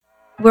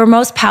We're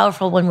most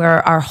powerful when we're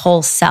our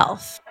whole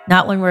self,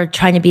 not when we're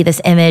trying to be this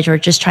image or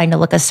just trying to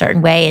look a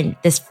certain way and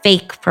this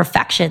fake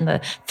perfection, the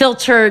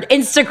filtered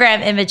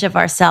Instagram image of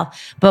ourselves,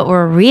 but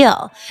we're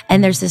real.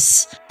 And there's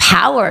this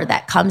power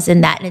that comes in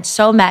that. And it's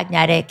so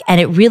magnetic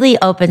and it really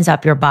opens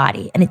up your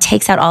body and it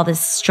takes out all this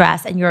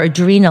stress and your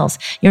adrenals,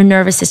 your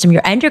nervous system,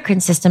 your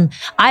endocrine system,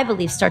 I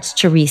believe starts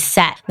to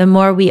reset the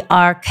more we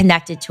are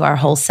connected to our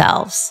whole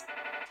selves.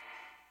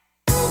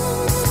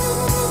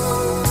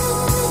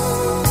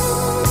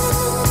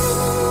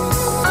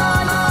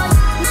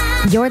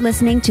 You're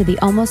listening to the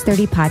Almost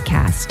 30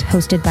 podcast,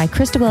 hosted by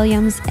Krista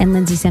Williams and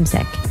Lindsay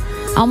Simcik.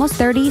 Almost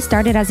 30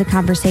 started as a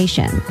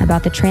conversation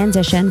about the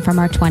transition from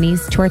our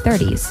 20s to our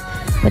 30s.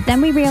 But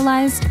then we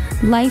realized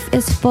life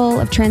is full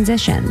of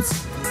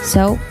transitions.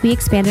 So we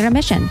expanded our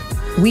mission.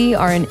 We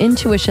are an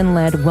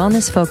intuition-led,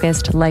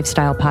 wellness-focused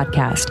lifestyle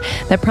podcast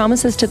that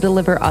promises to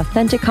deliver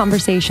authentic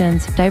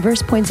conversations,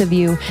 diverse points of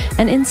view,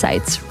 and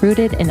insights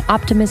rooted in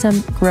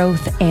optimism,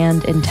 growth,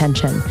 and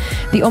intention.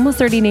 The Almost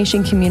 30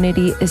 Nation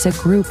community is a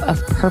group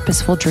of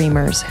purposeful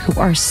dreamers who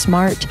are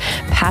smart,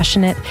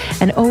 passionate,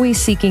 and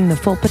always seeking the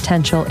full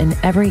potential in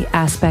every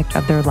aspect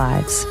of their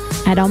lives.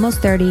 At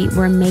Almost 30,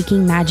 we're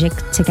making magic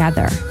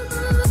together.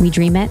 We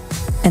dream it,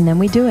 and then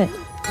we do it.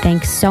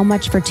 Thanks so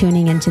much for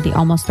tuning into the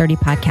Almost 30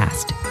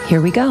 podcast.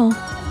 Here we go.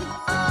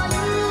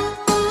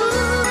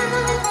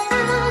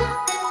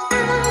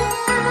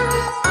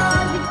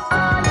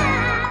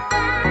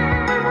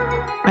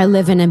 I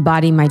live and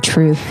embody my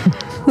truth.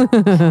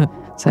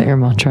 Is that your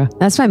mantra?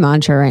 That's my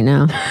mantra right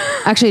now.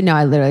 Actually, no,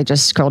 I literally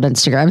just scrolled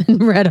Instagram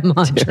and read a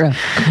mantra.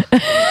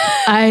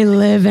 I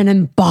live and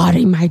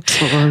embody my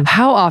truth.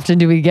 How often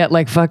do we get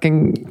like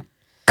fucking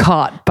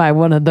caught by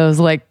one of those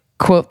like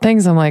quote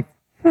things? I'm like,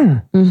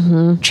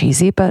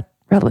 cheesy, but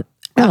relevant.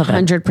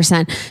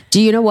 100%. Do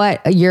you know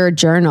what? Your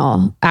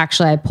journal.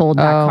 Actually, I pulled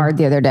that card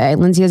the other day.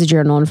 Lindsay has a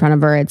journal in front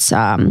of her. It's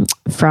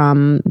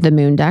from the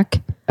Moon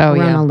Deck. Oh,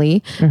 yeah.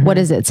 Lee. Mm-hmm. What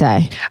does it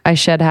say? I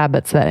shed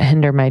habits that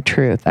hinder my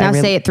truth. Now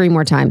say it 3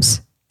 more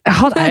times.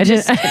 Hold on.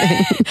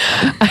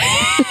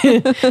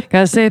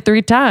 Gotta say it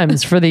 3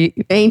 times for the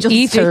angels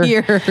ether. to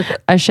hear.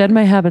 I shed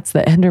my habits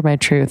that hinder my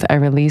truth. I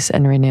release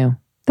and renew.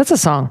 That's a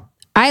song.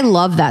 I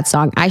love that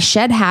song. I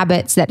shed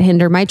habits that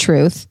hinder my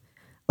truth,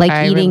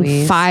 like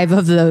eating 5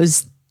 of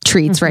those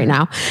treats right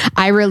now.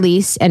 I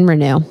release and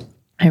renew.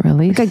 I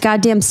release. Like a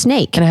goddamn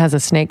snake. And it has a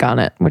snake on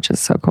it, which is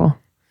so cool.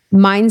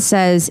 Mine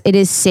says, it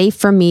is safe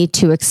for me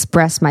to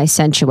express my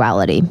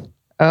sensuality.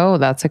 Oh,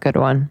 that's a good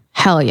one.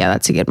 Hell yeah,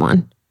 that's a good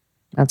one.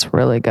 That's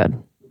really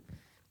good.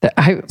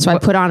 I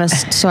put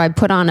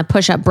on a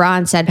push-up bra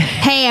and said,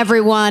 "Hey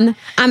everyone,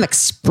 I'm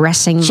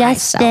expressing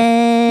myself."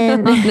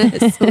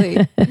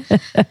 Honestly.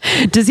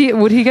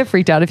 Would he get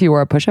freaked out if you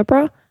wore a push-up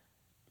bra?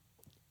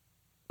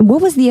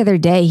 What was the other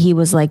day? He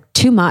was like,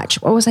 too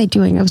much. What was I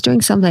doing? I was doing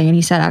something and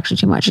he said actually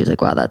too much. He's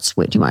like, wow, that's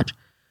way too much.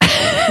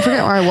 I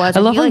forget where I was. I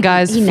love when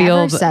guys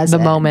feel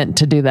the moment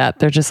to do that.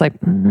 They're just like,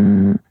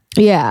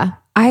 yeah.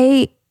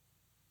 I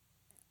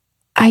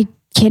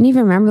can't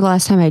even remember the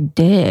last time I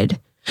did.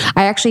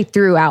 I actually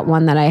threw out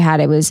one that I had.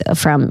 It was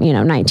from,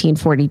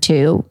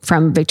 1942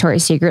 from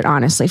Victoria's Secret,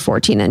 honestly,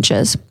 14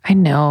 inches. I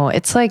know.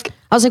 It's like,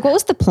 I was like, what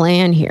was the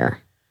plan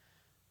here?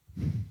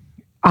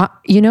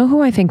 You know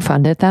who I think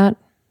funded that?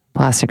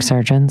 Plastic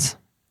surgeons.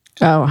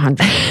 Oh,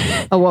 100.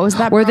 Oh, what was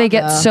that? Where they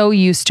get so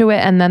used to it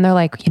and then they're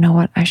like, you know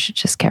what? I should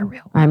just get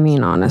real. I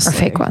mean, honestly. Or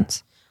fake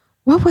ones.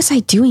 What was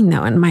I doing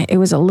though? And it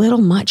was a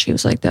little much. He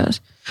was like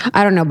this.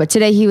 I don't know. But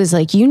today he was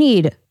like,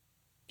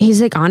 he's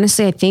like,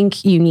 honestly, I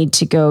think you need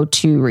to go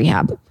to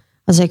rehab. I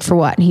was like, for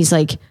what? And he's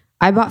like,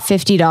 I bought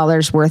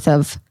 $50 worth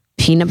of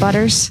peanut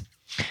butters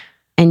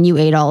and you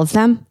ate all of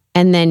them.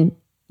 And then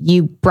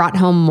you brought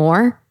home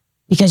more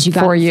because you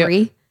got them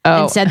free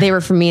and said they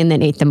were for me and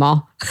then ate them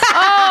all.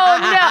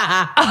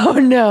 Oh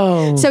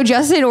no. So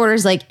Justin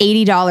orders like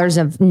 $80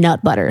 of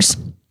nut butters.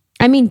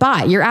 I mean,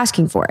 buy, you're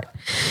asking for it.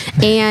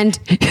 And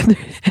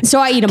so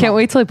I eat them. Can't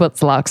wait till he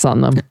puts locks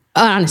on them.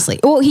 Honestly.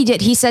 Well, he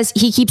did. He says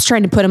he keeps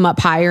trying to put them up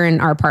higher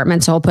in our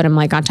apartment. So I'll put them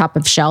like on top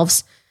of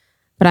shelves,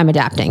 but I'm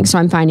adapting. So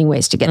I'm finding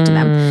ways to get to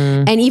them.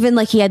 And even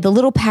like he had the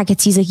little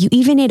packets. He's like, you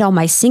even ate all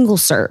my single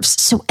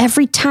serves. So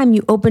every time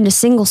you opened a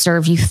single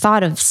serve, you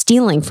thought of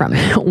stealing from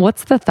me.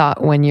 What's the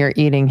thought when you're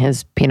eating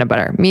his peanut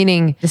butter?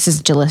 Meaning this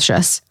is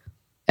delicious.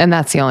 And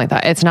that's the only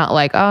thought. It's not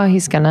like, oh,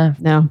 he's gonna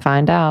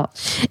find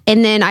out.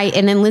 And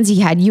then Lindsay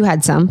you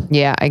had some.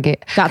 Yeah, I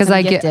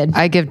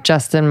give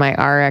Justin my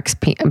RX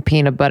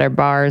peanut butter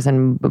bars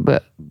and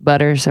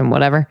butters and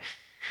whatever.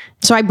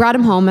 So I brought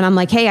him home and I'm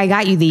like, hey, I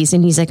got you these.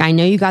 And he's like, I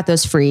know you got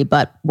those free,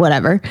 but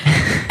whatever.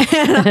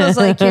 And I was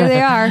like, here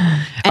they are.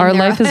 And our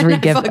life is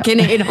regiven. I fucking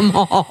ate them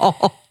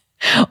all.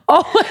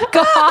 Oh my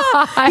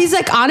God. He's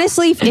like,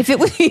 honestly,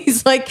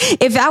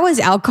 if that was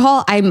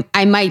alcohol,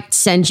 I might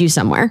send you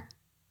somewhere.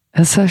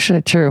 That's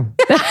actually true.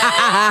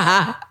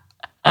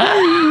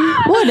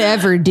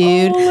 Whatever,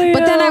 dude.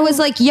 But then I was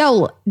like,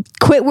 yo,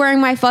 quit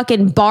wearing my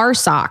fucking bar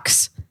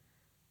socks.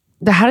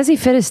 How does he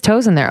fit his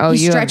toes in there? Oh,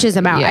 he stretches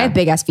them out. Yeah. I have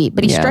big ass feet,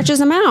 but he stretches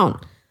them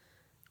out.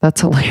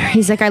 That's hilarious.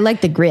 He's like, I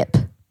like the grip.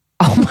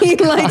 Oh he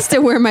likes to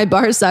wear my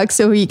bar socks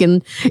so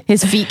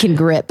his feet can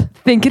grip.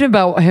 Thinking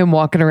about him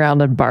walking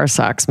around in bar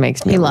socks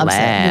makes me laugh.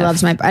 It. He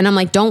loves and I'm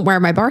like, don't wear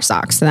my bar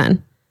socks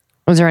then.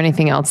 Was there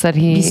anything else that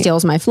he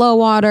steals my flow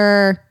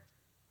water?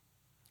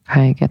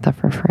 I get that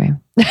for free.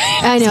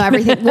 I know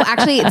everything. Well,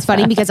 actually, it's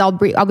funny because I'll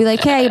be like,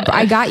 hey,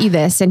 I got you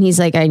this. And he's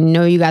like, I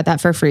know you got that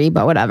for free,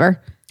 but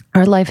whatever.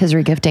 Our life is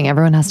regifting.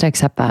 Everyone has to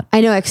accept that.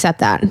 I know, accept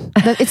that.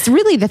 It's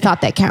really the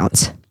thought that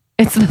counts.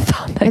 It's the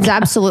thought that It's counts.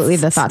 absolutely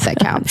the thought that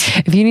counts.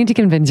 If you need to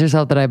convince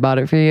yourself that I bought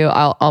it for you,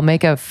 I'll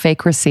make a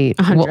fake receipt.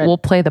 We'll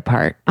play the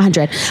part.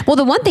 100. Well,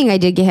 the one thing I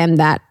did get him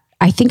that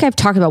I think I've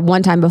talked about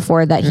one time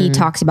before that he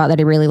talks about that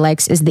he really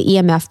likes is the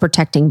EMF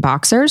protecting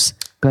boxers.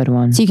 Good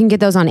one. So you can get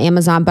those on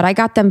Amazon, but I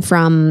got them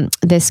from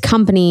this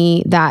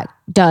company that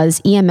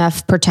does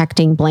EMF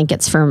protecting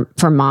blankets for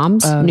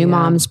moms,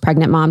 moms,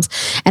 pregnant moms.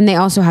 And they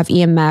also have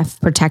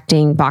EMF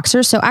protecting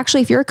boxers. So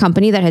actually, if you're a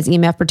company that has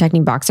EMF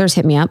protecting boxers,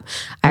 hit me up.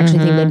 I actually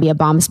think they'd be a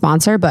bomb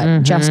sponsor,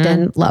 but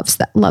Justin loves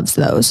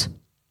those.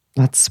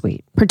 That's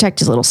sweet. Protect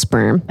his little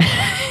sperm.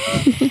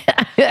 You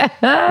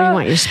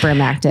want your sperm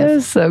active.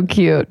 That's so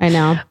cute. I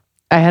know.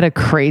 I had a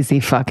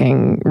crazy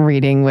fucking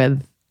reading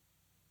with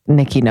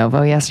Nikki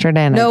Novo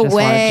yesterday, and I just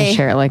wanted to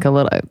share like a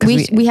little.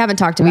 We haven't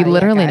talked about. We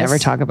literally never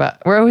talk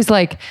about. We're always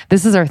like,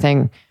 this is our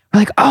thing.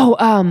 We're like, we'll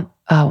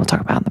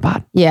talk about it on the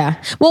pod.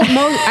 Yeah. Well,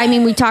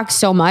 we talk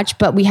so much,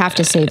 but we have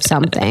to save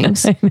some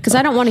things because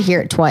I don't want to hear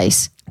it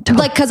twice.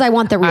 Like, because I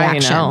want the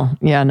reaction. I know.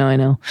 Yeah, no, I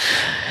know.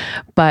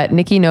 But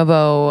Nikki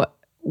Novo,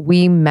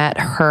 we met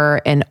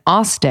her in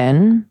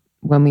Austin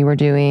when we were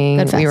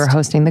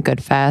hosting the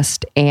Good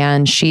Fest,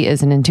 and she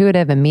is an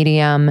intuitive, a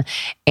medium,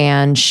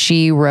 and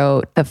she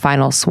wrote The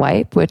Final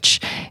Swipe,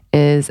 which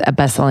is a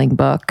best-selling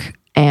book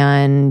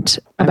and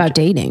about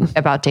dating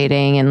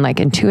and like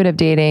intuitive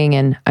dating.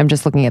 And I'm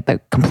just looking at the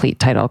complete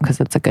title because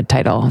it's a good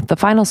title. The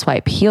Final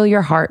Swipe: Heal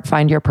Your Heart,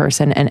 Find Your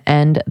Person, and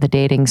End the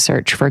Dating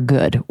Search for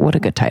Good. What a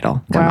good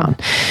title. Come on.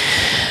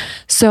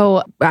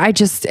 So I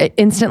just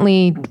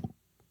instantly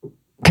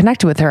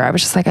connected with her. I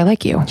was just like, I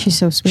like you. She's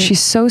so sweet.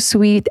 She's so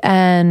sweet.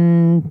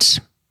 And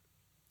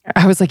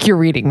I was like, you're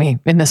reading me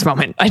in this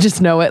moment. I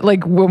just know it.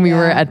 Like when we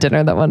were at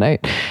dinner that one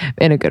night,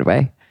 in a good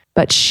way.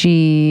 But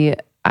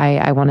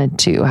I wanted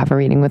to have a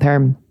reading with her,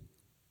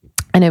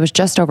 and it was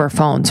just over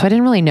phone. So I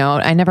didn't really know.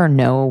 I never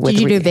know. Did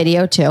you do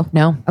video too?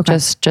 No, okay.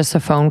 Just a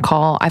phone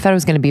call. I thought it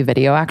was going to be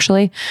video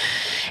actually.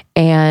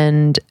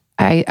 And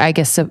I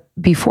guess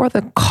before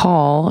the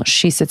call,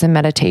 she sits in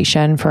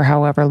meditation for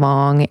however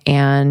long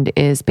and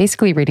is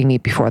basically reading me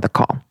before the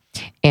call.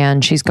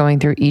 And she's going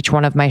through each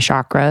one of my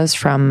chakras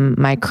from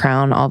my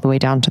crown all the way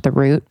down to the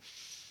root.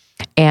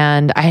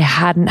 And I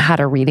hadn't had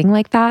a reading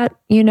like that,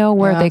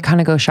 where they kind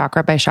of go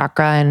chakra by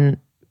chakra. And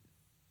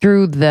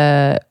through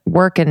the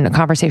work and the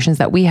conversations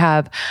that we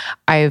have,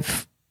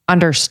 I've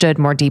understood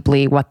more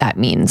deeply what that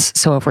means.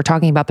 So if we're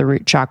talking about the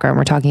root chakra and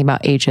we're talking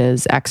about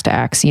ages, X to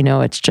X,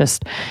 it's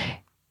just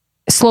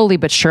slowly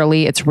but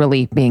surely, it's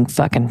really being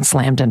fucking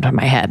slammed into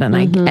my head, and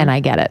I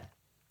get it.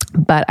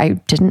 But I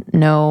didn't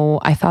know.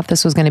 I thought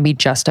this was going to be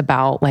just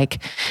about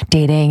like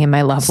dating and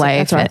my love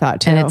life. That's what I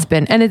thought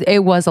too. And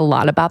it was a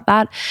lot about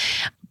that,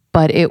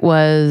 but it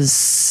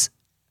was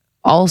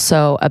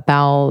also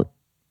about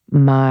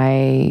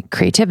my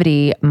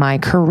creativity, my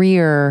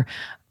career,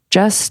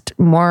 just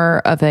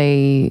more of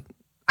a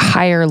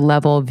higher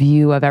level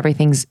view of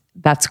everything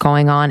that's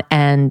going on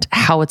and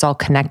how it's all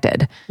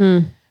connected.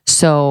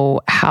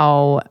 So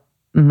how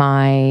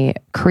my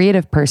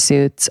creative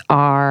pursuits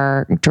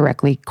are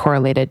directly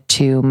correlated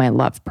to my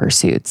love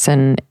pursuits.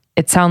 And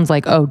it sounds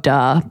like, oh,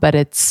 duh, but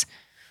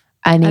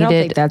I don't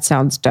think that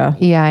sounds duh.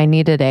 Yeah, I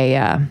needed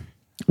a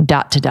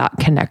dot to dot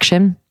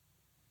connection.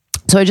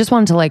 So I just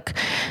wanted to like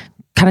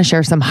kind of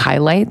share some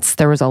highlights.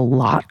 There was a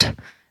lot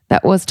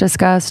that was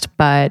discussed,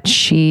 but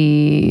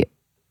we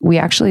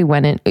actually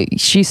went in.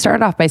 She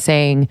started off by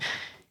saying,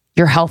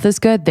 your health is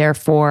good,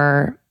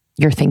 therefore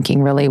you're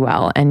thinking really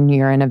well and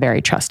you're in a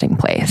very trusting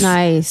place.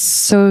 Nice.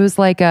 So it was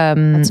like,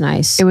 that's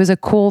nice. It was a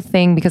cool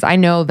thing because I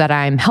know that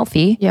I'm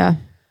healthy. Yeah.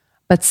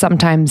 But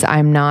sometimes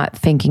I'm not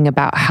thinking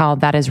about how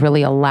that is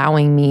really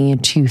allowing me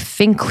to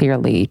think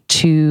clearly,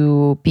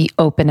 to be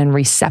open and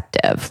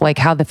receptive, like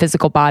how the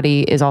physical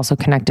body is also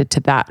connected to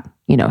that,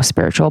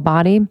 spiritual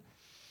body.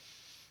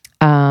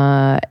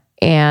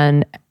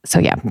 And so,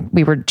 yeah,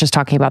 we were just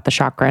talking about the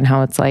chakra and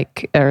how it's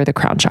like, or the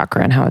crown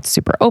chakra and how it's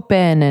super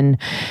open. And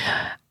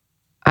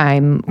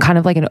I'm kind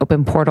of like an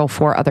open portal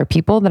for other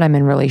people that I'm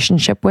in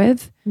relationship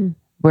with,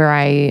 where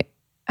I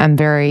am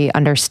very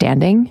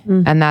understanding.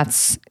 And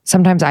that's,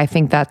 sometimes I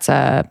think that's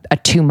a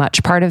too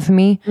much part of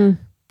me,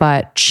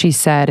 but she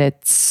said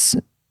it's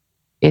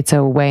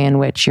a way in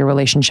which your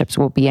relationships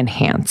will be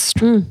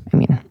enhanced. I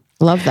mean,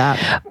 love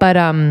that. But,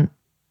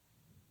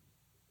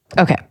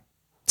 okay.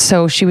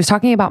 So she was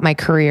talking about my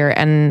career,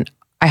 and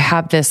I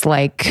have this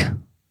like,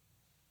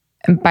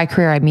 by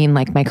career, I mean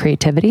like my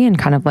creativity and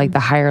kind of like the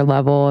higher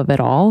level of it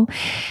all.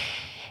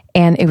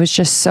 And it was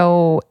just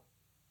so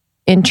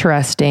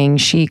interesting.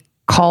 She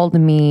called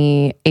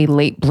me a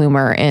late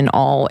bloomer in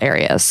all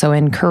areas. So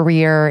in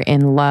career,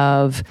 in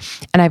love.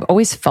 And I've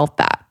always felt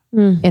that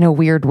in a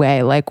weird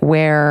way, like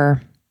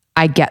where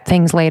I get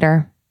things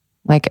later.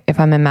 Like if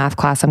I'm in math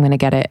class, I'm going to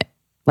get it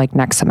like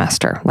next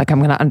semester. Like I'm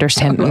going to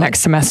understand the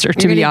next semester,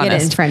 to be honest.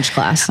 Get it in French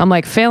class. I'm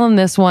like failing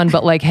this one,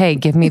 but like, hey,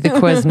 give me the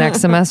quiz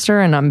next semester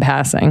and I'm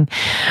passing.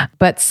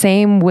 But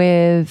same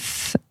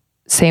with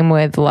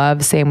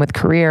love, same with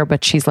career.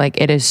 But she's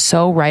like, it is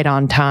so right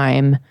on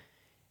time.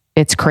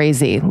 It's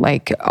crazy.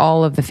 Like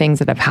all of the things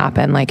that have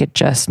happened, like it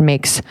just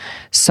makes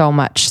so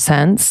much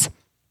sense.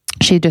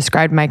 She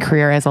described my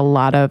career as a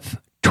lot of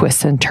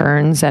twists and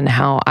turns, and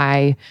how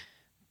I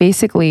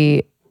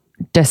basically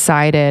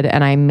decided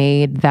and I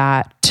made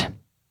that,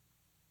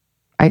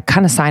 I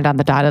kind of signed on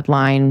the dotted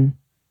line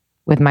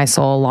with my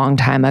soul a long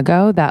time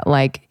ago that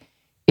like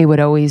it would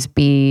always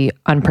be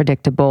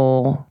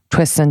unpredictable,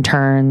 twists and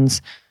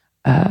turns.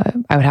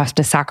 I would have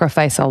to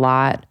sacrifice a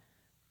lot,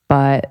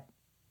 but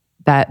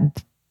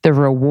that the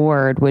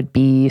reward would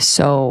be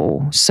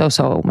so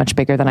much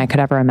bigger than I could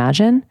ever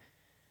imagine.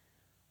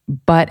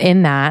 But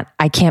in that,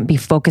 I can't be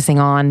focusing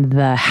on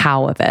the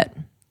how of it.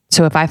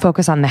 So if I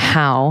focus on the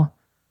how,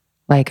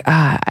 like,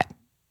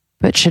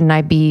 but shouldn't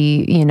I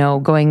be,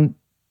 going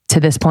to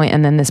this point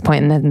and then this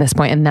point and then this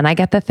point and then I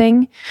get the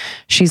thing?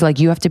 She's like,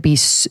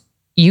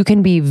 you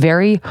can be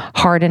very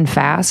hard and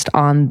fast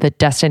on the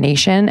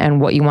destination and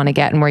what you want to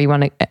get and where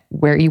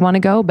you want to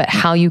go, but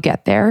how you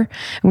get there.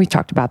 And we've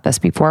talked about this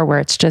before, where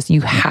it's just, you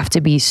have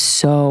to be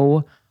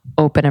so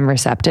open and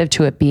receptive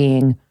to it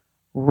being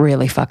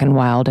really fucking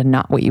wild and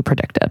not what you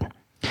predicted,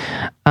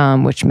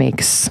 which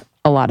makes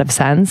a lot of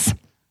sense.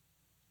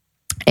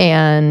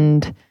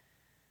 And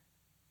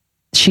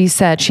she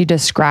said, she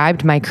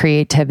described my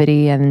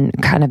creativity and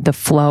kind of the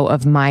flow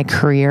of my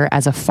career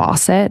as a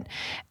faucet.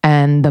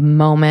 And the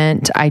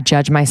moment I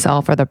judge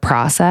myself or the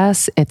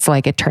process, it's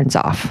like it turns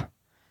off.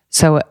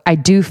 So I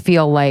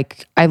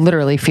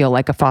literally feel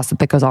like a faucet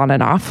that goes on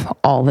and off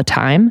all the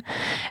time.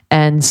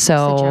 And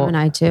so it's a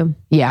Gemini too.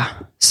 Yeah.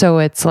 So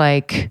it's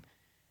like,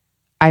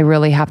 I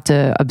really have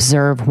to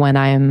observe when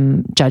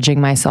I'm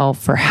judging myself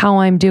for how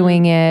I'm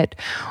doing it,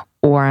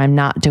 or I'm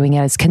not doing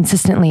it as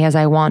consistently as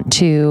I want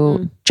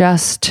to,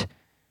 just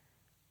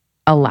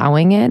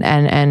allowing it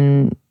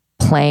and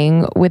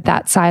playing with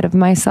that side of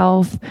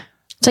myself.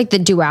 It's like the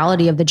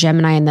duality of the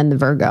Gemini and then the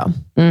Virgo.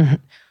 Mm-hmm.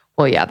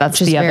 Well, yeah, that's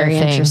the other thing.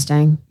 Very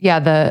interesting.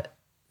 Yeah.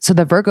 So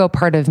the Virgo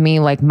part of me,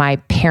 like my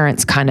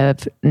parents kind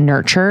of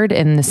nurtured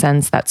in the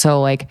sense that, so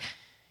like,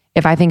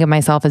 if I think of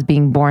myself as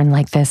being born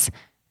like this,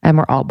 and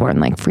we're all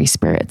born like free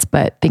spirits,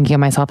 but thinking of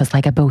myself as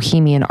like a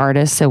bohemian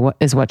artist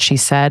is what she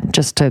said,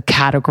 just to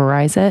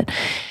categorize it.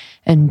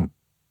 And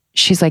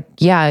she's like,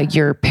 yeah,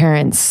 your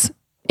parents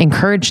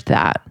encouraged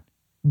that,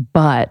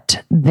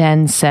 but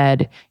then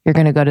said, you're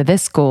going to go to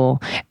this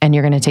school and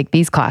you're going to take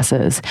these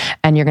classes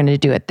and you're going to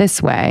do it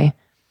this way.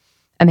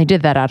 And they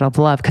did that out of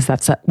love because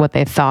that's what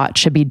they thought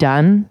should be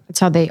done.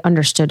 That's how they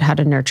understood how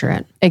to nurture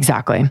it.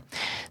 Exactly.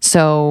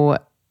 So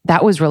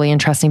that was really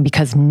interesting,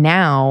 because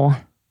now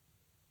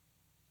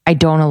I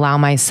don't allow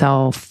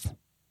myself,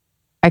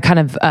 I kind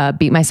of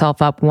beat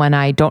myself up when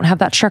I don't have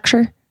that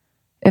structure,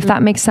 if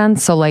that makes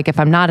sense. So like if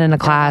I'm not in a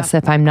class,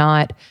 if I'm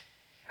not,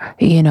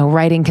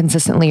 writing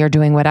consistently or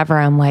doing whatever,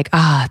 I'm like,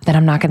 then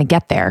I'm not going to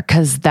get there,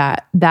 because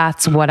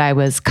that's what I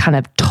was kind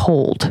of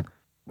told.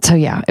 So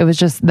yeah, it was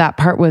just, that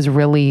part was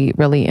really,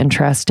 really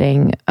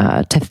interesting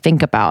to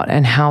think about,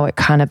 and how it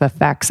kind of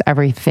affects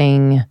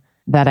everything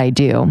that I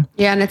do.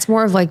 Yeah. And it's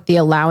more of like the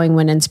allowing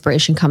when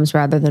inspiration comes,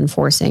 rather than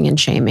forcing and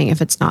shaming if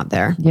it's not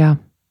there. Yeah.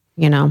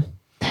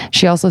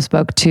 She also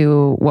spoke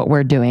to what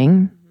we're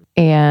doing.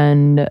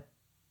 And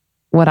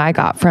what I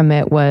got from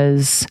it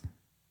was,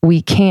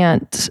 we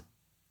can't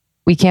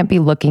be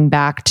looking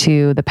back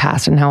to the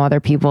past and how other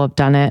people have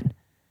done it.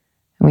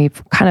 And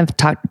we've kind of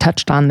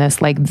touched on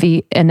this, like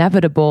the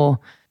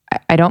inevitable,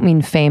 I don't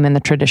mean fame in the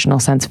traditional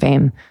sense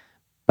fame,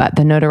 but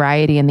the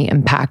notoriety and the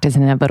impact is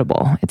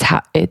inevitable. It's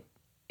how it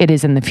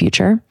is in the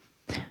future,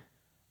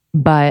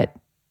 but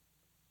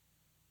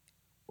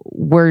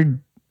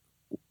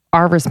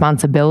our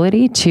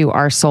responsibility to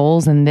our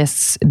souls in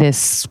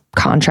this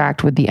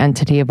contract with the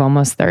entity of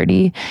Almost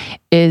 30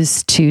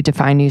 is to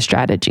define new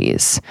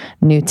strategies,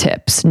 new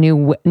tips,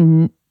 the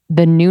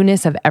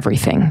newness of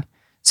everything.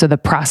 So the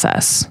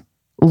process,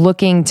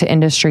 looking to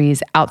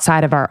industries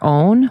outside of our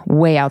own,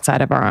 way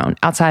outside of our own,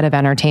 outside of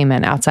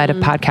entertainment, outside of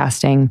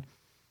podcasting,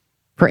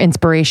 for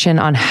inspiration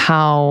on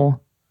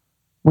how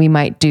we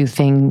might do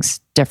things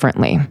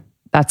differently.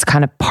 That's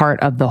kind of part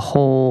of the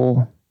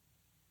whole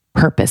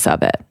purpose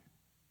of it.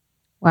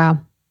 Wow.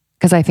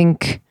 Because I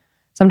think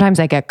sometimes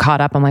I get caught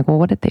up. I'm like, well,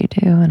 what did they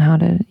do? And how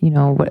did,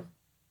 what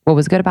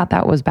was good about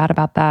that? What was bad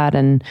about that?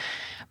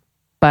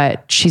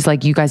 But she's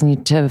like, you guys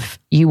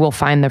you will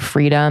find the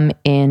freedom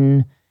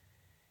in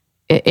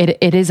it.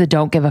 It is a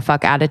don't give a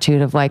fuck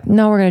attitude of like,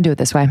 no, we're going to do it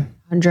this way.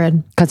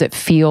 100. Because it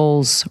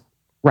feels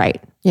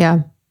right. Yeah.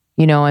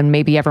 And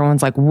maybe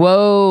everyone's like,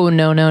 whoa,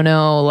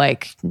 no.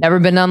 Like never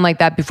been done like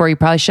that before. You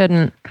probably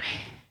shouldn't.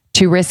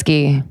 Too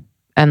risky.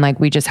 And like,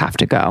 we just have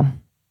to go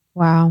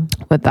Wow.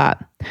 with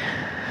that.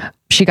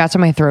 She got to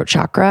my throat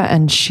chakra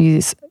and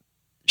she's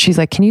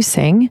like, can you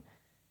sing?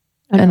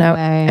 And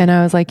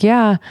I was like,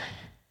 yeah.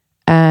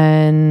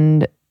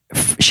 And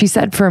she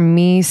said, for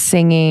me,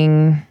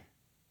 singing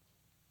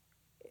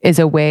is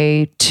a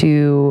way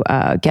to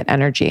get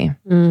energy.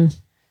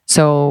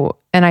 So,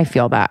 and I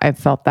feel that. I've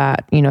felt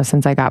that,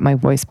 since I got my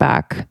voice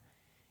back.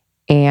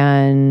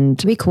 And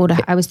it'd be cool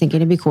I was thinking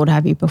it'd be cool to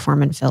have you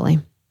perform in Philly.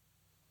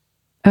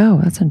 Oh,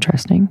 that's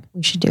interesting.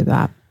 We should do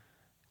that.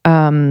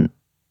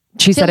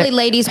 She Philly said,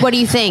 ladies, what do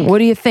you think? what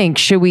do you think?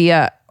 Should we,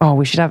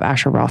 we should have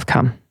Asher Roth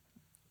come.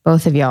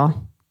 Both of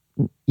y'all.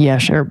 Yeah,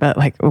 sure. But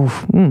like,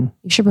 You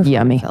should perform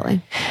yummy. in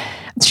Philly.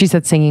 She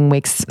said singing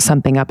wakes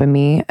something up in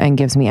me and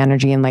gives me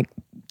energy and like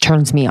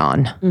turns me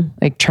on,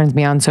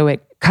 So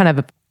it kind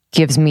of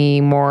gives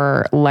me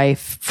more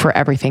life for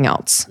everything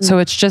else. So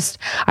it's just,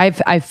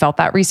 I've felt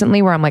that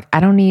recently where I'm like, I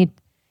don't need,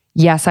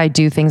 yes, I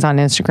do things on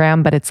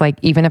Instagram, but it's like,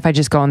 even if I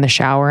just go in the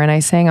shower and I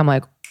sing, I'm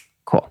like,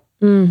 cool.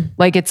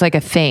 Like, it's like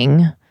a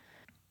thing.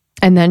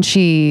 And then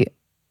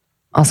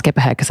I'll skip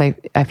ahead because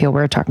I feel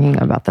we're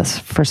talking about this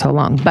for so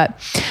long, but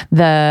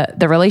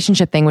the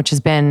relationship thing, which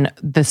has been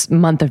this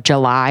month of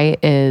July,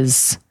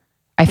 is,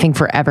 I think,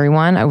 for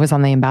everyone. I was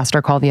on the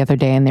ambassador call the other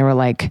day and they were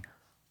like,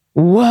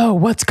 whoa,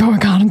 what's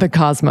going on in the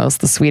cosmos?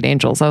 The sweet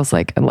angels. I was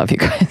like, I love you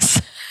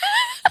guys.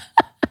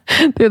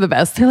 They're the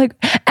best. They're like,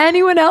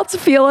 anyone else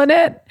feeling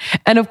it?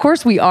 And of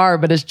course we are,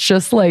 but it's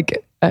just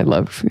like, I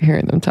love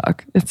hearing them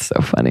talk. It's so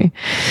funny.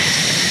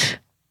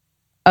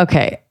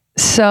 Okay.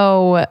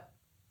 So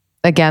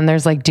again,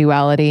 there's like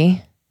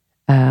duality.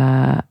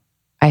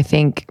 I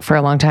think for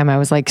a long time I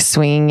was like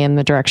swinging in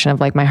the direction of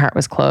like my heart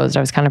was closed. I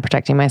was kind of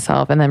protecting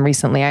myself. And then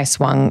recently I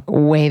swung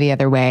way the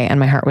other way and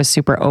my heart was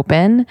super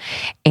open.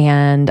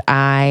 And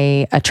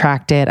I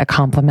attracted a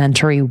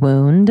complementary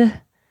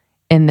wound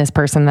in this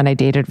person that I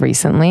dated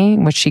recently,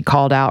 which she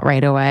called out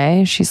right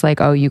away. She's like,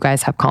 oh, you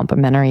guys have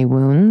complementary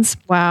wounds.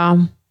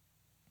 Wow.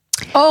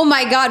 Oh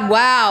my God.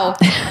 Wow.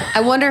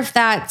 I wonder if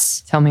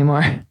that's... Tell me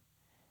more.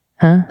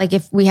 Like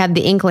if we had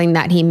the inkling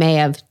that he may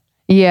have...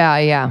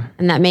 Yeah.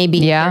 And that maybe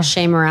there's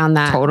shame around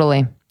that.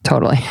 Totally.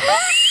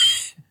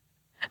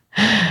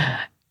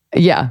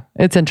 Yeah,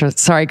 it's interesting.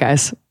 Sorry,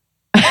 guys.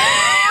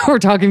 We're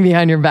talking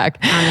behind your back.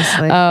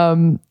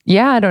 Honestly.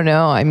 Yeah, I don't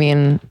know. I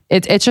mean,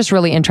 it's just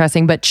really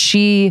interesting. But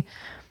she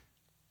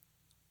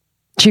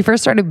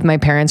first started with my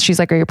parents. She's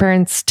like, are your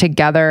parents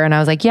together? And I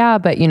was like, yeah,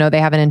 but they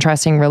have an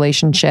interesting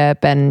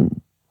relationship and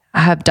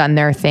have done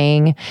their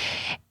thing.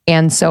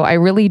 And so I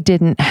really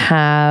didn't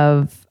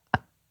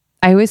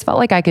I always felt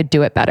like I could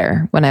do it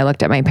better when I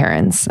looked at my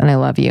parents. And I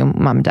love you,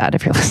 mom and dad,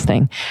 if you're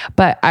listening.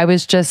 But I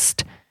was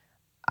just...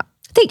 I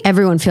think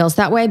everyone feels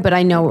that way, but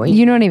I know...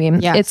 You know what I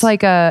mean? Yes. It's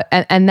like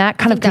and that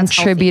kind of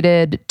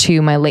contributed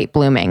to my late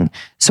blooming.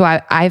 So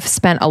I've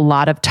spent a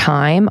lot of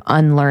time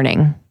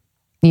unlearning,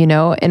 in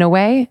a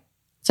way.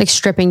 It's like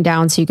stripping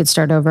down so you could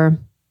start over.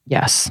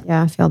 Yes.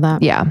 Yeah, I feel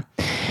that. Yeah.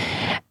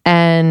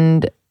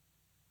 And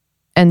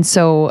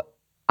so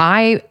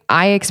I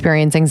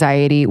experience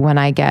anxiety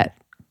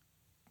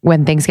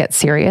when things get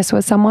serious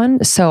with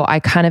someone. So I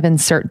kind of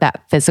insert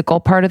that physical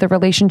part of the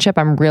relationship.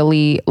 I'm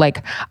really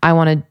like, I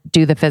want to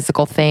do the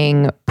physical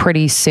thing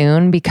pretty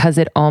soon because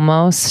it's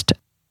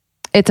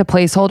a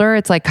placeholder.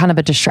 It's like kind of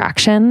a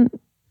distraction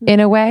in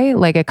a way.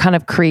 Like it kind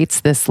of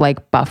creates this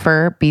like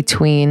buffer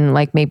between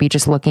like maybe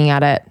just looking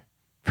at it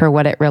for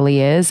what it really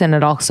is. And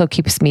it also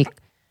keeps me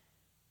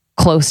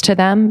close to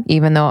them,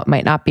 even though it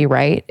might not be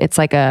right. It's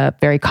like a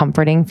very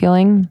comforting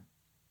feeling.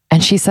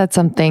 And she said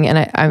something,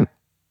 and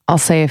I'll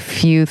say a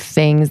few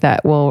things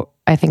that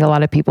I think a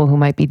lot of people who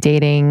might be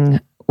dating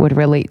would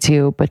relate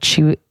to, but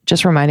she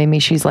just reminded me,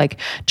 she's like,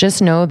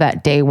 just know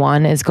that day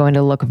one is going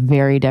to look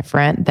very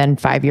different than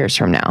 5 years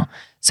from now.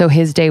 So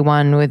his day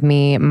one with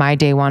me, my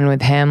day one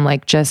with him,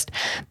 like just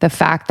the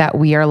fact that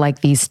we are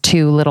like these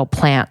two little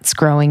plants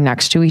growing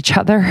next to each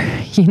other,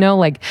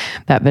 like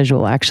that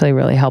visual actually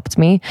really helped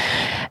me.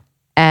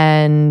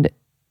 And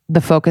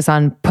the focus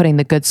on putting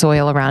the good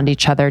soil around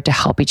each other to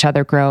help each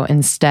other grow,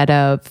 instead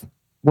of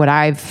what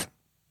I've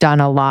done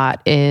a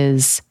lot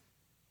is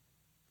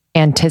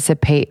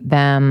anticipate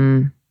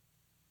them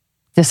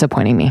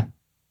disappointing me.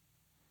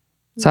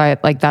 So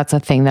that's a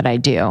thing that I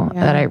do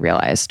that I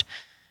realized.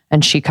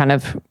 And she kind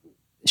of,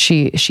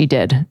 she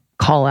did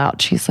call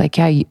out. She's like,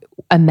 yeah,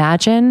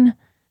 imagine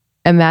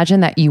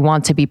that you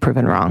want to be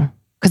proven wrong.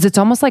 Cause it's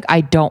almost like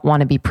I don't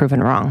want to be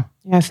proven wrong.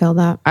 Yeah, I feel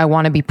that. I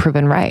want to be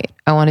proven right.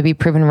 I want to be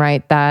proven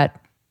right that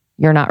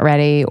you're not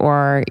ready,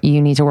 or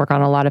you need to work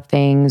on a lot of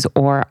things,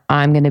 or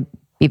I'm going to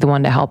be the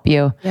one to help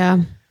you.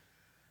 Yeah.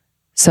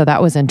 So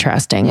that was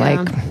interesting.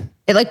 Yeah.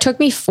 It took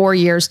me 4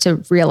 years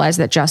to realize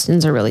that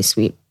Justin's a really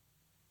sweet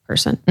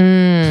person.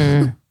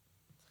 I'd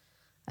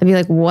be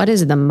like, what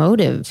is the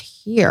motive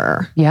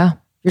here? Yeah.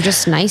 You're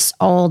just nice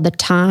all the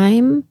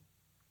time.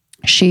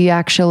 She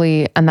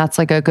actually, and that's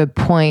like a good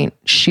point.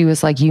 She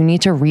was like, you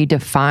need to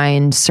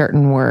redefine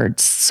certain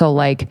words. So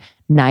like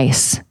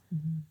nice,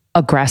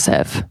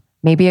 aggressive.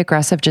 Maybe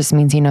aggressive just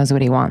means he knows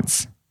what he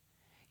wants.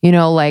 you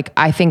know, like,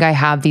 I think I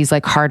have these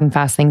like hard and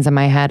fast things in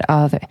my head.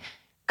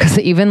 Because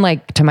even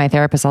like to my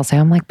therapist, I'll say,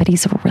 I'm like, but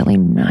he's a really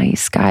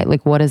nice guy.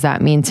 Like, what does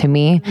that mean to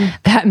me?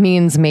 That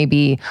means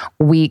maybe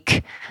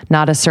weak,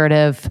 not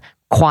assertive,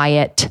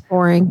 quiet,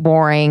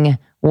 boring,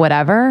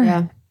 whatever.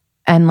 Yeah.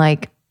 And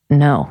like,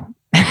 no.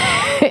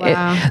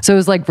 Wow. So it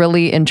was like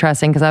really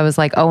interesting because I was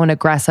like, oh, an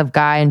aggressive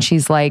guy. And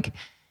she's like,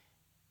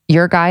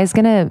 your guy's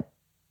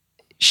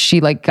she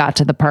like got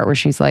to the part where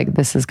she's like,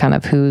 this is kind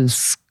of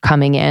who's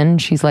coming in.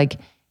 She's like,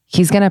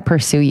 he's going to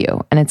pursue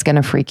you and it's going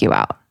to freak you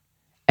out.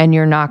 And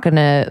you're not going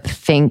to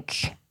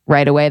think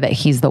right away that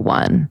he's the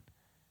one.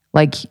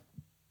 Like,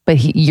 but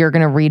you're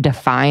going to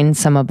redefine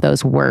some of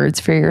those words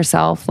for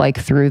yourself, like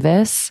through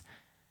this.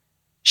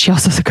 She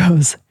also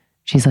goes,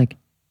 she's like,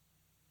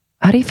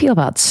 how do you feel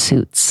about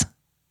Suits?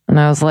 And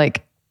I was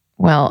like,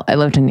 well, I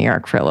lived in New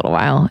York for a little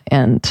while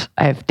and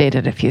I've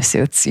dated a few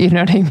Suits. You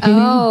know what I mean?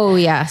 Oh,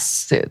 yes.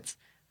 Suits.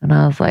 And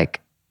I was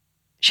like,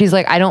 she's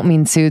like, I don't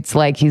mean Suits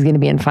like he's going to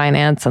be in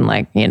finance and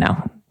like, you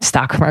know,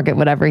 stock market,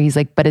 whatever. He's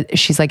like, but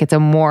she's like, it's a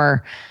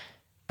more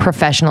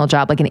professional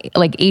job,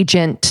 like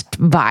agent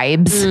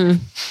vibes.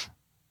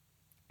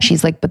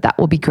 She's like, but that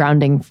will be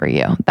grounding for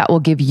you. That will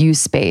give you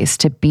space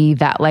to be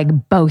that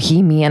like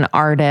bohemian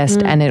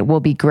artist and it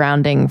will be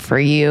grounding for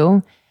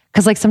you.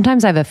 Cause like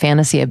sometimes I have a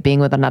fantasy of being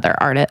with another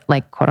artist,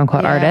 like quote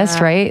unquote artist,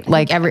 right?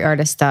 Like every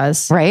artist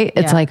does. Right.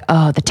 It's like,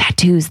 oh, the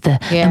tattoos, the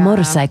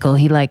motorcycle.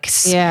 He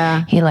likes,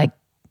 he like,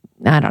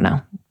 I don't know,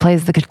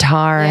 plays the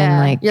guitar and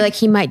like, you're like,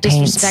 he might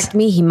disrespect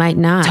me. He might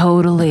not.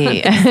 Totally.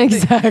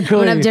 Exactly.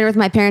 When I have dinner with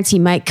my parents, he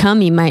might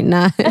come, he might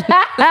not.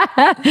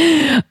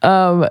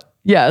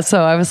 Yeah.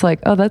 So I was like,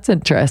 oh, that's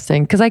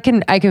interesting. Cause I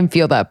can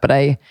feel that, but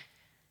it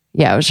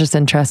was just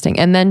interesting.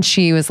 And then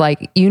she was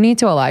like, you need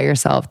to allow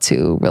yourself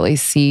to really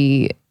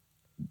see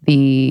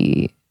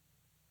the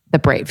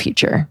bright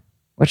future,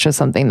 which was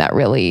something that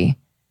really,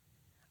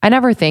 I'm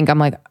never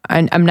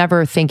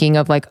thinking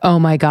of like, oh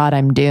my God,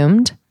 I'm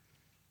doomed,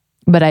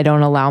 but I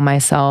don't allow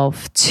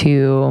myself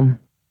to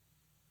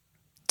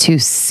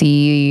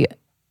see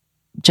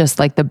just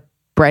like the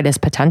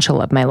brightest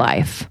potential of my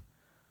life.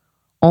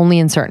 Only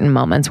in certain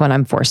moments when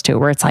I'm forced to,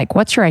 where it's like,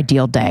 what's your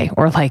ideal day?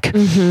 Or like,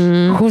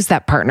 who's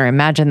that partner?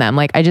 Imagine them.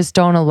 Like, I just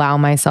don't allow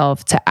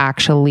myself to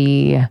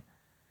actually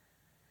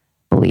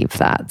believe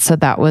that. So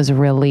that was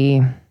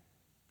really,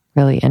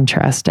 really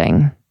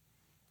interesting.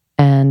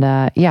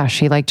 And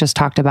she like just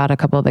talked about a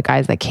couple of the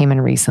guys that came in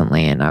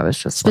recently. And I was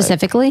just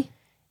specifically? Like,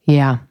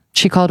 yeah.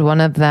 She called one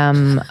of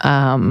them.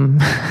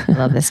 I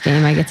love this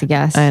game. I get to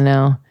guess. I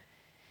know.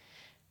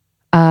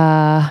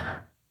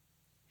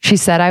 She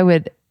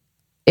said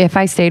if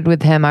I stayed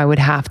with him, I would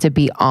have to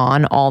be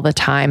on all the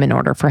time in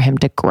order for him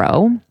to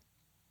grow.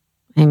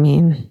 I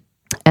mean,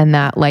 and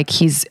that like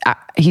he's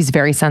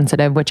very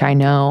sensitive, which I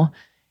know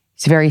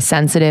he's very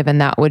sensitive,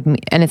 and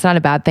and it's not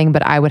a bad thing,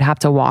 but I would have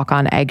to walk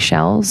on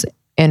eggshells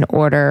in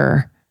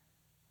order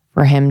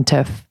for him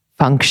to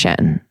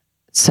function.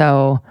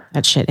 So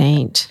that shit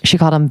ain't. She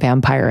called him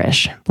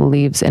vampire-ish,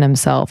 believes in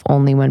himself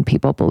only when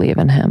people believe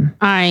in him.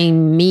 I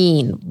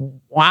mean,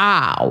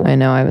 wow. I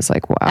know. I was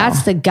like, wow.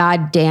 That's the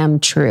goddamn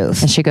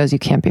truth. And she goes, you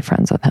can't be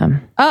friends with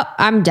him. Oh,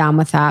 I'm down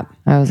with that.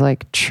 I was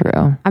like,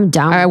 true. I'm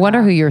down. I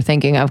wonder who you're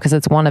thinking of because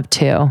it's one of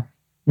two.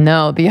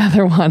 No, the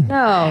other one.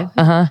 No.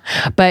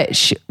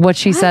 But what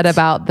she said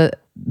about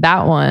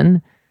that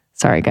one,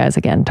 sorry guys,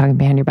 again, talking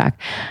behind your back,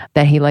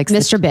 that he likes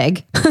Mr.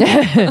 Big.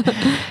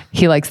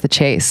 He likes the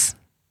chase.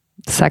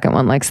 The second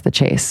one likes the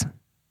chase.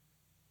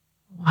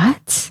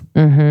 What?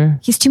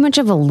 He's too much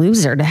of a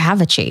loser to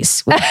have a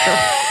chase. Not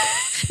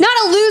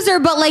a loser,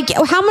 but like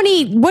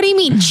what do you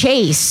mean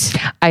chase?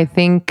 I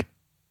think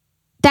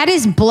that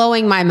is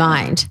blowing my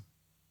mind.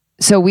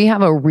 So we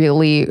have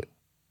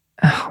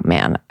oh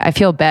man, I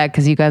feel bad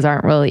because you guys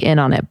aren't really in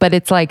on it, but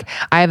it's like,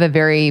 I have a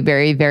very,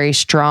 very, very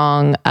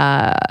strong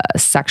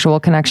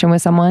sexual connection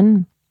with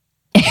someone.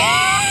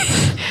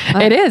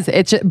 It is.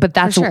 It's just, but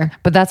that's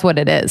what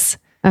it is.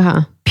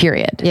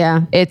 Period.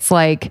 Yeah. It's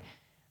like,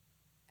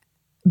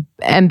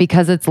 and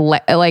because it's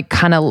like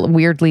kind of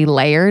weirdly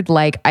layered,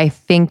 like I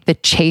think the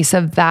chase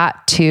of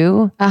that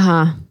too.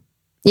 Yeah.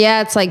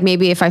 It's like,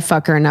 maybe if I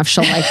fuck her enough,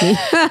 she'll like me.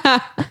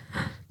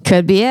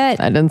 Could be it.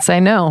 I didn't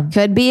say no.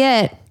 Could be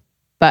it.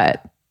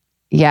 But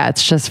yeah,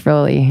 it's just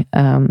really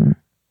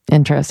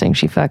interesting.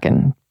 She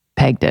fucking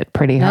pegged it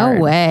pretty hard.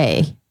 No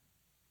way.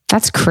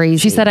 That's crazy.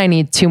 She said I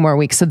need 2 more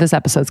weeks. So this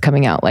episode's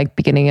coming out like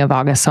beginning of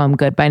August. So I'm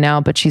good by now.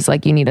 But she's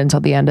like, you need until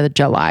the end of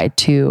July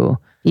to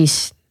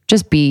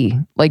just be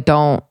like,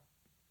 don't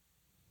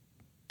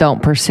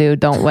pursue,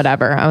 don't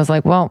whatever. I was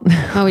like, well.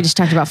 Oh, we just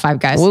talked about 5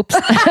 guys. Whoops.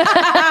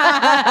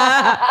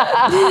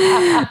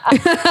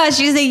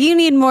 She's like, you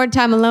need more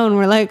time alone.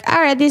 We're like, all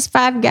right, these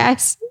 5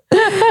 guys.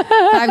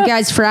 5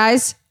 guys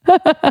fries.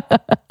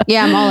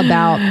 Yeah,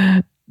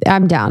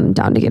 I'm down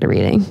to get a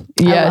reading.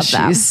 Yeah,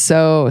 she's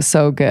so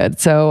good.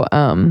 So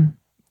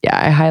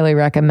I highly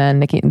recommend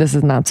Nikki. This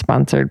is not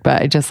sponsored,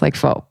 but I just like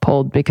felt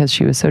pulled because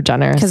she was so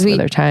generous with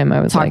her time. I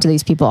was talk to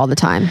these people all the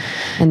time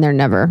and they're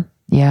never.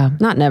 Yeah.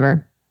 Not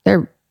never.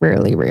 They're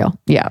rarely real.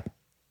 Yeah.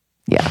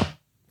 Yeah.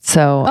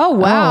 So, Oh,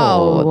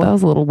 wow. that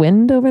was a little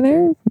wind over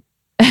there.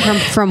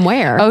 From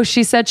where? Oh,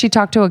 she said she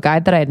talked to a guy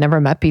that I had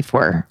never met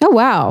before. Oh,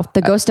 wow.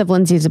 The ghost of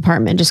Lindsay's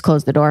apartment. Just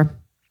closed the door.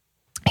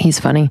 He's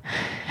funny,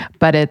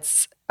 but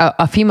it's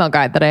a female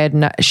guy that I had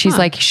not. She's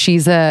like,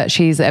 she's a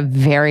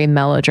very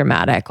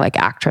melodramatic, like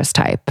actress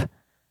type,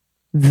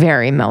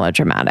 very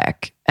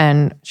melodramatic.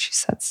 And she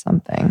said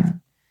something,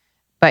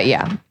 but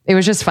yeah, it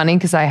was just funny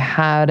because I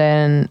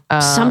hadn't.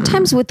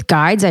 Sometimes with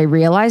guides, I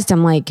realized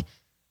I'm like,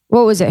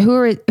 what was it? Who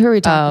are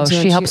we talking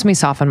to? She helps me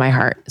soften my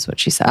heart is what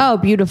she said. Oh,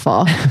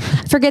 beautiful.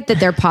 Forget that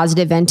they're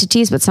positive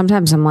entities, but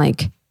sometimes I'm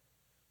like,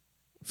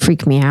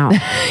 freak me out.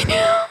 I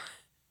know.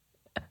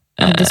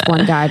 This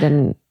one guy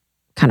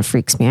kind of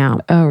freaks me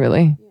out. Oh,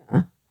 really?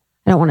 Yeah.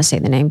 I don't want to say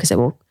the name because it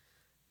will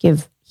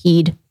give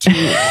heed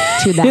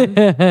to them.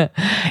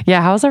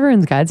 Yeah. How's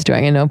everyone's guides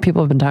doing? I know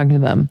people have been talking to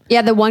them.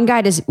 Yeah. The one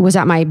guy was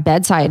at my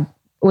bedside,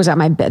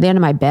 the end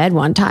of my bed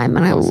one time.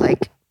 And I was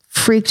like,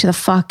 freaked the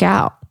fuck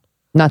out.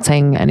 Not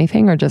saying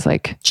anything or just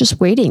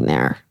waiting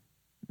there.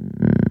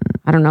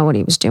 I don't know what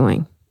he was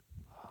doing.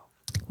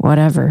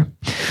 Whatever.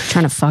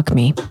 Trying to fuck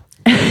me.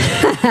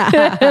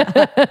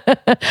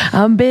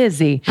 I'm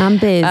busy.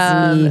 But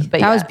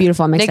that was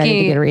beautiful. I'm excited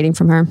to get a reading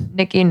from her.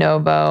 Nikki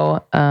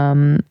Novo.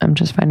 I'm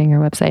just finding her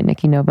website,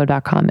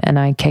 nikkinovo.com,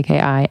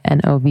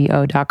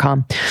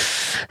 nikkinovo.com.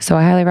 So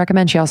I highly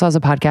recommend. She also has a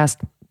podcast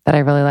that I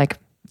really like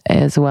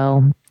as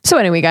well. So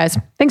anyway, guys,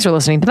 thanks for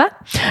listening to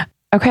that.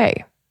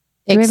 Okay.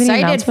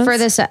 Excited for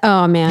this.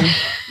 Oh man,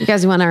 you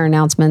guys want our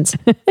announcements?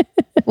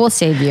 We'll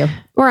save you.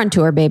 We're on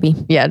tour, baby.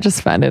 Yeah,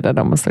 just find it at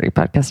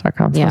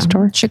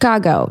almost30podcast.com/tour.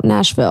 Chicago,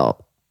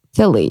 Nashville,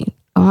 Philly,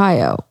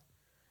 Ohio.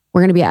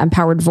 We're going to be at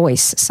Empowered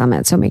Voice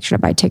Summit, so make sure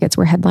to buy tickets.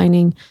 We're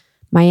headlining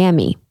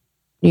Miami,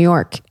 New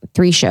York,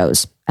 3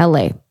 shows.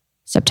 LA,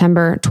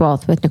 September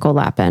 12th with Nicole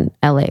Lappin,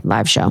 LA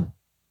live show.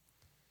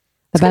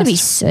 It's going to be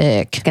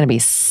sick. It's going to be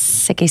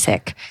sicky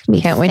sick.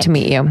 Can't wait to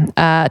meet you.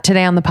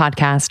 Today on the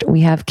podcast,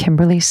 we have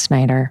Kimberly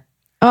Snyder.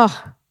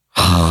 Oh,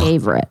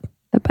 favorite.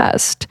 The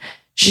best.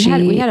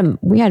 We had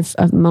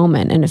a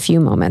moment and a few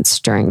moments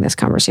during this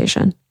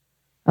conversation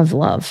of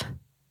love.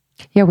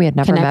 Yeah, we had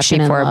never met Connection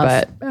before,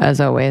 but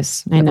as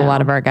always, with a lot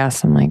of our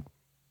guests, I'm like,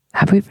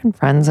 have we been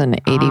friends in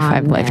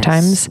 85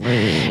 lifetimes?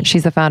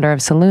 She's the founder of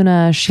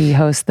Saluna. She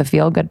hosts the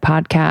Feel Good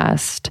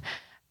podcast.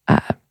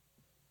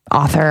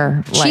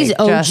 Author. She's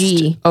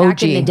OG.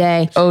 Back in the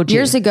day. OG.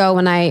 Years ago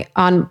when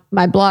on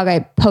my blog, I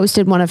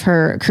posted one of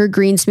her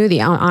green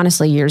smoothie,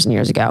 honestly, years and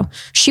years ago.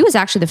 She was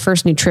actually the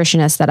first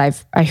nutritionist that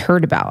I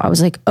heard about. I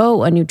was like,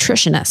 oh, a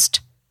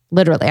nutritionist.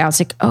 Literally. I was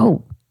like,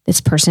 oh,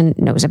 this person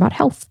knows about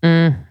health.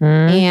 Mm-hmm.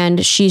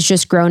 And she's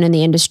just grown in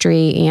the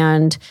industry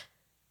and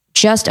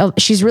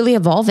she's really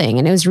evolving.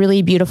 And it was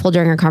really beautiful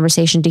during our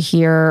conversation to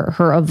hear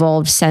her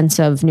evolved sense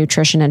of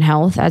nutrition and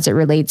health as it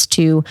relates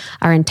to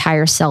our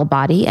entire cell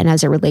body and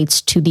as it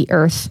relates to the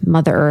earth,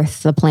 Mother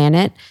Earth, the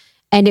planet.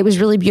 And it was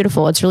really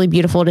beautiful. It's really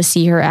beautiful to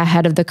see her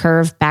ahead of the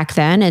curve back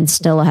then and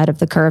still ahead of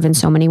the curve in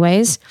so many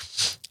ways.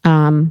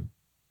 I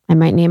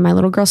might name my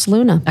little girl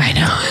Saluna. I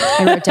know.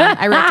 I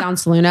wrote down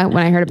Saluna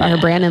when I heard about her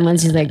brand, and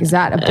Lindsay's like, is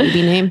that a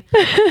baby name?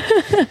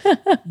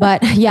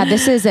 But yeah,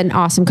 this is an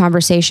awesome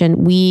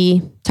conversation.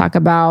 We talk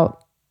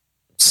about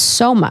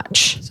so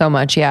much.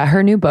 Yeah.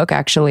 Her new book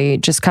actually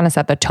just kind of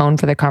set the tone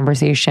for the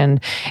conversation.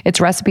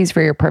 It's Recipes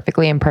for Your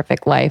Perfectly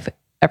Imperfect Life.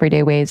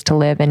 Everyday ways to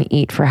live and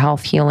eat for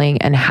health,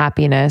 healing, and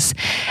happiness.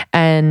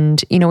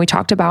 And, we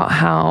talked about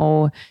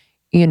how,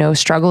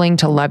 struggling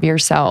to love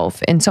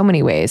yourself in so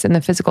many ways, in the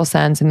physical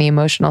sense, in the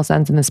emotional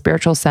sense, in the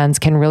spiritual sense,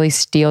 can really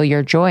steal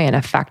your joy and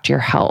affect your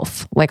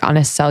health, like on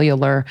a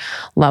cellular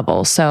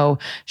level. So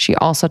she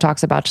also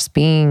talks about just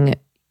being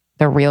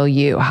the real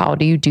you. How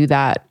do you do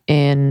that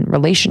in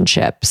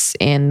relationships,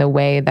 in the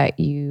way that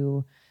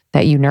you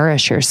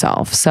nourish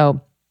yourself?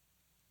 So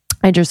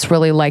I just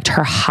really liked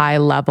her high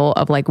level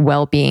of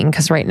well-being,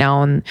 because right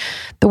now in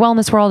the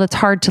wellness world, it's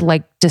hard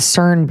to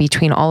discern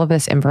between all of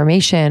this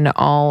information,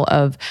 all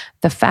of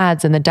the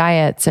fads and the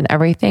diets and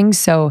everything.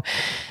 So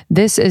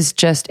this is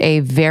just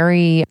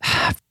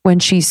when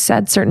she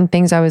said certain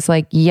things, I was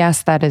like,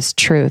 yes, that is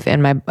truth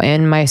in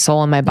my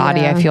soul and my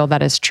body. Yeah. I feel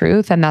that is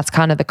truth. And that's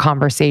kind of the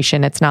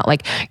conversation. It's not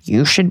like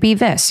you should be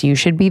this, you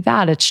should be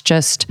that. It's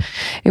just,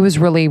 it was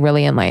really,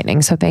 really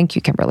enlightening. So thank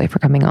you, Kimberly, for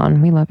coming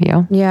on. We love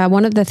you. Yeah.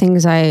 One of the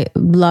things I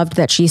loved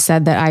that she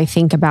said that I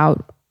think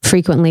about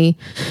frequently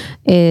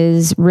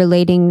is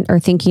relating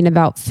or thinking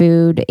about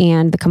food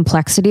and the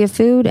complexity of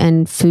food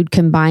and food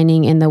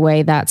combining in the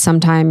way that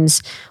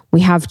sometimes we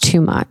have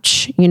too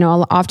much.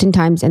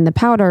 Oftentimes in the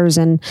powders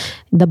and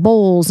the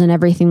bowls and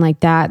everything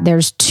like that,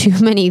 there's too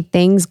many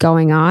things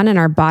going on, and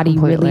our body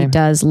really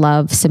does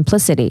love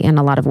simplicity in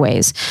a lot of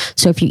ways.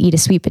 So if you eat a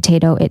sweet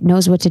potato, it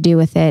knows what to do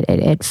with it.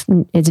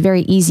 It's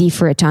very easy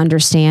for it to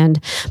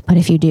understand. But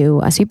if you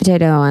do a sweet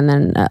potato and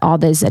then all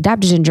this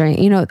adaptogen drink,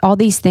 all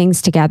these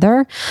things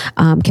together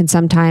can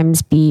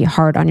sometimes be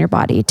hard on your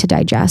body to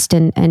digest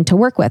and to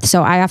work with.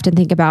 So I often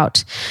think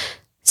about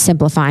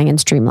simplifying and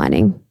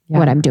streamlining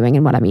what I'm doing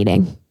and what I'm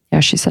eating. Yeah,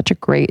 she's such a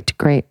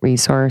great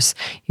resource.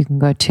 You can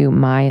go to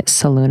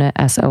mysoluna,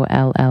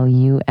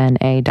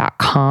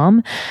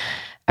 SOLLUNA.com.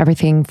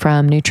 Everything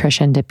from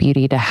nutrition to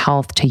beauty to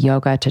health to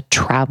yoga to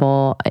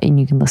travel. And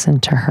you can listen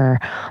to her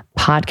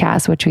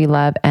podcast, which we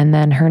love. And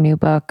then her new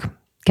book,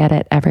 get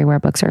it everywhere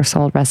books are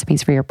sold,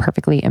 Recipes for Your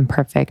Perfectly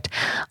Imperfect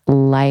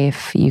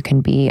Life. You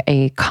can be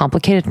a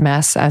complicated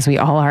mess, as we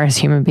all are as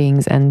human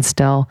beings, and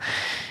still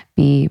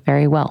be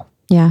very well.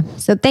 Yeah.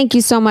 So thank you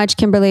so much,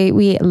 Kimberly.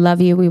 We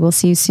love you. We will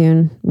see you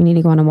soon. We need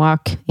to go on a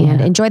walk and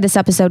enjoy this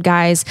episode,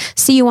 guys.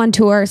 See you on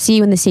tour. See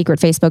you in the secret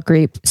Facebook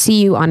group.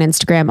 See you on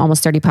Instagram,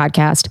 Almost 30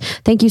 Podcast.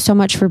 Thank you so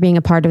much for being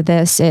a part of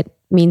this. It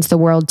means the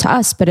world to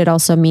us, but it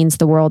also means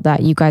the world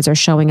that you guys are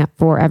showing up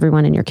for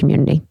everyone in your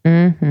community.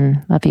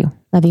 Love you.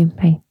 Love you.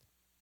 Bye.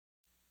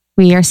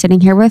 We are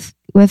sitting here with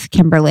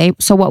Kimberly.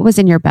 So what was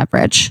in your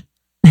beverage?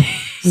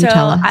 So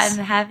I'm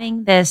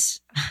having this...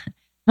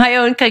 my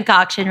own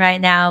concoction right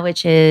now,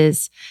 which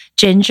is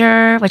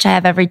ginger, which I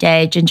have every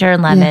day. Ginger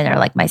and lemon are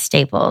like my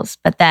staples.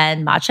 But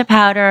then matcha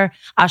powder,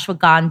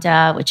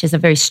 ashwagandha, which is a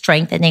very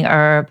strengthening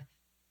herb,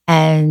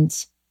 and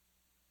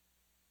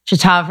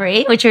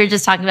shatavari, which we were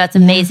just talking about. It's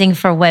amazing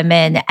for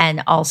women,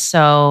 and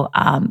also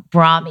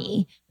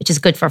brahmi, which is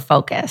good for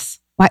focus.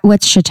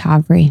 What's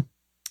shatavari?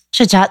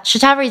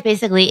 Shatavari is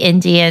basically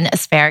Indian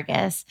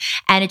asparagus,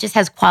 and it just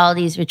has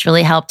qualities which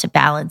really help to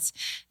balance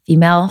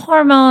female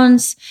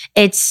hormones.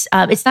 It's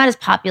not as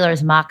popular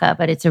as maca,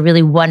 but it's a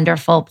really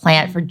wonderful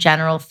plant for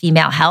general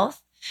female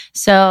health.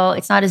 So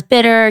it's not as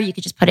bitter. You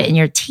could just put it in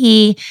your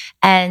tea.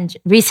 And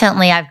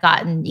recently I've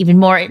gotten even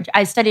more,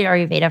 I studied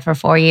Ayurveda for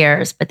 4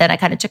 years, but then I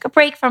kind of took a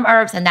break from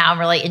herbs, and now I'm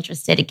really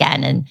interested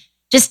again in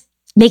just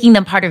making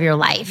them part of your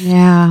life.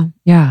 Yeah.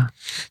 Yeah.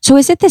 So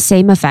is it the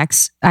same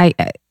effects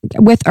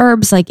with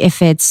herbs, like if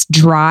it's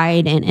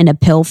dried and in a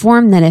pill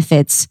form, than if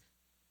it's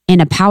in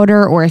a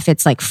powder, or if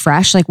it's like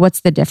fresh? Like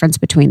what's the difference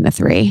between the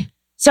three?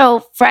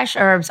 So fresh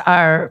herbs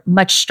are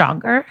much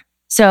stronger.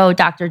 So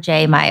Dr.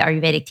 J, my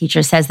Ayurvedic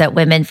teacher, says that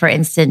women, for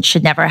instance,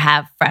 should never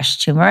have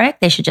fresh turmeric.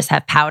 They should just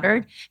have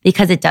powdered,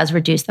 because it does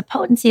reduce the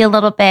potency a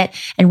little bit.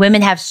 And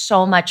women have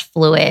so much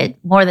fluid,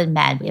 more than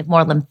men. We have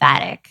more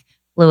lymphatic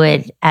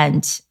fluid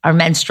and our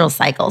menstrual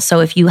cycle. So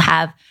if you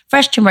have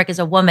fresh turmeric as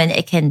a woman,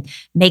 it can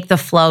make the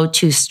flow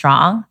too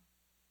strong.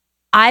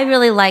 I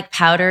really like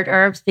powdered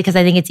herbs because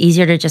I think it's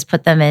easier to just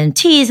put them in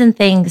teas and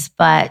things,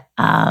 but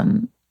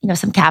some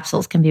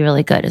capsules can be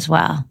really good as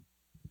well.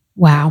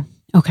 Wow.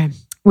 Okay.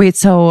 Wait,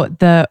 so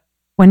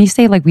when you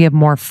say like we have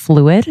more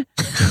fluid,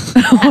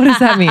 what does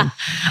that mean?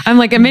 I'm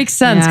like, it makes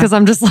sense because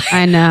I'm just like,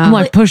 I know. I'm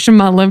like pushing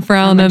my lymph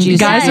around, and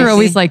guys are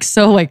always like,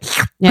 so like,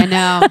 I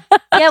know.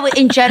 Yeah,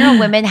 in general,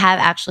 women have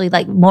actually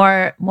like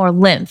more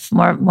lymph,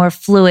 more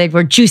fluid.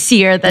 We're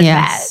juicier than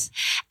that.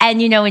 And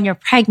when you're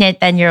pregnant,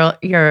 then the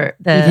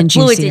even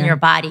fluids juicier in your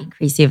body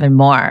increase even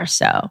more.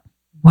 So,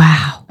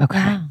 wow. Okay.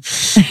 Wow.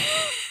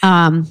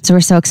 So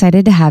we're so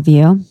excited to have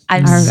you.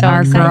 I'm so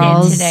our excited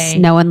girls today.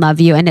 know and love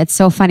you. And it's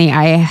so funny.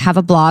 I have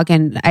a blog,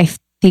 and I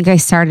think I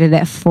started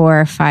it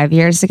 4 or 5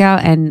 years ago,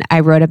 and I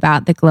wrote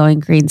about the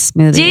glowing green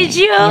smoothie. Did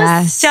you?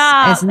 Yes.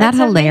 Stop. Isn't that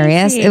That's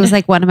hilarious? amazing. It was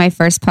like one of my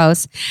first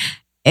posts.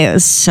 It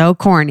was so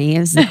corny. It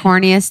was the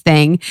corniest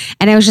thing.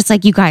 And I was just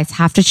like, you guys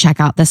have to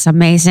check out this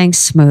amazing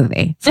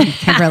smoothie from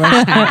Kimberly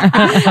Schneider.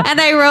 And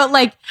I wrote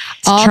like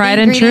all tried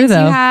the and true, ingredients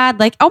though. you had.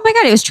 Like, oh my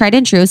God, it was tried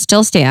and true. It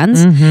still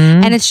stands.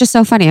 And it's just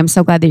so funny. I'm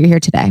so glad that you're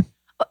here today.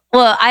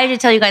 Well, I had to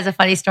tell you guys a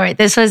funny story.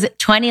 This was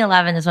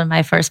 2011 is when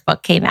my first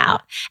book came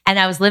out, and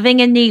I was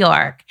living in New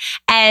York,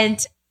 and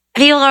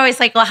people are always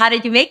like, well, how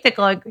did you make the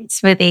glowing green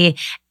smoothie?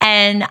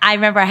 And I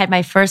remember I had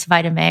my first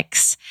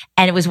Vitamix,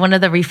 and it was one of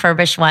the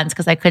refurbished ones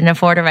because I couldn't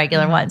afford a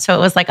regular one. So it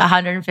was like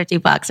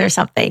 $150 or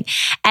something.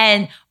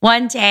 And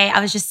one day I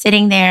was just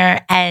sitting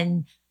there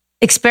and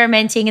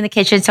experimenting in the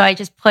kitchen. So I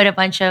just put a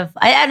bunch of,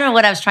 I don't know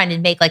what I was trying to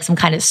make, like some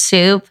kind of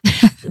soup,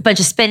 a bunch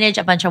of spinach,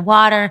 a bunch of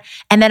water.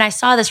 And then I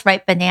saw this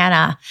ripe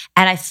banana,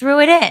 and I threw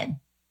it in.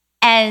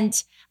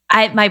 And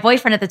my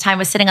boyfriend at the time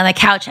was sitting on the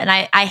couch, and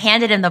I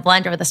handed him the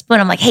blender with a spoon.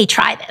 I'm like, hey,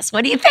 try this.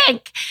 What do you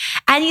think?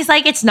 And he's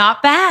like, it's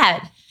not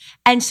bad.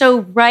 And so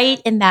right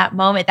in that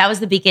moment, that was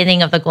the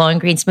beginning of the glowing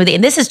green smoothie.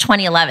 And this is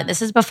 2011.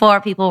 This is before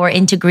people were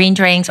into green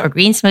drinks or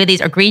green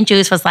smoothies, or green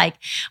juice was like,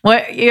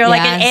 you're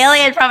like an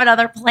alien from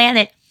another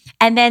planet.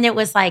 And then it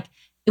was like,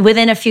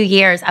 within a few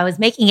years, I was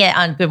making it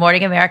on Good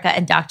Morning America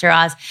and Dr.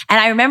 Oz. And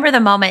I remember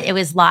the moment it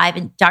was live,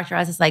 and Dr.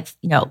 Oz is like,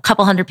 a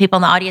couple hundred people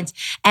in the audience.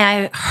 And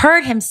I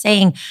heard him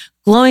saying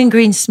glowing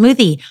green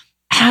smoothie.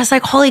 And I was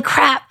like, holy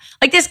crap.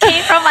 Like, this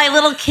came from my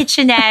little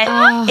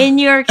kitchenette in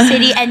New York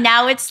City. And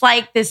now it's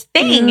like this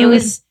thing. It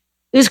was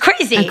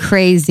crazy.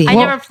 Crazy. I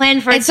never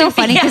planned for it. It's so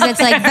funny because it's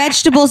like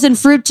vegetables and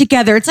fruit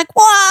together. It's like,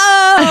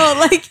 whoa.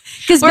 Like,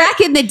 because back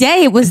in the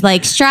day, it was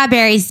like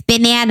strawberries,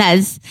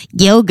 bananas,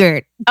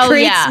 yogurt,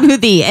 great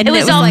smoothie. And it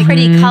was all like,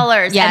 pretty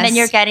colors. Yes. And then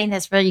you're getting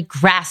this really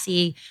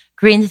grassy,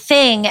 green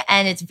thing.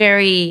 And it's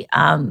very,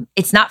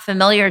 it's not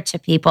familiar to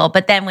people.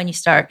 But then when you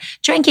start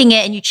drinking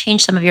it and you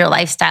change some of your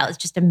lifestyle, it's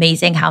just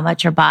amazing how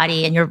much your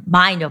body and your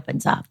mind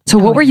opens up. So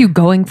what were you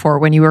going for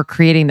when you were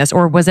creating this?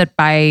 Or was it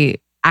by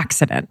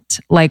accident?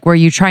 Like, were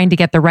you trying to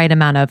get the right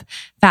amount of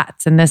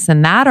fats and this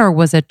and that? Or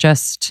was it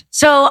just...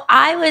 So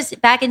I was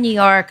back in New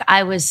York.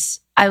 I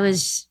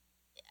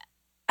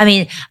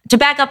mean, to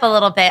back up a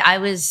little bit, I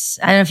don't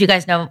know if you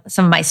guys know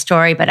some of my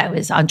story, but I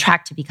was on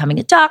track to becoming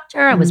a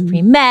doctor. I was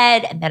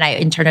pre-med, and then I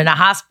interned in a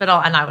hospital,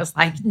 and I was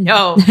like,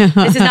 no,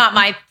 this is not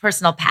my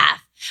personal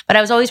path. But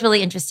I was always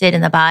really interested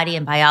in the body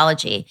and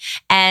biology.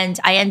 And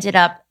I ended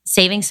up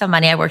saving some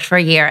money. I worked for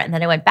a year, and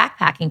then I went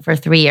backpacking for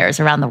 3 years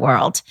around the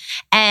world.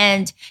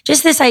 And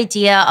just this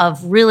idea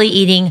of really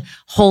eating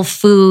whole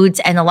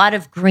foods and a lot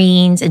of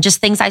greens and just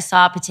things I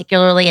saw,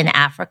 particularly in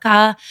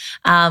Africa,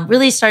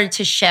 really started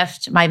to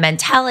shift my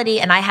mentality.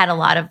 And I had a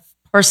lot of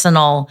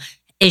personal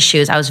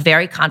issues. I was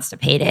very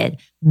constipated,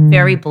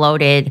 very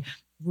bloated,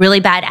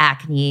 really bad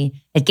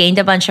acne. I gained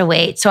a bunch of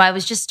weight. So I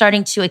was just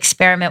starting to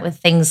experiment with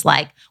things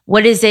like,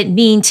 what does it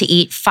mean to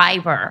eat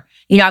fiber?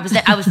 You know,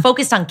 I was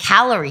focused on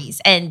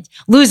calories and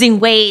losing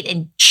weight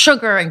and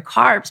sugar and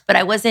carbs, but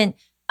I wasn't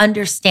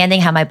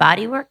understanding how my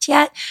body worked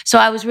yet. So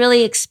I was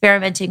really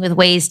experimenting with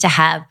ways to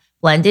have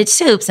blended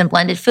soups and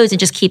blended foods and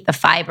just keep the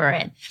fiber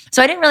in.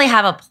 So I didn't really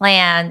have a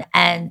plan,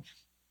 and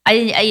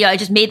I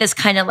just made this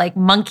kind of like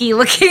monkey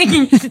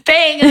looking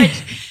thing,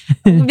 which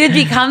did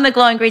become the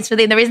Glowing Green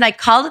Smoothie. And the reason I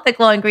called it the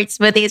Glowing Green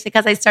Smoothie is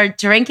because I started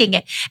drinking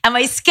it and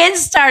my skin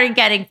started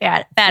getting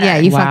better. Yeah,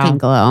 you fucking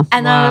glow.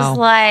 And I was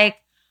like,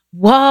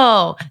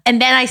 whoa.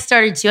 And then I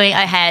started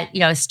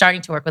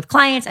starting to work with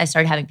clients. I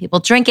started having people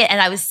drink it,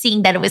 and I was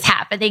seeing that it was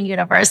happening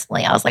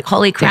universally. I was like,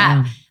 holy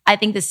crap. Yeah. I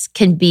think this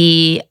can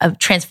be a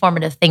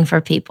transformative thing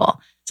for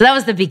people. So that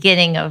was the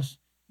beginning of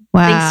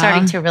things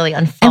starting to really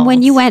unfold. And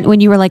when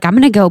you were like, I'm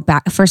going to go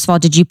back, first of all,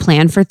 did you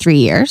plan for 3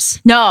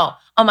 years? No.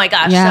 Oh my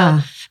gosh.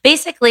 Yeah. So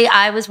basically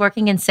I was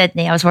working in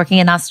Sydney. I was working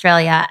in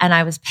Australia, and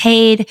I was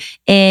paid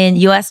in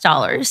US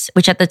dollars,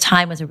 which at the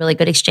time was a really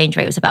good exchange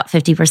rate. It was about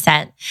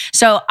 50%.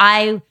 So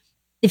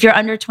if you're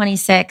under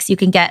 26, you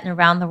can get an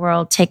around the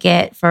world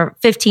ticket for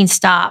 15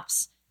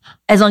 stops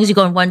as long as you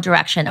go in one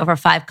direction over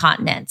 5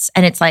 continents.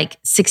 And it's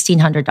like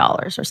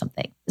 $1,600 or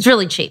something. It's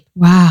really cheap.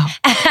 Wow.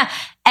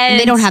 and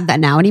they don't have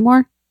that now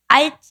anymore?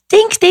 I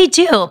think they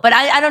do, but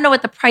I don't know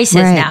what the price is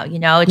now. You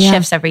know, it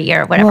shifts every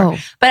year, whatever. Whoa.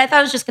 But I thought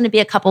it was just going to be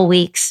a couple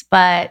weeks,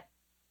 but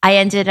I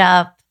ended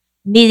up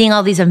meeting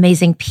all these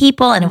amazing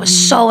people, and it was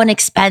so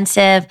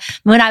inexpensive.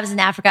 When I was in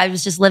Africa, I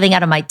was just living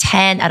out of my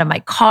tent, out of my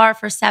car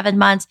for 7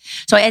 months.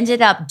 So I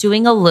ended up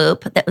doing a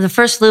loop. The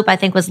first loop, I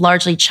think, was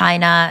largely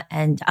China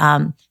and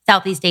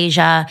Southeast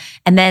Asia.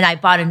 And then I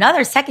bought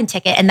another second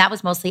ticket, and that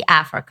was mostly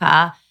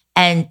Africa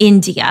and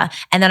India.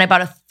 And then I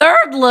bought a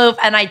third loop,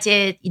 and I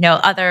did,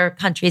 other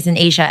countries in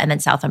Asia and then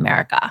South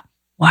America.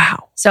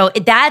 Wow. So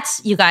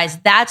that's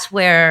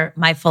where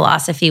my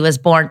philosophy was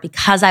born,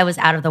 because I was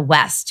out of the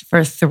West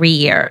for 3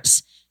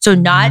 years. So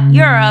not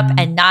Europe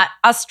and not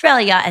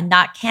Australia and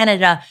not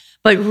Canada,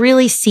 but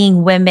really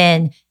seeing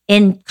women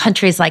in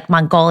countries like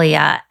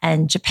Mongolia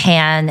and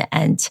Japan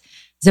and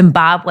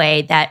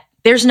Zimbabwe that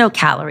there's no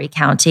calorie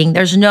counting.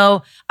 There's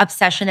no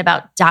obsession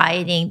about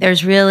dieting.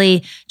 There's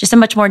really just a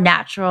much more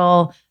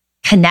natural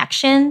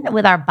connection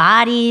with our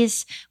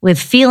bodies, with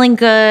feeling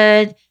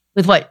good,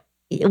 with what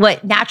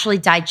naturally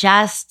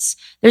digests.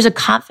 There's a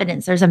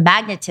confidence, there's a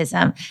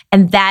magnetism,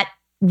 and that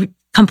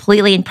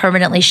completely and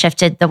permanently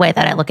shifted the way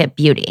that I look at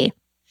beauty.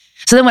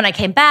 So then when I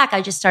came back,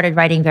 I just started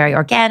writing very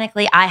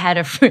organically. I had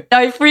a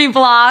free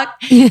blog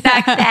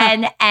back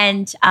then.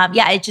 And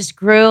it just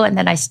grew. And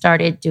then I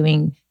started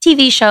doing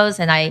TV shows,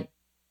 and a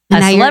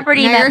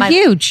celebrity. You're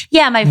huge.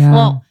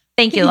 Well,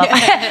 thank you.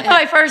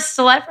 My first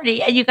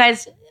celebrity. And you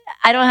guys,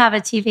 I don't have a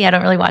TV. I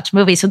don't really watch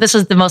movies. So this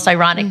was the most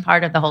ironic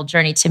part of the whole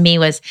journey to me,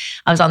 was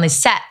I was on these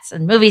sets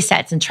and movie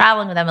sets and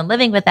traveling with them and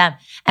living with them.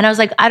 And I was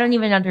like, I don't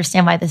even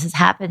understand why this is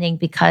happening,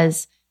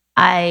 because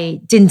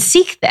I didn't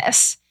seek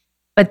this.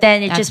 But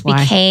then it just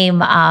became,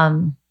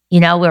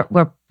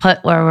 we're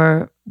put where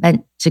we're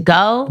meant to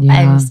go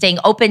and staying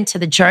open to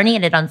the journey,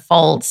 and it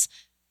unfolds.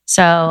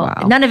 So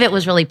none of it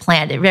was really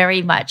planned. It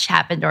very much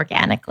happened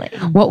organically.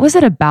 What was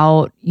it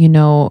about,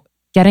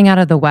 getting out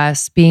of the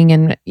West, being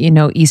in,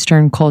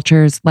 Eastern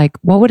cultures? Like,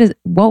 what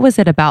was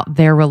it about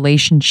their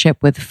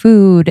relationship with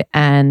food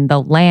and the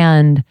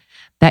land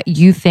that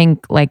you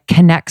think like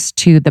connects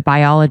to the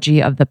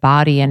biology of the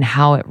body and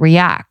how it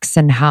reacts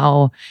and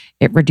how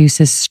it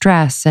reduces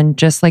stress and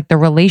just like the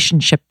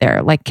relationship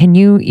there? Like, can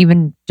you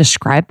even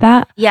describe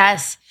that?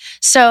 Yes.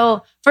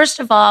 So first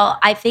of all,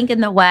 I think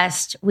in the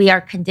West, we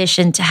are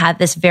conditioned to have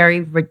this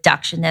very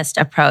reductionist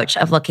approach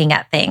of looking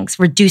at things,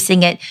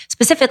 reducing it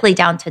specifically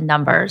down to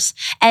numbers.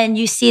 And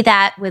you see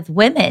that with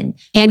women.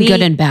 And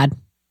good and bad.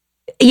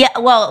 Yeah.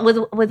 Well,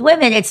 with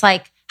women, it's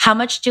like, how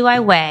much do I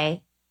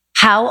weigh?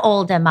 How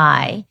old am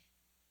I?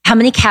 How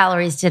many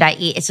calories did I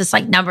eat? It's just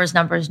like numbers.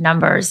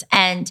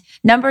 And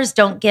numbers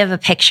don't give a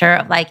picture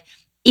of like,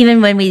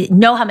 even when we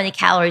know how many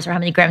calories or how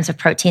many grams of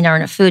protein are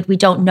in a food, we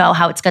don't know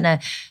how it's going to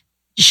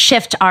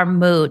shift our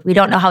mood. We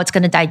don't know how it's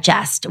going to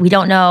digest. We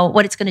don't know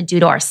what it's going to do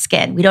to our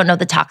skin. We don't know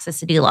the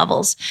toxicity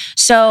levels.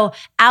 So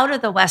out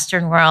of the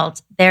Western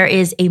world, there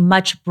is a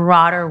much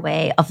broader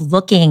way of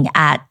looking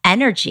at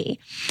energy.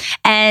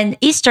 And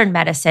Eastern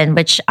medicine,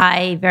 which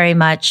I very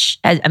much,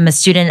 I'm a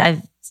student,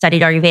 I've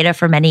studied Ayurveda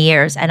for many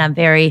years, and I'm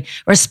very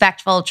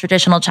respectful of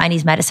traditional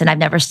Chinese medicine. I've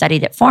never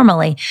studied it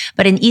formally,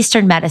 but in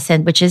Eastern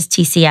medicine, which is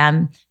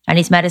TCM,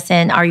 Chinese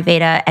medicine,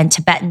 Ayurveda, and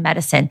Tibetan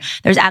medicine,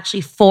 there's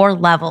actually 4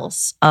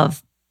 levels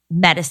of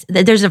medicine.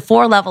 There's a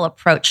 4-level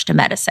approach to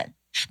medicine.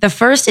 The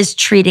first is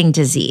treating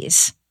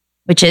disease,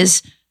 which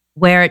is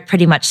where it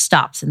pretty much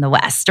stops in the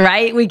West,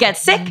 right? We get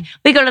sick,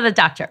 we go to the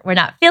doctor. We're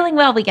not feeling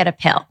well, we get a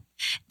pill.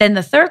 Then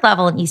the 3rd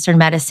level in Eastern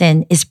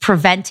medicine is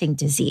preventing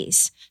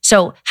disease.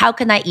 So how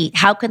can I eat?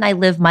 How can I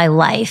live my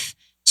life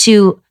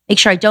to make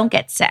sure I don't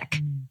get sick?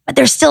 But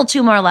there's still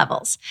 2 more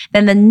levels.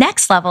 Then the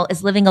next level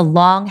is living a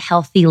long,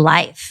 healthy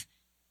life.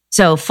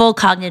 So full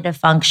cognitive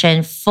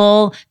function,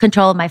 full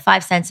control of my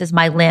 5 senses,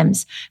 my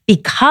limbs,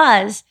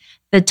 because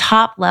the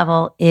top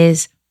level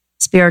is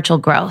spiritual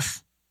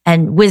growth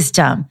and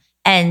wisdom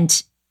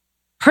and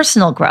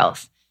personal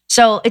growth.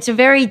 So it's a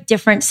very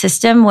different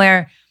system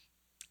where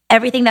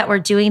everything that we're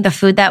doing, the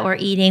food that we're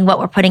eating, what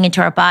we're putting into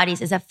our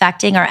bodies is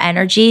affecting our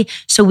energy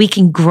so we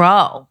can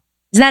grow.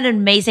 Isn't that an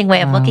amazing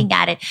way of looking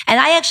at it? And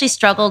I actually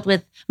struggled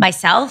with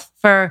myself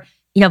for,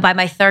 by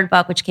my 3rd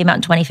book, which came out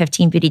in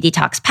 2015, Beauty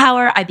Detox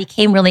Power, I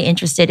became really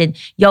interested in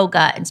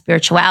yoga and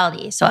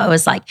spirituality. So I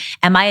was like,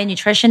 am I a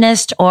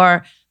nutritionist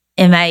or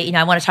am I,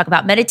 I want to talk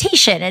about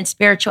meditation and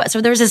spiritual. So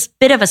there was this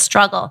bit of a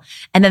struggle.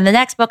 And then the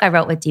next book I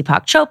wrote with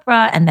Deepak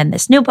Chopra, and then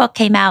this new book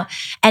came out.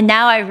 And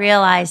now I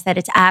realize that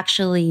it's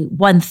actually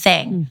one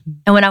thing.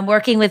 And when I'm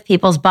working with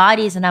people's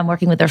bodies and I'm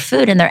working with their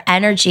food and their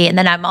energy, and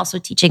then I'm also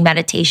teaching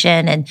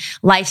meditation and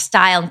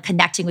lifestyle and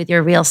connecting with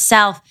your real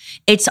self,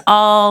 it's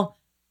all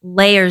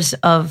layers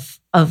of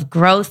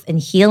growth and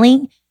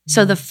healing.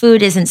 So the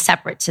food isn't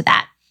separate to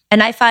that.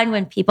 And I find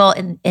when people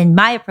in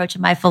my approach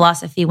and my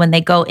philosophy, when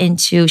they go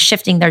into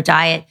shifting their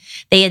diet,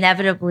 they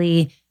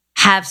inevitably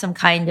have some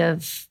kind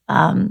of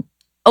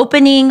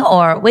opening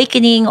or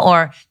awakening,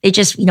 or they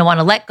just want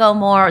to let go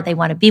more, or they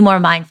want to be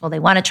more mindful, they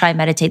want to try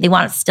meditate, they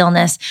want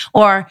stillness.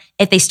 Or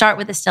if they start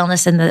with the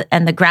stillness and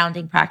the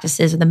grounding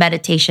practices or the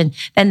meditation,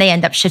 then they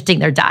end up shifting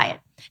their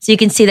diet. So you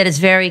can see that it's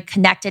very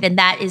connected, and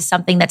that is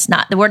something that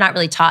we're not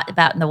really taught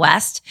about in the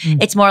West.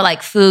 It's more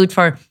like food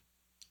for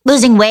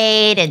losing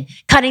weight and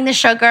cutting the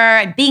sugar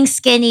and being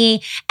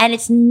skinny. And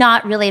it's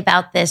not really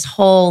about this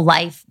whole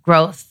life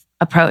growth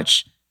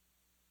approach.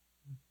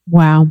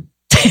 Wow.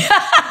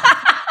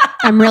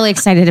 I'm really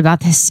excited about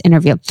this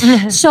interview.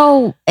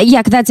 So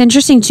yeah, that's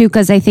interesting too,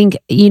 because I think,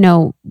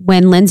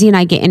 when Lindsay and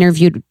I get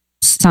interviewed,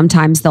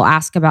 sometimes they'll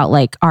ask about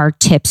like our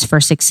tips for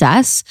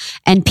success,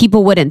 and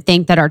people wouldn't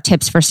think that our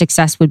tips for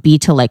success would be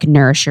to like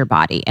nourish your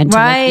body and to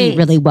like, eat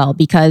really well,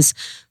 because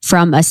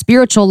from a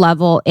spiritual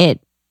level,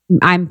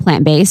 I'm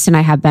plant-based and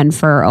I have been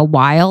for a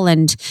while,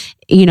 and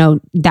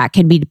that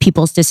can be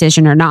people's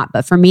decision or not.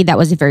 But for me, that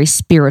was a very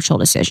spiritual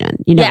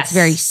decision. It's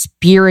very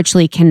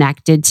spiritually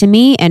connected to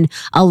me and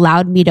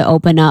allowed me to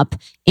open up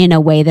in a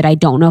way that I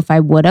don't know if I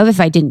would have if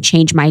I didn't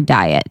change my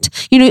diet.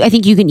 I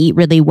think you can eat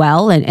really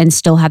well and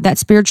still have that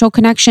spiritual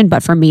connection.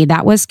 But for me,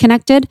 that was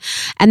connected.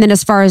 And then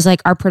as far as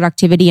like our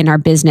productivity and our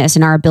business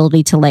and our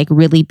ability to like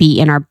really be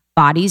in our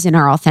bodies and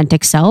our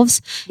authentic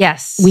selves.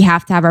 Yes. We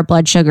have to have our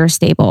blood sugar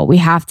stable. We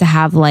have to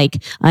have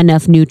like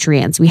enough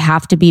nutrients. We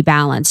have to be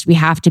balanced. We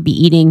have to be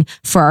eating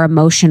for our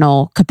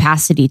emotional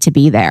capacity to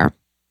be there.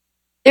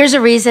 There's a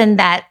reason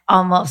that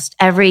almost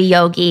every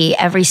yogi,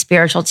 every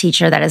spiritual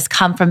teacher that has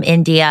come from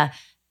India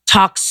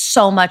talks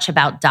so much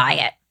about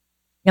diet.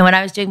 When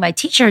I was doing my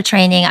teacher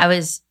training, I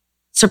was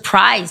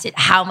surprised at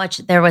how much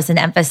there was an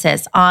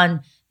emphasis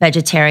on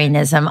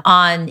vegetarianism,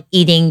 on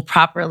eating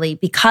properly,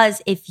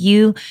 because if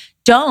you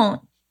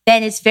don't,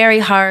 then it's very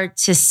hard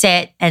to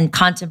sit and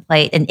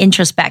contemplate and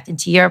introspect. And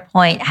to your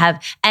point,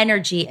 have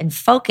energy and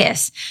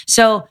focus.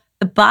 So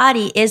the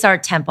body is our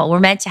temple.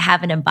 We're meant to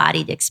have an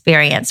embodied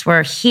experience.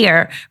 We're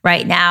here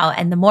right now.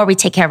 And the more we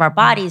take care of our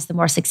bodies, the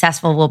more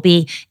successful we'll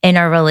be in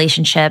our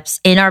relationships,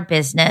 in our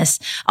business.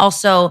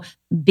 Also,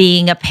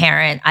 being a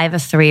parent, I have a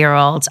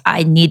 3-year-old.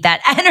 I need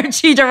that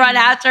energy to run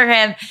after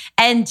him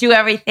and do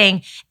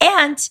everything.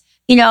 And,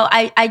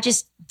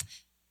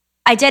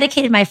 I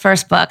dedicated my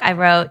first book. I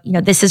wrote,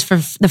 this is for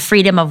the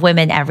freedom of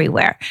women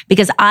everywhere,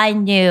 because I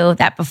knew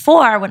that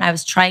before, when I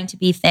was trying to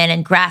be thin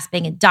and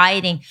grasping and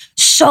dieting,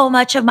 so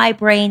much of my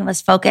brain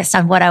was focused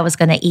on what I was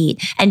going to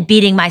eat and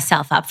beating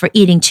myself up for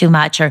eating too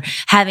much or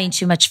having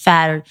too much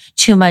fat or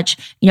too much,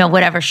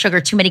 whatever,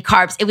 sugar, too many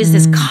carbs. It was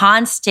this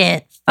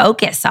constant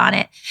focus on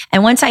it.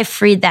 And once I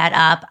freed that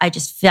up, I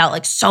just felt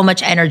like so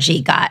much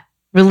energy got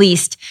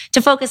released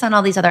to focus on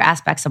all these other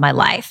aspects of my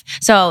life.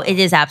 So it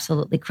is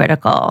absolutely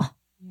critical.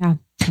 Yeah.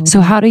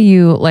 So how do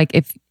you, like,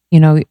 if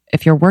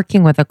you're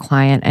working with a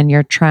client and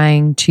you're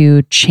trying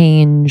to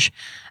change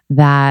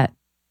that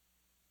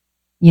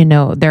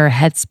their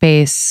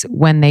headspace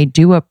when they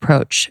do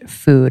approach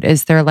food?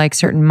 Is there like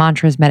certain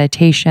mantras,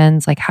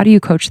 meditations? Like, how do you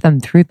coach them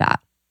through that?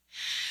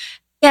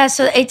 Yeah,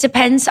 so it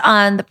depends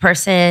on the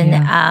person.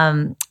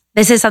 Yeah.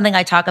 This is something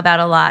I talk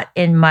about a lot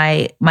in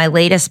my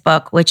latest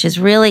book, which is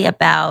really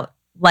about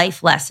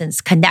life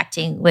lessons,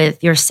 connecting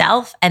with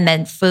yourself and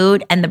then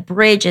food. And the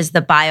bridge is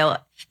the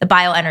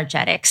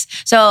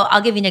bioenergetics. So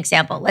I'll give you an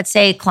example. Let's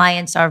say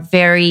clients are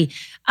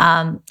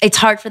it's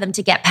hard for them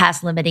to get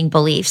past limiting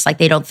beliefs. Like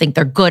they don't think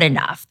they're good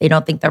enough. They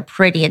don't think they're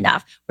pretty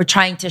enough. We're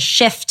trying to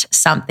shift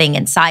something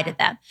inside of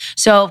them.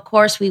 So of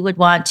course we would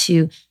want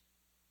to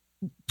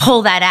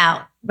pull that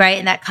out, right?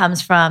 And that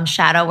comes from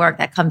shadow work,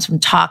 that comes from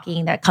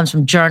talking, that comes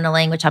from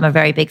journaling, which I'm a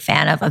very big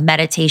fan of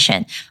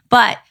meditation.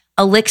 But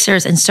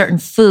elixirs and certain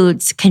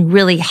foods can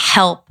really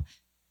help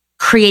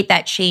create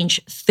that change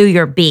through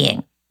your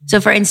being. So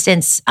for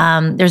instance,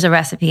 there's a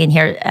recipe in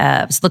here,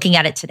 I was looking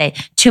at it today,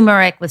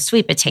 turmeric with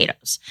sweet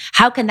potatoes.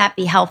 How can that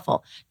be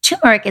helpful?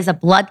 Turmeric is a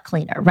blood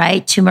cleaner,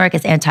 right? Turmeric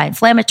is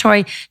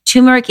anti-inflammatory.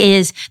 Turmeric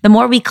is, the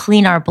more we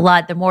clean our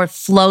blood, the more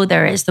flow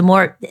there is, the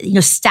more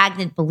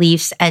stagnant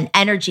beliefs and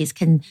energies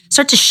can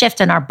start to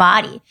shift in our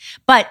body.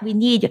 But we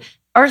need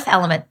earth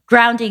element,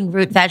 grounding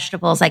root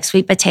vegetables like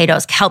sweet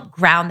potatoes help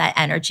ground that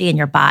energy in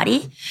your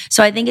body.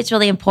 So I think it's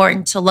really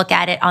important to look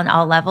at it on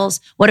all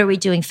levels. What are we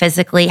doing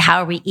physically?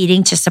 How are we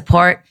eating to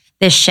support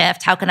this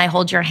shift? How can I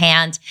hold your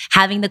hand?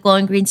 Having the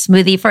glowing green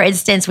smoothie, for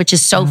instance, which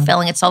is so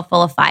filling, it's so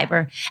full of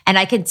fiber. And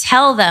I can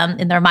tell them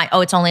in their mind,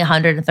 oh, it's only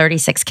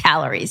 136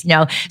 calories,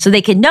 so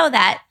they can know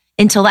that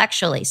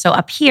intellectually. So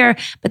up here,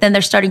 but then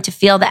they're starting to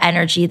feel the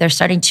energy. They're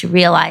starting to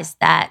realize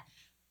that,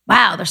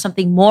 wow, there's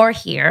something more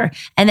here.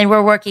 And then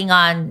we're working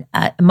on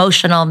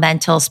emotional,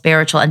 mental,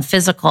 spiritual, and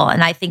physical.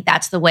 And I think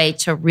that's the way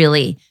to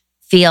really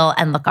feel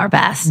and look our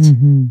best.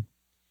 Mm-hmm.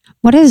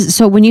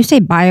 So when you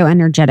say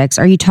bioenergetics,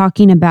 are you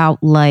talking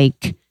about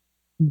like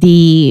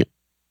the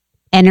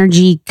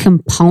energy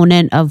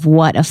component of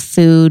what a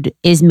food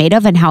is made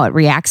of and how it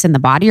reacts in the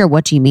body? Or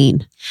what do you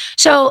mean?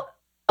 So,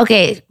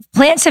 okay,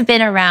 plants have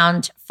been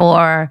around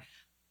for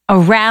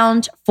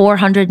around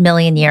 400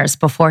 million years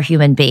before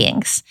human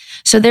beings.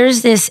 So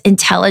there's this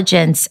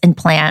intelligence in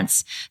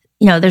plants.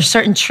 There's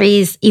certain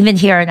trees, even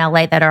here in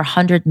LA, that are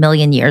 100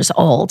 million years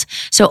old.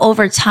 So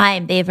over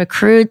time, they've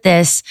accrued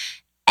this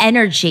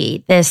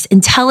energy, this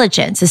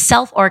intelligence, this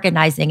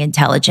self-organizing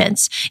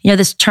intelligence.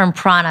 This term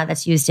prana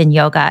that's used in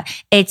yoga,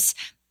 it's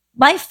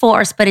life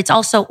force, but it's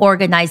also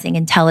organizing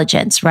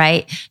intelligence,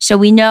 right? So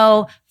we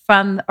know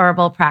from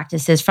herbal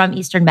practices, from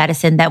Eastern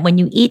medicine, that when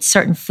you eat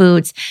certain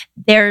foods,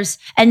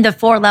 and the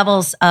 4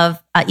 levels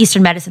of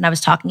Eastern medicine I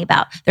was talking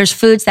about, there's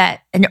foods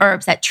and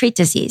herbs that treat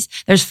disease.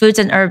 There's foods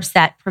and herbs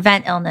that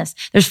prevent illness.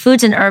 There's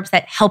foods and herbs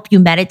that help you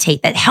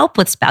meditate, that help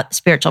with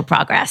spiritual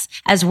progress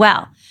as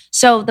well.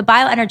 So the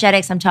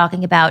bioenergetics I'm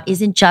talking about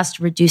isn't just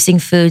reducing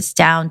foods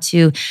down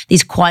to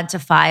these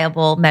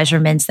quantifiable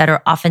measurements that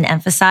are often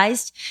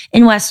emphasized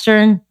in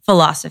Western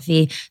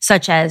philosophy,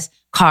 such as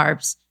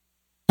carbs,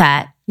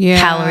 fat,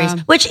 calories,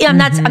 which I'm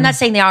not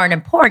saying they aren't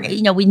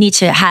important. We need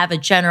to have a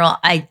general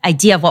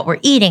idea of what we're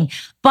eating,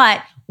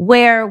 but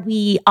where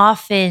we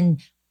often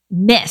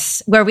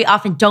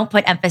don't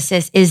put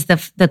emphasis is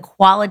the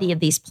quality of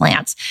these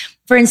plants.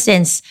 For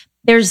instance,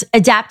 there's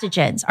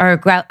adaptogens, are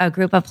a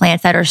group of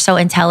plants that are so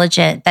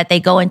intelligent that they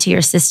go into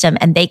your system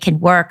and they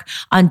can work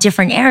on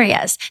different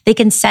areas. They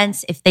can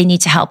sense if they need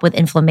to help with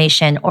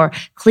inflammation or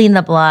clean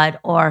the blood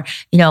or,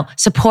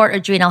 support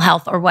adrenal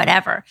health or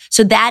whatever.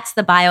 So that's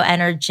the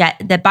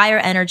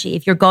bioenergy.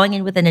 If you're going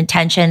in with an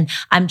intention,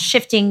 I'm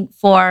shifting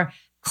for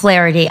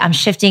clarity, I'm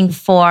shifting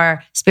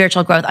for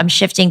spiritual growth, I'm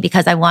shifting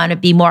because I want to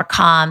be more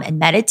calm and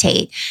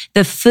meditate.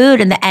 The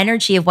food and the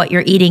energy of what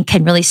you're eating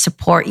can really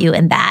support you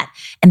in that.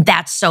 And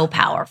that's so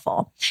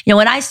powerful.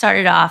 When I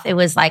started off, it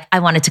was like I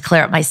wanted to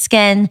clear up my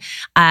skin.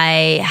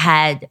 I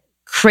had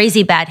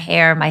crazy bad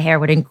hair. My hair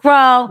wouldn't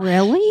grow.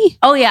 Really?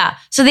 Oh yeah.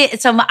 So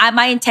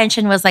my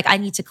intention was like, I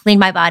need to clean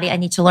my body. I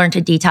need to learn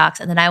to detox.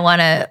 And then I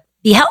want to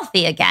be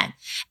healthy again.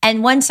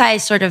 And once I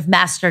sort of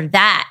mastered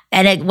that,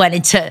 and it went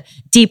into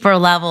deeper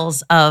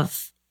levels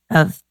of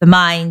the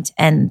mind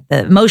and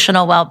the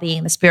emotional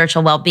well-being, the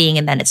spiritual well-being,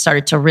 and then it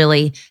started to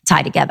really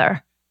tie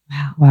together.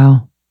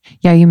 Wow.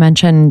 Yeah, you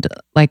mentioned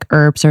like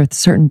herbs or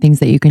certain things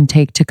that you can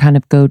take to kind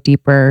of go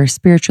deeper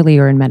spiritually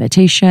or in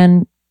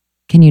meditation.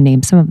 Can you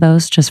name some of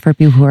those just for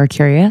people who are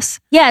curious?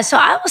 Yeah, so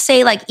I will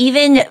say like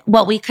even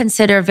what we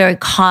consider very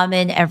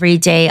common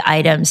everyday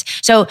items.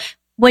 So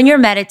when you're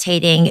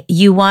meditating,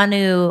 you want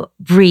to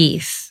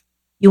breathe.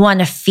 You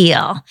want to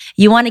feel.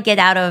 You want to get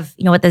out of,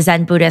 what the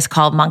Zen Buddhists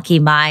call monkey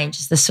mind,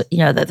 just this,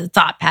 the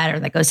thought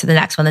pattern that goes to the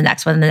next one, the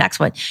next one, and the next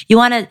one. You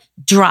want to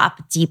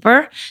drop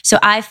deeper. So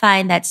I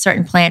find that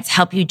certain plants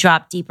help you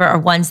drop deeper, or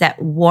ones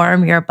that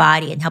warm your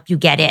body and help you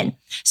get in.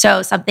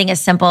 So something as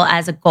simple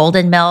as a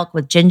golden milk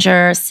with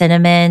ginger,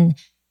 cinnamon,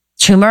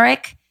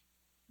 turmeric.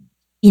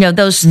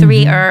 Those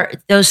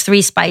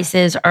three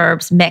spices,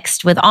 herbs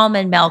mixed with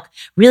almond milk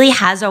really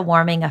has a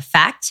warming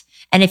effect.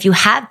 And if you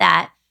have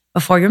that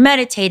before you're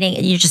meditating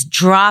and you're just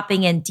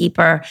dropping in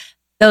deeper,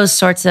 those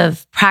sorts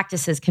of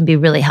practices can be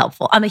really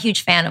helpful. I'm a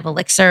huge fan of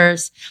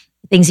elixirs,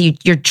 things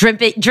you're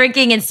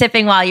drinking and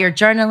sipping while you're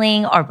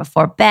journaling or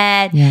before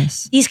bed.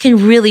 Yes. These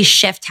can really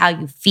shift how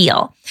you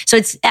feel. So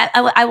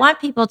I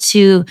want people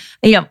to,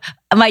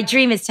 my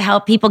dream is to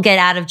help people get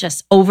out of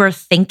just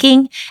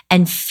overthinking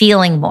and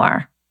feeling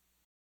more.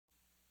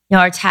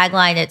 Our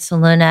tagline at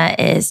Soluna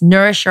is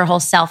nourish your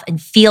whole self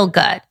and feel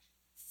good.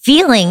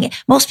 Feeling,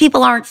 most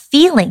people aren't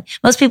feeling.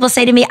 Most people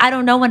say to me, I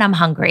don't know when I'm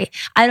hungry.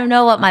 I don't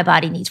know what my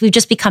body needs. We've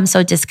just become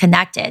so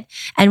disconnected.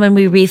 And when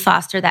we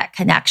re-foster that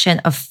connection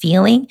of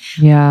feeling,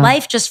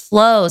 life just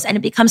flows and it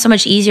becomes so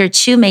much easier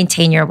to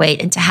maintain your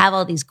weight and to have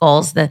all these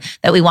goals that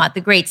we want, the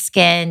great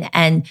skin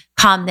and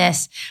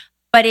calmness.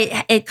 But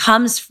it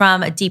comes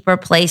from a deeper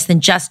place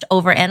than just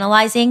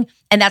overanalyzing.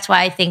 And that's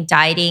why I think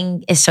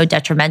dieting is so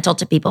detrimental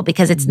to people,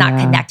 because it's not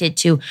connected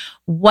to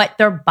what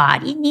their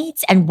body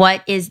needs and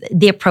what is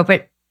the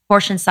appropriate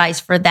portion size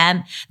for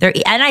them.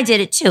 And I did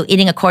it too,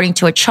 eating according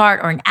to a chart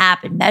or an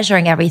app and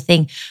measuring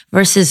everything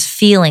versus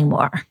feeling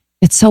more.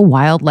 It's so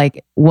wild,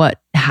 like what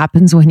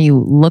happens when you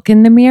look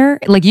in the mirror.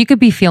 Like you could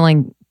be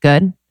feeling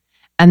good,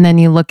 and then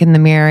you look in the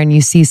mirror and you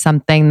see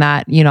something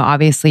that,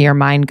 obviously your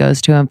mind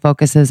goes to and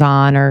focuses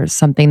on, or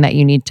something that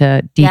you need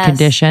to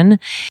decondition.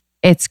 Yes.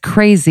 It's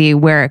crazy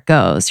where it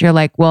goes. You're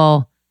like,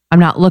 well, I'm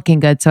not looking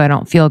good, so I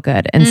don't feel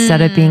good. Instead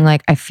of being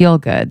like, I feel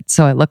good,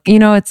 so I look,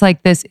 it's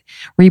like this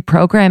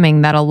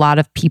reprogramming that a lot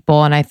of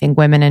people, and I think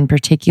women in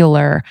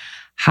particular,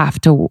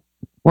 have to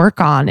work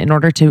on in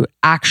order to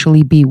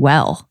actually be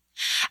well.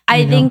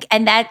 I think,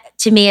 and that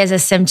to me is a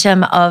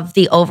symptom of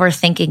the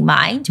overthinking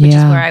mind, which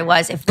is where I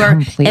was. If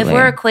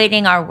we're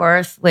equating our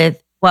worth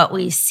with what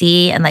we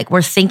see, and like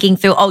we're thinking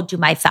through, do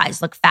my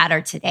thighs look fatter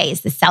today?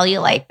 Is the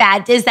cellulite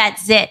bad? Is that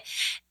it?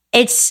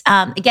 It's,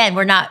 again,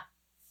 we're not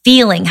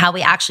feeling how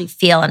we actually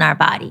feel in our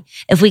body.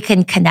 If we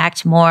can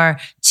connect more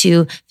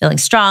to feeling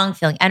strong,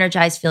 feeling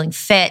energized, feeling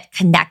fit,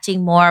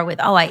 connecting more with,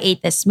 I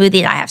ate this smoothie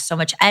and I have so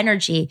much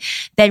energy,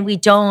 then we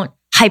don't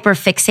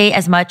hyperfixate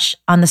as much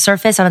on the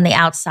surface and on the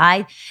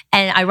outside.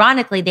 And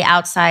ironically, the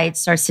outside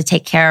starts to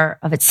take care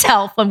of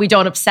itself when we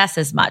don't obsess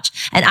as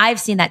much. And I've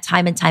seen that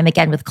time and time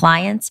again with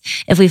clients.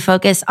 If we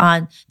focus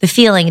on the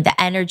feeling,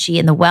 the energy,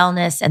 and the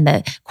wellness and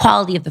the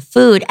quality of the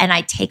food, and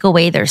I take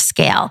away their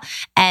scale,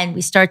 and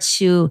we start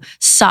to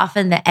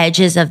soften the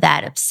edges of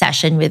that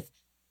obsession with,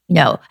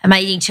 am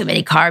I eating too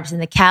many carbs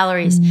and the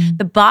calories?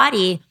 The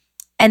body,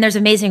 and there's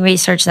amazing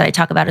research that I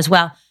talk about as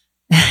well,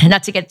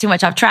 not to get too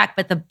much off track,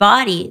 but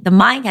the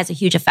mind has a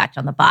huge effect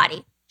on the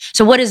body.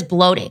 So what is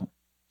bloating?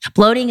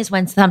 Bloating is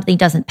when something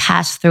doesn't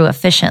pass through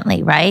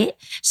efficiently, right?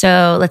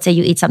 So let's say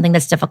you eat something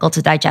that's difficult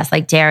to digest,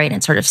 like dairy, and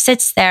it sort of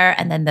sits there,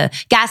 and then the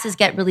gases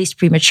get released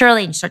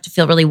prematurely and you start to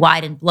feel really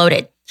wide and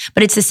bloated.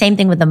 But it's the same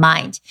thing with the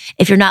mind.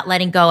 If you're not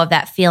letting go of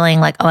that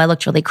feeling like, I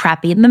looked really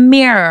crappy in the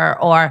mirror,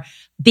 or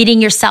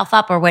beating yourself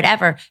up or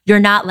whatever, you're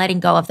not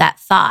letting go of that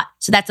thought.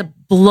 So that's a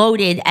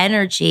bloated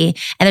energy.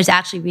 And there's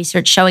actually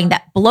research showing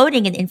that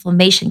bloating and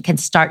inflammation can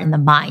start in the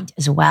mind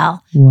as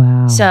well.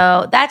 Wow.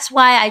 So that's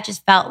why I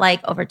just felt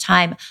like over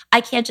time, I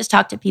can't just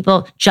talk to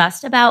people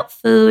just about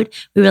food.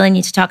 We really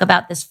need to talk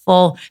about this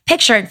full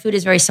picture. And food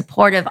is very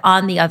supportive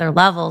on the other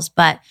levels,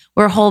 but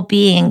we're whole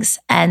beings.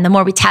 And the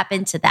more we tap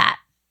into that,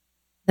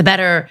 the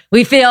better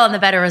we feel and the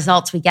better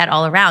results we get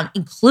all around,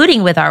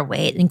 including with our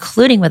weight,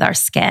 including with our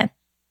skin.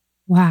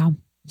 Wow.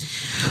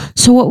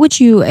 So what would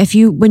you,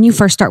 when you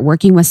first start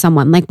working with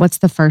someone, like what's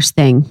the first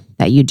thing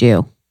that you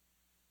do?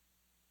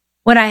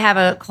 When I have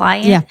a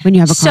client? Yeah, when you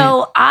have a client.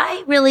 So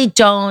I really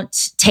don't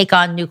take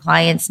on new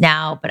clients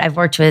now, but I've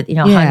worked with,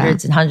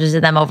 hundreds and hundreds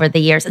of them over the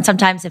years. And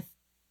sometimes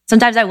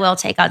I will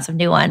take on some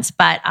new ones,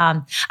 but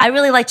I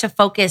really like to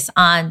focus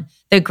on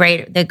the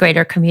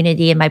greater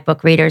community and my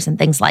book readers and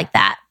things like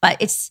that. But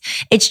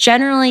it's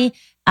generally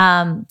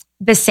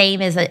the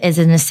same as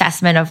an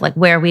assessment of like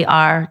where we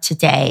are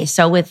today.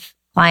 So with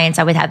clients,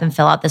 I would have them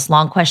fill out this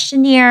long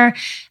questionnaire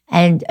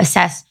and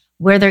assess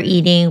where they're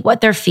eating, what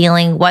they're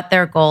feeling, what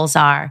their goals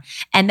are.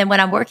 And then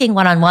when I'm working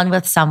one-on-one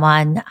with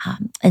someone,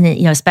 and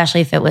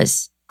especially if it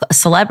was a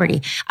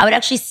celebrity, I would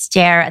actually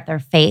stare at their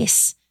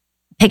face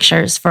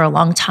pictures for a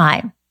long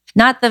time.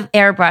 Not the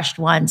airbrushed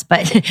ones,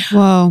 but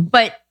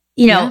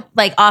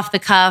like off the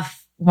cuff,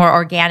 more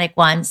organic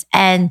ones.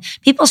 And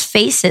people's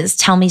faces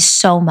tell me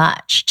so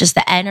much, just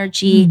the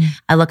energy.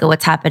 I look at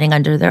what's happening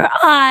under their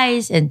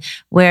eyes and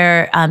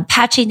where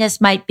patchiness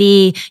might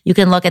be. You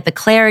can look at the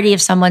clarity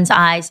of someone's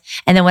eyes.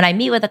 And then when I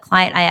meet with a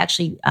client, I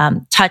actually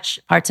touch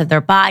parts of their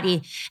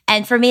body.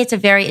 And for me, it's a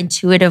very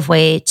intuitive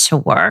way to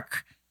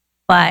work.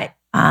 But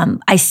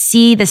I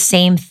see the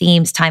same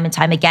themes time and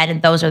time again.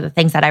 And those are the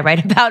things that I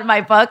write about in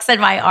my books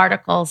and my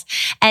articles.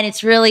 And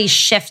it's really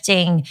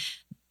shifting.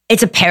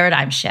 It's a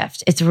paradigm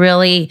shift. It's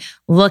really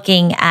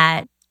looking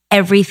at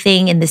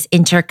everything in this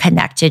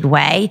interconnected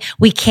way.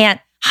 We can't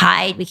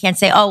hide. We can't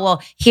say,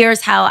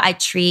 here's how I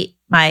treat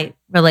my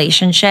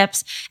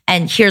relationships,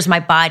 and here's my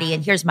body,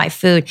 and here's my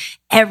food.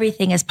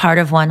 Everything is part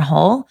of one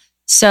whole.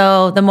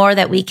 So the more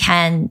that we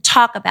can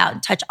talk about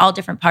and touch all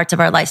different parts of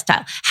our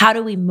lifestyle, how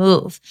do we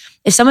move?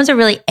 If someone's a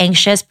really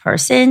anxious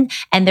person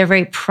and they're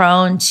very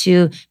prone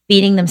to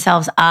beating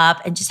themselves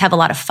up and just have a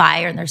lot of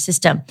fire in their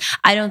system,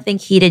 I don't think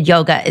heated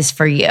yoga is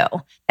for you.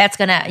 That's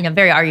going to,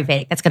 very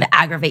Ayurvedic, that's going to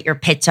aggravate your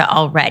pitta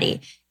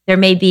already. There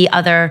may be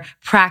other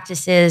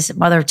practices,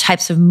 other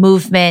types of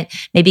movement,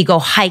 maybe go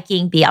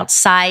hiking, be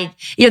outside.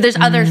 There's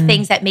other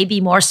things that may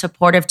be more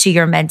supportive to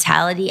your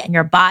mentality and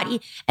your body.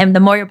 And the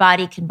more your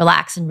body can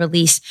relax and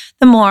release,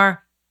 the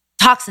more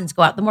toxins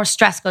go out, the more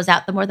stress goes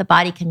out, the more the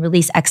body can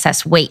release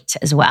excess weight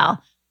as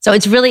well. So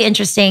it's really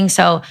interesting.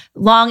 So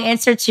long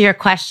answer to your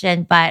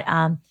question, but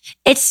I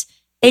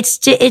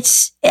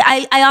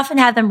often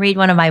have them read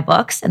one of my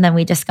books and then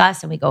we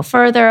discuss and we go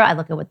further. I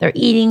look at what they're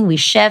eating. We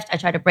shift. I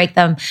try to break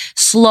them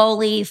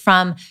slowly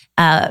from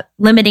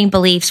limiting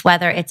beliefs,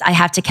 whether it's I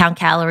have to count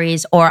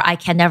calories or I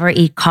can never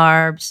eat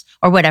carbs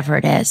or whatever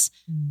it is.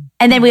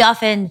 And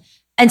then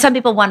and some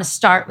people want to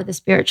start with the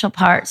spiritual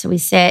part. So we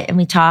sit and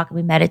we talk and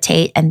we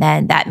meditate, and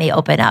then that may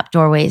open up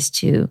doorways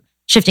to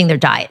shifting their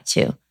diet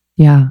too.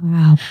 Yeah.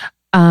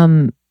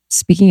 Wow.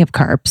 Speaking of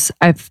carbs,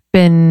 I've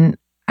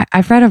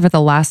read over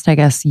the last, I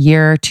guess,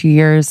 year, 2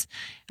 years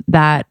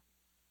that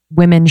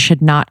women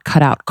should not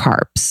cut out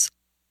carbs.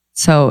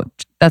 So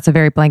that's a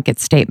very blanket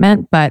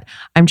statement, but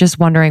I'm just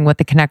wondering what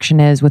the connection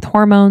is with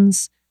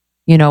hormones,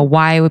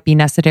 why it would be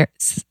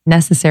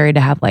necessary to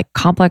have like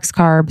complex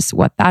carbs,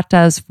 what that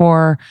does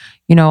for,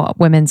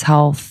 women's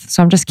health.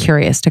 So I'm just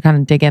curious to kind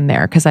of dig in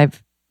there because I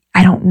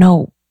don't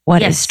know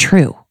what is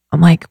true.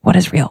 I'm like, what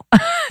is real?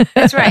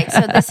 That's right.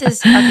 So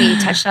you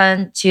touched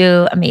on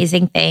two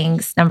amazing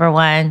things. Number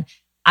one,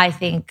 I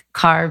think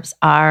carbs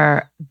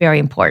are very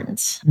important.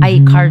 Mm-hmm. I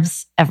eat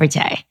carbs every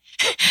day.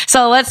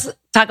 So let's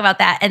talk about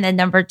that. And then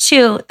number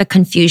two, the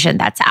confusion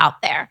that's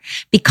out there.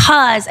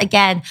 Because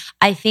again,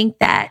 I think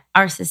that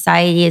our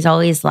society is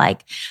always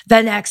like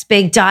the next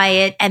big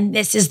diet and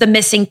this is the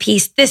missing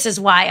piece. This is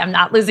why I'm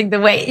not losing the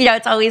weight.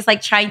 It's always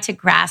like trying to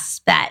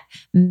grasp that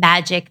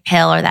magic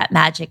pill or that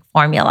magic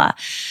formula.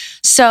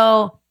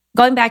 So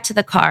going back to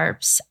the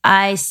carbs,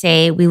 I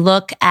say we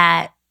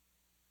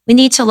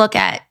need to look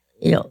at,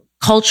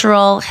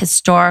 cultural,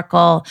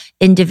 historical,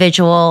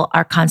 individual,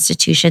 our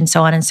constitution,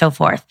 so on and so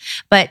forth.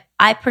 But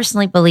I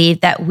personally believe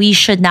that we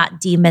should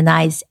not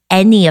demonize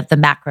any of the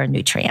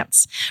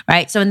macronutrients,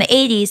 right? So in the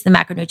 80s, the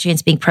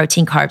macronutrients being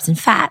protein, carbs, and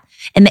fat.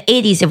 In the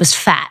 80s, it was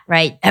fat,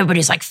 right?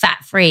 Everybody's like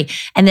fat free.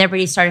 And then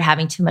everybody started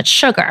having too much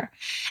sugar.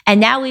 And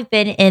now we've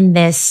been in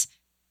this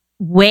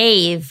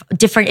wave,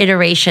 different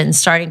iterations,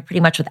 starting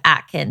pretty much with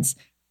Atkins,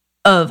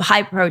 of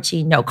high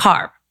protein, no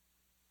carb,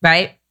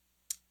 right?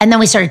 And then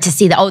we started to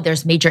see that,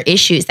 there's major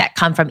issues that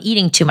come from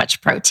eating too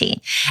much protein.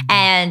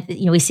 And,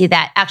 we see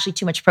that actually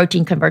too much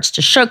protein converts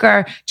to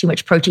sugar. Too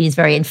much protein is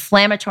very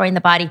inflammatory in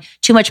the body.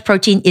 Too much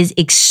protein is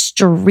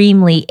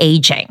extremely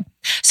aging.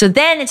 So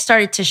then it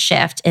started to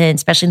shift, and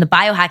especially in the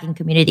biohacking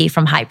community,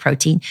 from high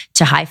protein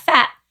to high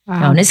fat,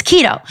 known as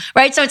keto,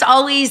 right? So it's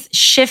always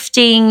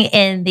shifting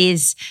in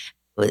these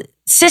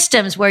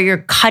systems where you're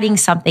cutting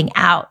something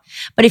out.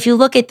 But if you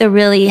look at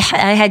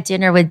I had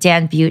dinner with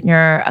Dan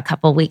Buettner a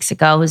couple of weeks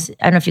ago.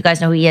 I don't know if you guys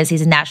know who he is.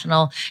 He's a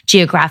National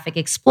Geographic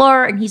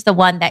explorer, and he's the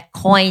one that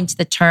coined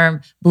the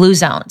term blue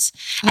zones.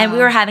 And we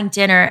were having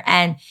dinner,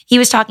 and he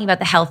was talking about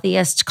the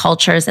healthiest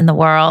cultures in the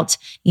world.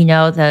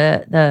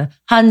 The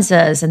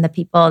Hunzas and the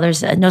people.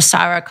 There's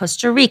Nosara,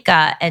 Costa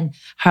Rica, and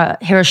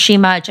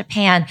Hiroshima,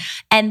 Japan,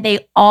 and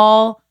they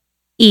all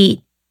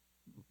eat,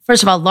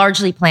 first of all,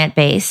 largely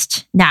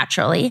plant-based,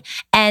 naturally.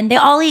 And they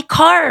all eat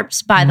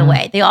carbs, by the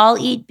way. They all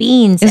eat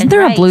beans. Isn't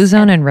there a blue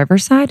zone in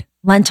Riverside?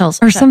 Lentils.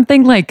 Or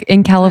something like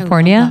in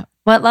California?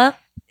 What, love?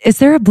 Is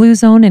there a blue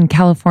zone in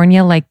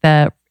California like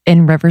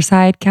in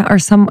Riverside or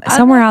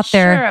somewhere out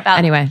there?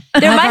 Anyway.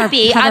 There might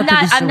be.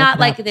 I'm not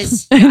like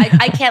this.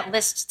 I can't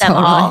list them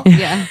all.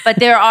 Yeah. But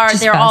they're all around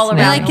the world.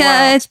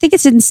 I think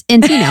it's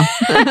in Tino.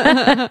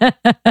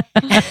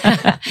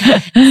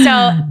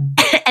 So,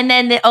 and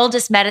then the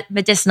oldest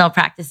medicinal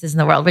practices in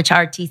the world, which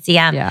are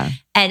TCM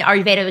and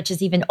Ayurveda, which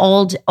is even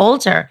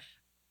older,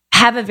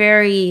 have a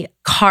very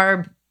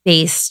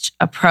carb-based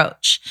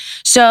approach.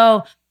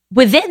 So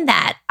within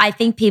that, I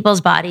think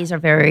people's bodies are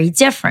very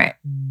different.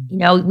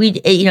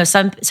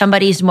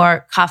 Somebody's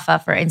more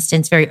kapha, for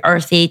instance, very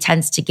earthy,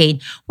 tends to gain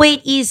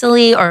weight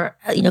easily, or,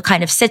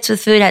 kind of sits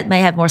with food, may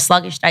have more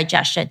sluggish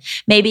digestion.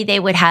 Maybe they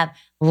would have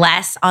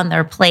less on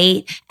their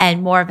plate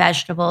and more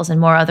vegetables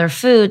and more other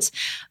foods.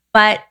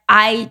 But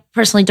I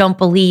personally don't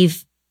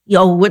believe,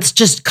 let's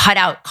just cut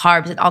out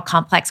carbs and all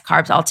complex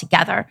carbs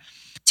altogether.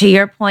 To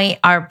your point,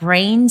 our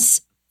brains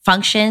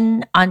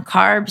function on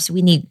carbs.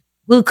 We need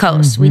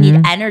glucose. We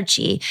need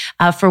energy.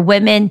 For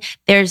women,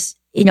 there's,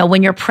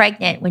 when you're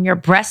pregnant, when you're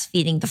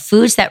breastfeeding, the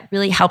foods that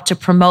really help to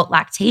promote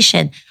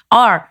lactation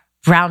are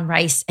brown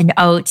rice and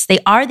oats. They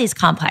are these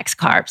complex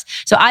carbs.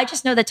 So I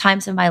just know the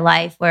times in my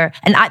life where,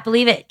 and I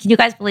believe it, can you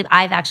guys believe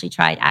I've actually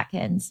tried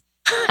Atkins?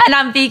 And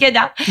I'm vegan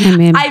now.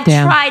 I've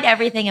tried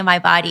everything in my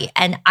body,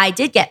 and I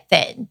did get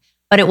thin,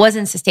 but it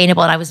wasn't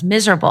sustainable and I was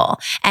miserable.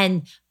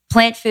 And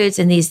plant foods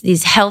and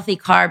these healthy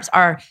carbs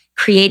are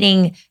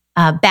creating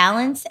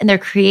balance, and they're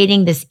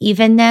creating this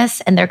evenness,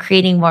 and they're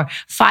creating more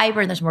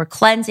fiber, and there's more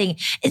cleansing.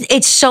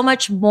 It's so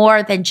much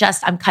more than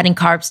just I'm cutting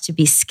carbs to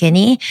be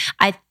skinny.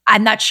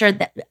 I'm not sure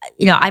that,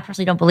 I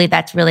personally don't believe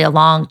that's really a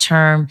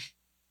long-term,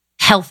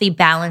 healthy,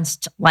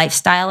 balanced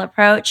lifestyle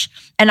approach.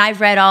 And I've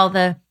read all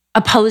the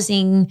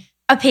opposing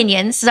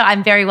opinions. So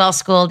I'm very well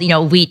schooled,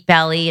 wheat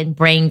belly and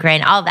brain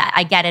grain, all that.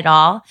 I get it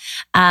all.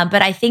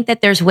 But I think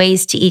that there's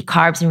ways to eat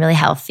carbs in really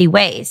healthy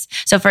ways.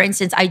 So for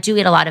instance, I do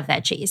eat a lot of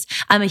veggies.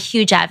 I'm a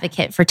huge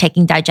advocate for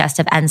taking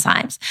digestive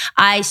enzymes.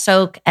 I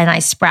soak and I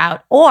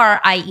sprout, or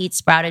I eat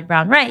sprouted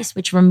brown rice,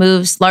 which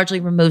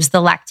largely removes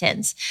the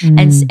lectins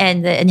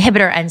and the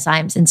inhibitor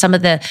enzymes and some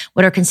of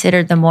what are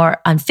considered the more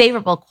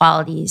unfavorable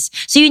qualities.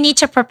 So you need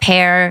to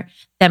prepare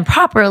them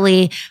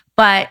properly.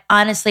 But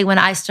honestly, when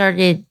I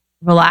started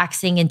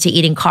relaxing into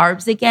eating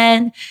carbs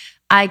again,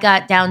 I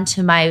got down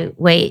to my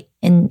weight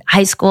in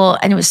high school,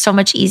 and it was so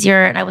much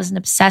easier, and I wasn't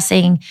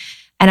obsessing,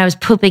 and I was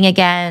pooping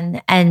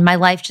again, and my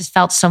life just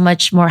felt so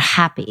much more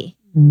happy.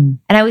 And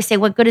I always say,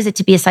 what good is it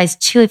to be a size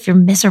 2 if you're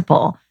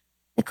miserable?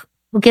 Like,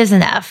 who gives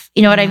an F?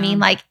 You know what I mean?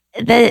 Like,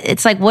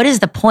 it's like, what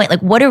is the point?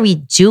 Like, what are we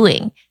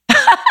doing?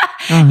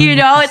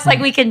 It's like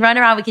we can run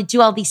around, we can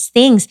do all these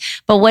things,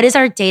 but what is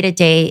our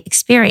day-to-day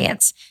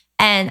experience?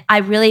 And I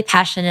really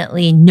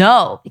passionately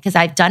know, because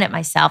I've done it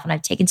myself and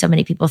I've taken so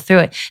many people through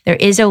it, there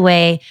is a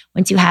way,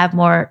 once you have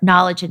more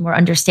knowledge and more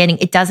understanding,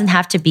 it doesn't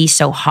have to be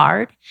so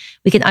hard.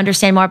 We can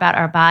understand more about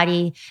our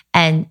body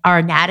and our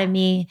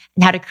anatomy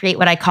and how to create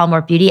what I call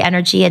more beauty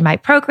energy in my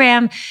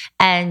program,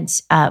 and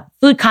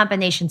food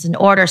combinations in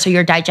order so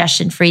your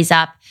digestion frees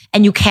up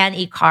and you can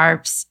eat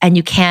carbs and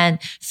you can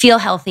feel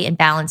healthy and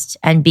balanced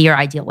and be your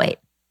ideal weight.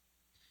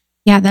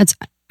 Yeah,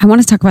 I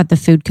want to talk about the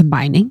food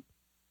combining.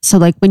 So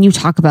like when you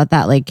talk about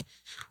that, like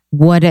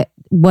what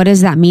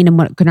does that mean, and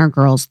what can our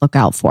girls look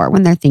out for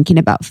when they're thinking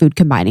about food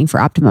combining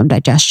for optimum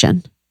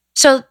digestion?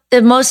 So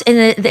in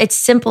its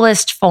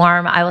simplest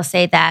form, I will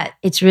say that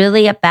it's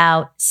really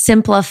about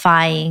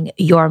simplifying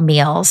your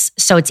meals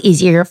so it's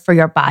easier for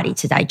your body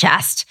to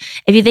digest.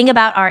 If you think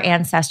about our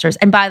ancestors,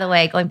 and by the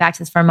way, going back to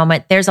this for a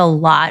moment, there's a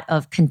lot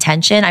of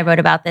contention. I wrote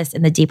about this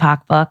in the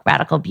Deepak book,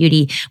 Radical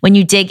Beauty. When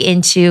you dig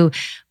into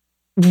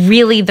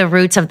really the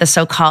roots of the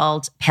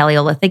so-called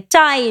Paleolithic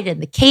diet and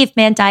the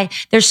caveman diet,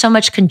 there's so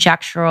much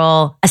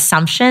conjectural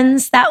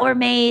assumptions that were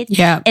made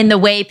in the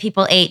way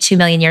people ate 2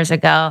 million years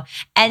ago.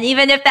 And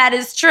even if that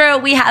is true,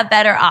 we have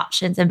better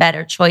options and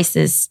better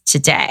choices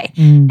today.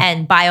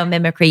 And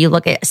biomimicry, you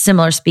look at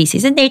similar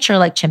species in nature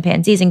like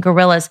chimpanzees and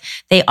gorillas,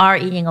 they are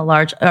eating a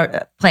large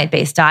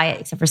plant-based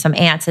diet, except for some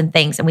ants and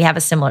things, and we have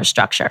a similar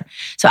structure.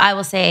 So I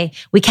will say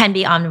we can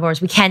be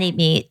omnivores. We can eat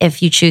meat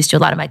if you choose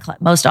to.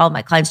 Most all of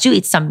my clients do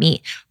eat some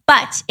meat,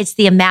 but it's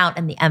the amount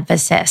and the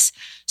emphasis.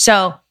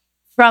 So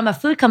from a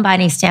food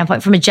combining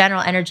standpoint, from a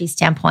general energy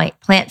standpoint,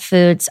 plant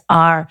foods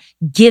are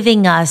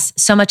giving us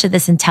so much of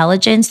this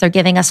intelligence. They're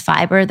giving us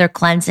fiber, they're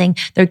cleansing,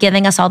 they're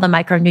giving us all the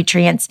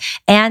micronutrients,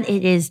 and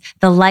it is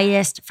the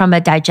lightest from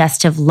a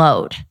digestive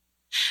load.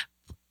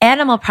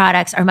 Animal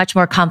products are much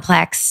more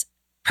complex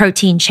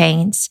protein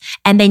chains,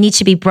 and they need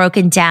to be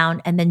broken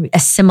down and then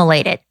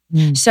assimilated.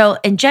 So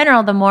in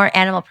general, the more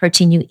animal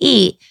protein you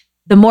eat,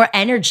 the more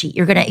energy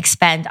you're going to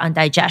expend on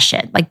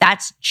digestion. Like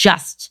that's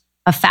just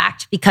a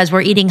fact, because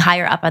we're eating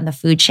higher up on the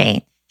food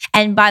chain.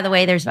 And by the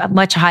way, there's a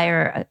much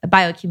higher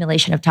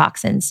bioaccumulation of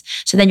toxins.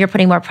 So then you're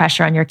putting more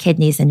pressure on your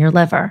kidneys and your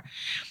liver.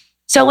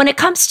 So when it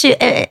comes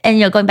to,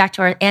 and going back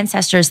to our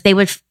ancestors, they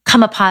would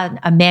come upon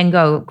a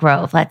mango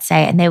grove, let's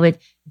say, and they would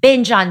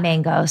binge on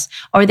mangoes,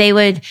 or they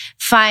would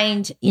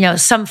find,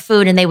 some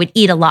food and they would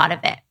eat a lot of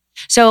it.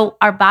 So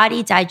our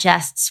body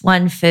digests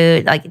one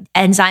food, like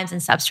enzymes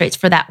and substrates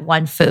for that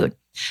one food.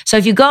 So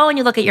if you go and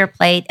you look at your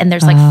plate and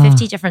there's like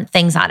 50 different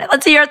things on it.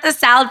 Let's say you're at the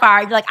salad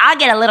bar, you're like, I'll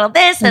get a little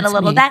this and a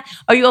little that.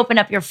 Or you open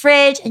up your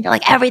fridge and you're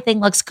like, everything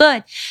looks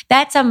good.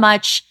 That's a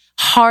much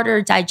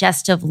harder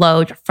digestive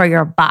load for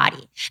your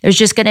body. There's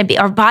just going to be,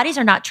 our bodies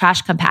are not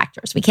trash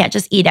compactors. We can't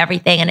just eat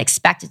everything and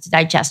expect it to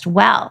digest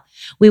well.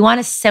 We want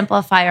to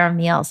simplify our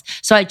meals.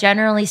 So I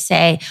generally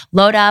say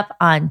load up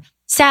on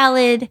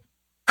salad,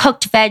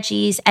 cooked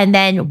veggies, and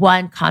then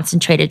one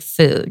concentrated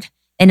food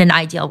in an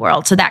ideal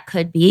world. So that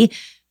could be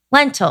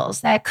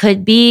lentils, that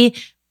could be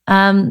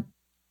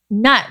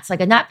nuts,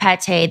 like a nut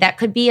pate, that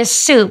could be a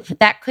soup,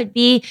 that could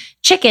be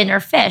chicken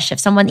or fish if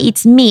someone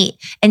eats meat,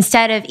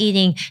 instead of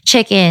eating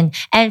chicken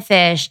and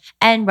fish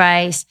and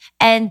rice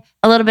and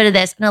a little bit of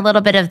this and a little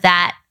bit of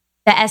that.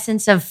 The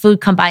essence of food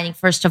combining,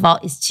 first of all,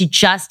 is to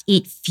just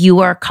eat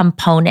fewer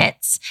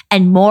components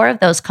and more of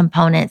those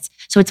components,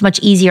 so it's much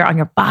easier on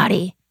your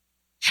body.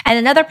 And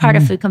another part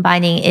of food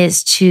combining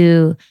is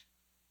to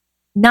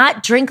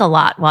not drink a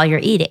lot while you're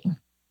eating.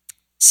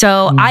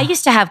 So I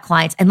used to have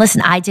clients, and listen,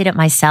 I did it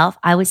myself.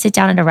 I would sit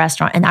down in a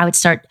restaurant and I would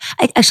start,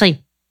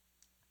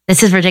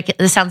 this is ridiculous.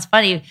 This sounds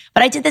funny,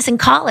 but I did this in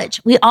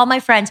college. All my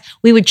friends,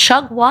 we would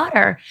chug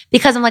water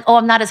because I'm like,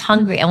 I'm not as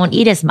hungry. I won't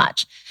eat as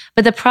much.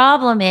 But the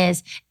problem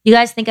is, you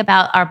guys think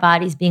about our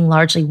bodies being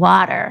largely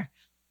water.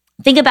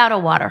 think about a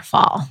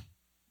waterfall.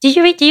 Did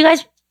you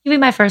guys read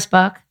my first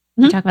book?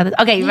 We talk about this.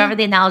 Okay, you remember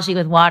the analogy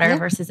with water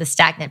versus a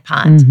stagnant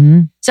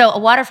pond. So a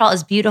waterfall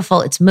is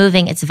beautiful, it's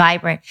moving, it's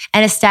vibrant,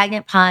 and a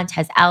stagnant pond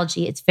has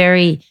algae. It's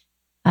very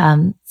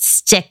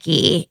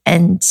sticky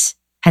and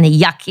kind of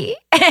yucky.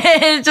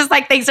 It's just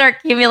like things are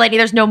accumulating.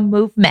 There's no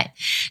movement.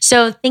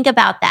 So think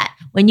about that.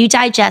 When you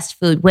digest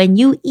food, when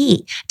you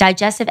eat,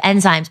 digestive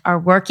enzymes are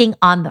working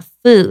on the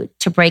food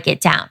to break it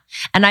down.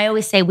 And I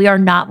always say we are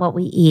not what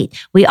we eat.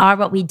 We are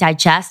what we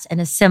digest and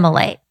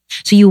assimilate.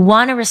 So you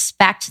want to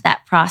respect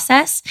that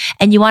process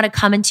and you want to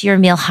come into your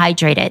meal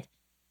hydrated.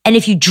 And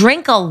if you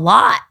drink a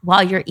lot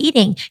while you're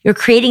eating, you're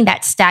creating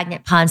that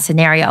stagnant pond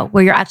scenario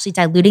where you're actually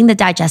diluting the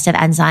digestive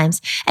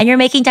enzymes and you're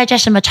making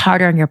digestion much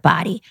harder on your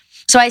body.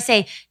 So I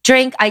say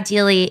drink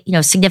ideally,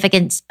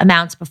 significant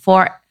amounts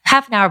before,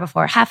 half an hour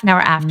before, half an hour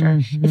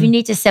after. If you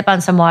need to sip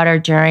on some water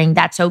during,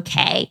 that's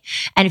okay.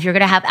 And if you're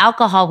going to have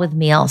alcohol with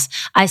meals,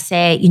 I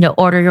say,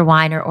 order your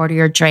wine or order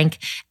your drink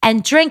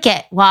and drink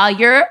it while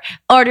you're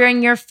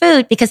ordering your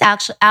food because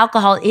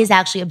alcohol is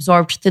actually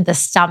absorbed through the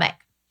stomach.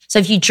 So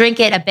if you drink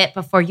it a bit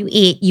before you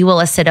eat, you will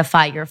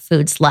acidify your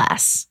foods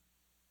less.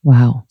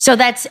 Wow. So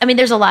there's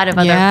a lot of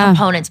other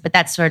components, but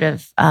that's sort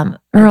of, there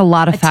are a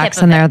lot of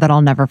facts in there that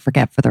I'll never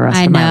forget for the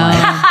rest of my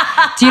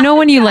life. Do you know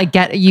when you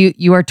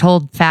you are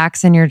told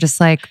facts and you're just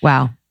like,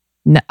 wow,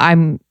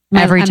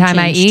 every time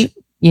I eat,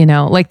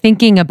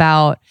 thinking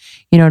about,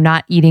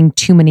 not eating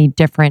too many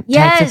different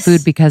types of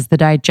food because the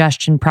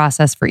digestion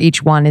process for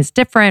each one is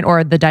different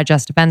or the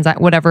digestive enzyme,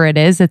 whatever it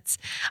is, that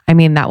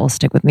will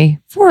stick with me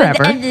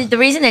forever. And the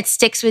reason it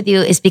sticks with you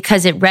is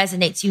because it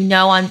resonates,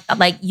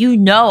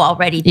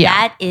 already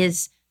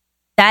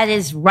that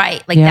is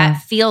right.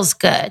 That feels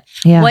good.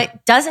 Yeah.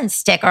 What doesn't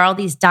stick are all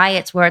these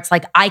diets where it's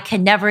like, I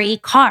can never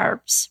eat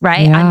carbs,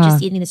 right? Yeah. I'm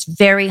just eating this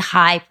very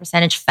high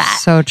percentage fat.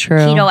 So true.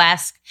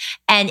 Keto-esque.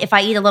 And if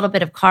I eat a little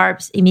bit of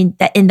carbs,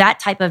 that in that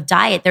type of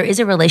diet, there is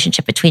a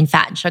relationship between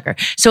fat and sugar.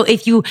 So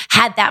if you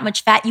had that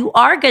much fat, you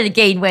are going to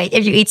gain weight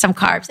if you eat some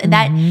carbs. And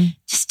that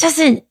just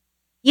doesn't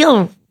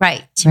feel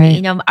right to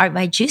me.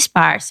 My juice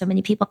bar, so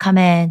many people come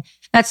in,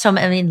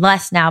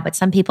 less now, but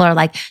some people are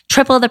like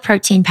triple the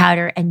protein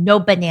powder and no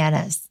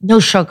bananas, no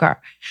sugar.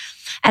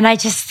 And I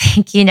just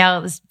think,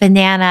 this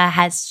banana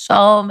has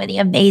so many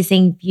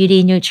amazing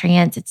beauty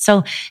nutrients. It's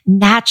so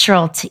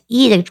natural to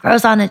eat. It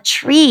grows on a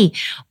tree.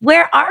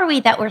 Where are we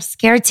that we're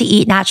scared to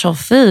eat natural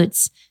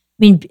foods?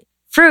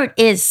 Fruit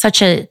is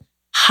such a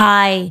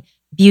high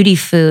beauty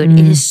food.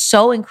 It is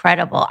so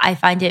incredible. I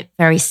find it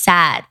very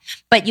sad,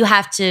 but you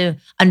have to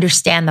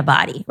understand the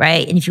body,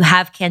 right? And if you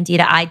have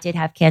candida, I did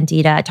have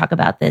candida. I talk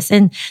about this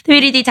in the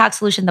Beauty Detox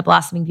Solution, the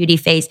Blossoming Beauty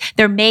phase.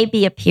 There may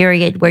be a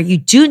period where you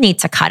do need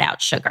to cut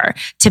out sugar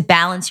to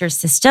balance your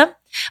system.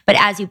 But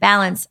as you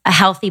balance, a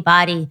healthy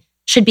body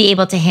should be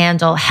able to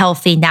handle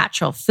healthy,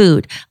 natural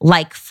food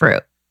like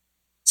fruit.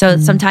 So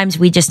sometimes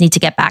we just need to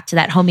get back to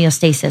that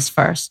homeostasis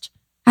first.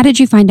 How did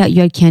you find out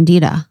you had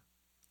candida?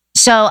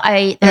 So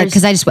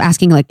because I just was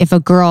asking, if a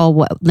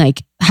girl,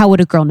 how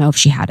would a girl know if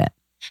she had it?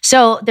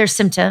 So there's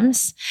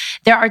symptoms.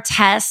 There are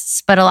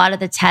tests, but a lot of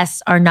the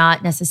tests are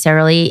not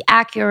necessarily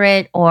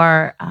accurate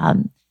or,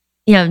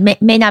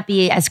 may not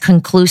be as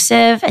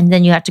conclusive. And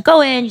then you have to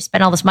go in, you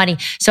spend all this money.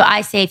 So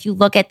I say, if you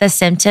look at the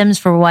symptoms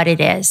for what it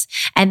is,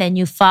 and then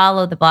you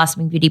follow the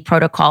Blossoming Beauty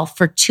protocol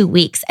for 2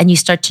 weeks and you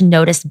start to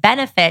notice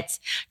benefits,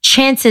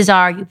 chances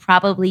are you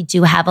probably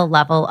do have a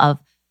level of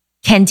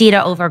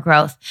Candida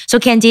overgrowth. So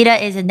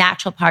Candida is a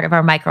natural part of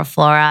our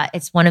microflora.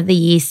 It's one of the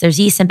yeasts. There's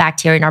yeast and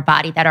bacteria in our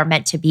body that are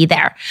meant to be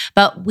there.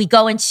 But we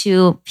go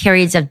into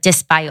periods of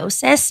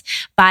dysbiosis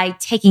by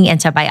taking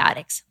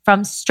antibiotics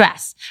from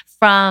stress,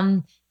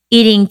 from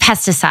eating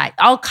pesticide,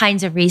 all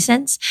kinds of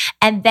reasons.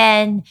 And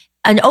then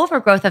an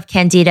overgrowth of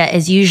Candida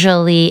is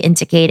usually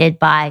indicated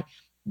by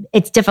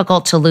it's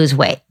difficult to lose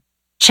weight.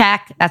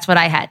 Check. That's what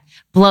I had.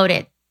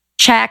 Bloated.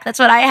 Check. That's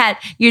what I had.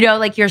 You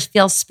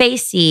feel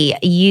spacey.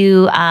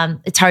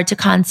 It's hard to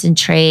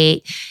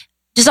concentrate.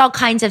 Just all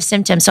kinds of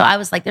symptoms. So I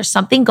was like, there's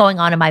something going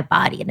on in my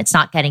body and it's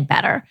not getting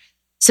better.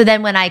 So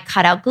then when I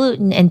cut out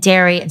gluten and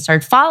dairy and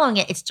started following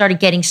it, it started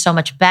getting so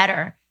much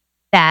better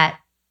that,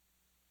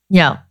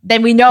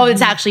 then we know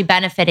it's actually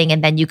benefiting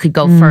and then you could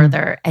go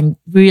further and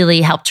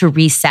really help to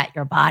reset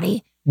your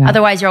body. Yeah.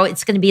 Otherwise,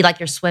 it's going to be like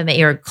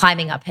you're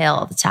climbing uphill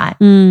all the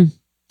time.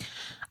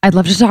 I'd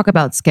love to talk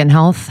about skin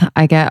health.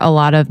 I get a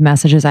lot of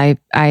messages.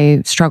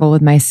 I struggle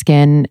with my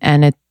skin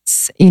and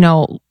it's,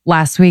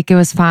 last week it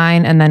was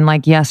fine. And then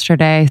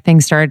yesterday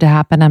things started to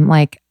happen. I'm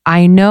like,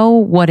 I know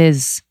what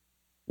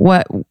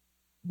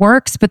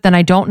works, but then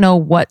I don't know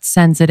what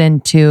sends it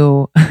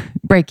into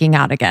breaking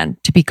out again,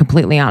 to be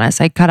completely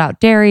honest. I cut out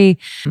dairy,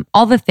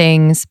 all the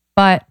things,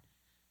 but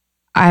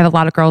I have a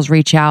lot of girls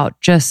reach out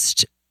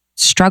just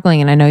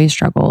struggling, and I know you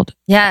struggled.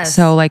 Yes.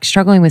 So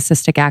struggling with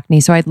cystic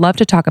acne. So I'd love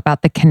to talk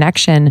about the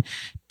connection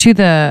to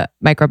the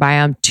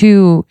microbiome,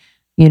 to,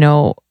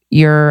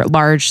 your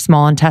large,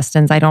 small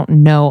intestines. I don't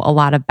know a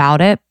lot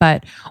about it,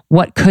 but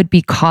what could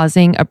be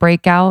causing a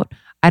breakout?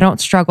 I don't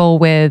struggle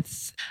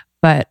with,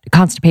 but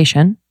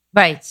constipation.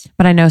 Right.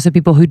 But I know some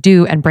people who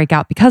do and break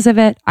out because of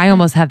it. I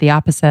almost have the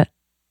opposite.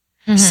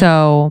 Mm-hmm.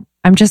 So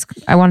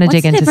I want to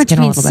dig into skin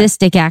a little bit.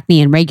 Cystic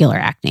acne and regular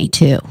acne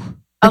too?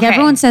 Like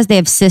everyone says they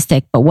have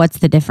cystic, but what's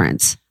the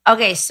difference?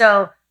 Okay.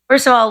 So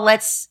first of all,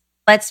 let's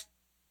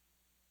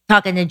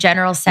talk in a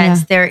general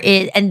sense. There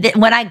is, and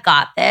when I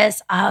got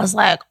this, I was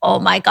like, oh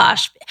my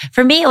gosh.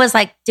 For me, it was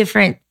like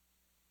different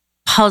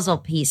puzzle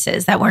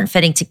pieces that weren't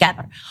fitting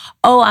together.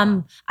 Oh,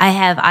 I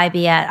have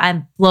IBS.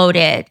 I'm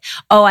bloated.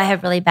 Oh, I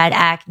have really bad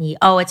acne.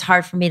 Oh, it's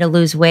hard for me to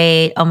lose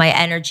weight. Oh, my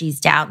energy's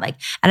down.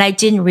 And I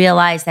didn't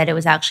realize that it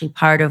was actually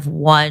part of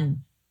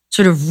one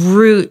sort of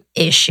root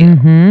issue.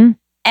 Mm-hmm.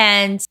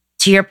 And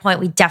to your point,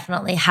 we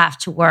definitely have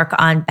to work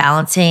on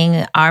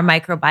balancing our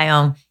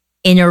microbiome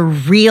in a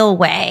real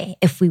way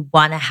if we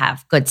want to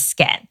have good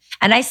skin.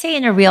 And I say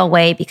in a real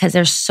way because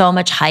there's so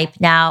much hype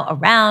now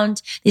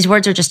around. These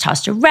words are just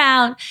tossed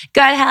around: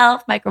 gut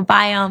health,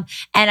 microbiome.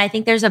 And I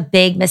think there's a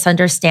big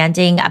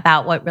misunderstanding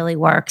about what really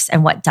works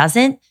and what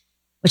doesn't,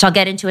 which I'll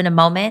get into in a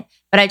moment.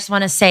 But I just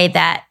want to say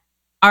that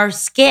our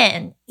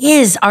skin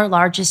is our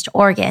largest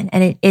organ,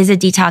 and it is a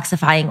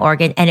detoxifying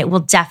organ, and it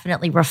will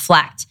definitely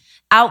reflect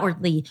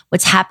outwardly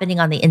what's happening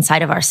on the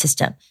inside of our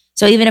system.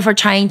 So even if we're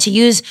trying to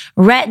use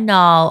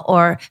retinol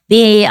or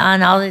be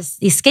on all these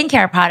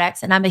skincare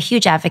products, and I'm a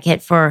huge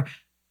advocate for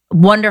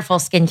wonderful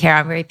skincare.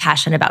 I'm very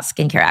passionate about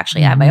skincare.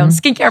 Actually, I have my own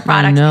skincare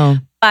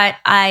products. But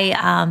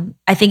I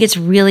think it's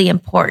really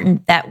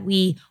important that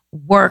we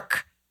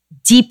work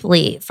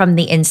deeply from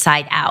the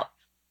inside out.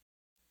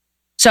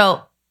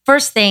 So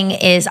first thing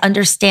is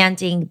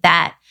understanding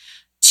that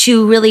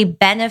to really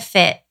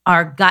benefit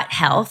our gut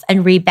health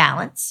and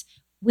rebalance,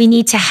 we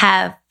need to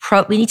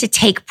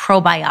take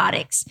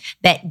probiotics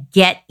that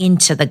get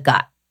into the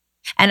gut.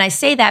 And I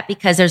say that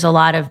because there's a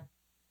lot of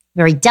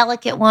very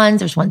delicate ones.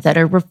 There's ones that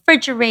are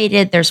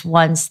refrigerated. There's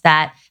ones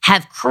that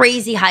have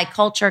crazy high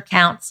culture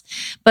counts.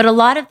 But a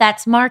lot of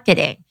that's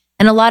marketing.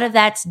 And a lot of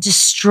that's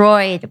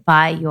destroyed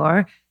by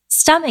your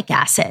stomach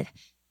acid.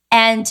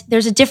 And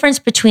there's a difference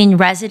between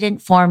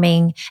resident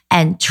forming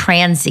and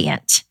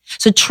transient.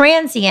 So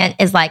transient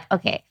is like,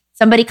 okay,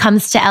 somebody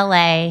comes to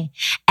LA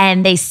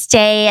and they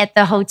stay at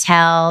the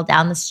hotel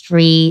down the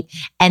street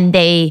and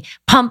they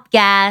pump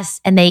gas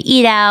and they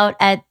eat out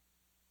at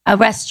a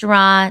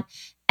restaurant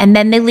and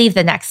then they leave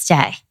the next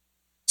day.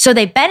 So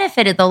they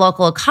benefited the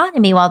local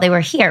economy while they were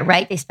here,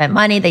 right? They spent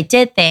money, they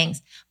did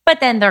things, but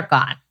then they're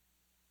gone.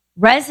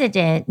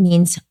 Resident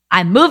means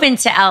I'm moving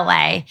to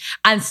LA.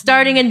 I'm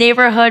starting a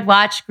neighborhood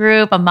watch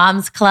group, a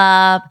mom's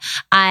club.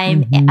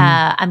 I'm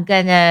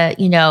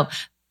gonna,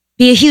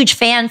 be a huge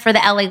fan for the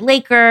LA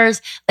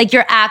Lakers. Like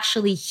you're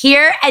actually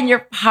here and you're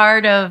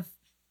part of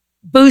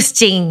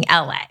boosting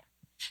LA.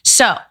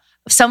 So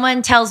if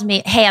someone tells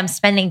me, hey, I'm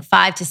spending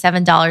 $5 to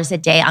 $7 a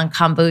day on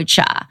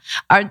kombucha,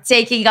 or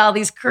taking all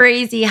these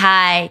crazy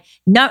high,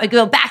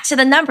 go back to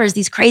the numbers,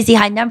 these crazy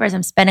high numbers,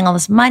 I'm spending all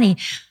this money,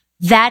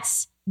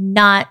 that's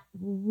not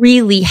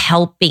really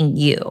helping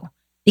you.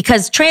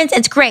 Because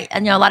it's great.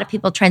 And a lot of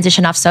people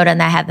transition off soda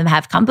and I have them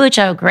have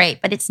kombucha,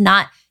 great, but it's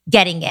not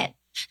getting in.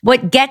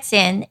 What gets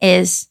in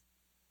is,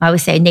 I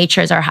always say, nature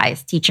is our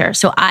highest teacher.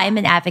 So I'm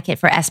an advocate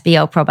for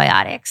SBO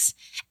probiotics.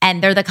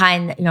 And they're the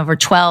kind, over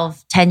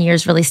 10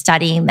 years really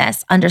studying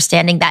this,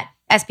 understanding that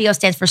SBO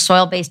stands for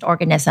soil-based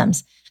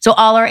organisms. So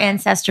all our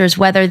ancestors,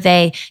 whether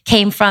they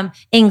came from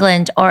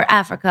England or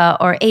Africa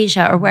or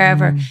Asia or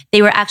wherever,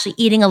 they were actually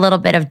eating a little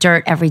bit of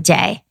dirt every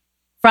day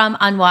from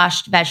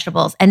unwashed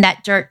vegetables. And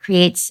that dirt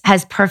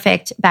has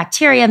perfect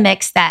bacteria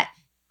mix that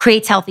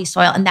creates healthy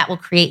soil, and that will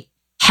create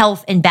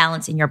health and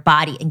balance in your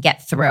body and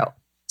get through.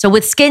 So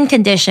with skin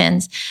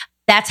conditions,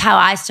 that's how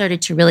I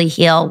started to really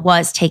heal,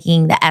 was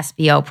taking the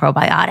SBO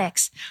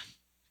probiotics.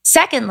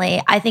 Secondly,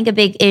 I think a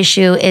big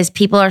issue is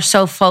people are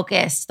so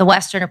focused. The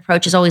Western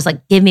approach is always like,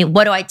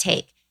 what do I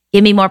take?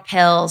 Give me more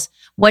pills.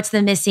 What's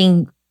the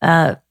missing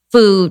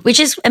food, which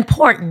is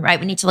important, right?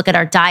 We need to look at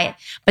our diet,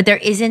 but there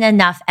isn't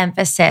enough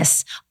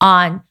emphasis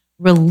on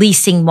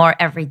releasing more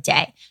every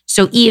day.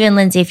 So even,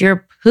 Lindsay, if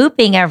you're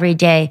pooping every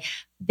day,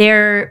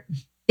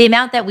 the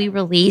amount that we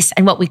release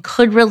and what we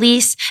could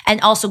release,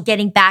 and also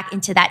getting back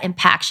into that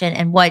impaction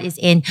and what is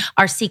in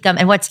our cecum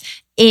and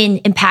what's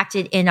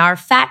impacted in our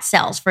fat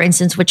cells, for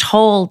instance, which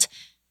hold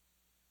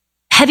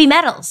heavy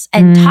metals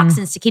and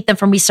toxins to keep them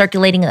from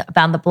recirculating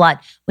around the blood.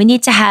 We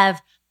need to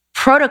have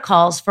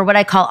protocols for what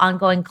I call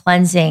ongoing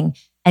cleansing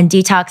and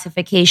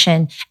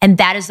detoxification. And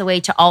that is the way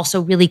to also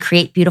really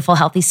create beautiful,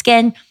 healthy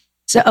skin.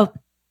 So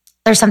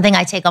there's something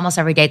I take almost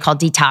every day called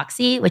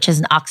Detoxy, which is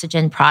an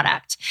oxygen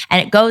product.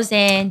 And it goes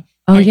in,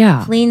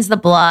 it cleans the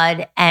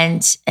blood,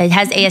 and it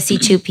has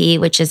ASC2P,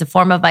 which is a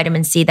form of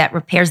vitamin C that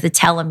repairs the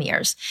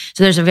telomeres.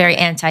 So there's a very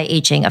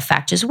anti-aging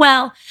effect as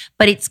well,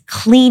 but it's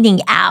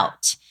cleaning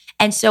out.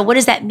 And so what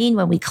does that mean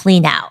when we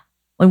clean out?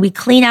 When we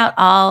clean out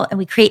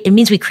it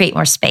means we create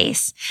more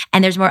space,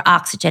 and there's more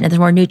oxygen and there's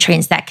more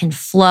nutrients that can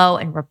flow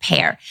and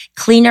repair.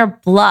 Cleaner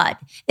blood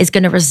is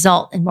going to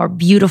result in more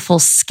beautiful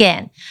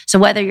skin. So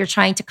whether you're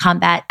trying to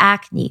combat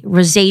acne,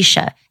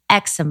 rosacea,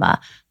 eczema,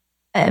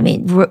 I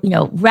mean,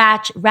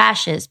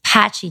 rashes,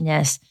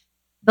 patchiness.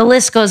 The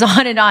list goes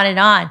on and on and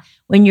on.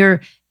 When you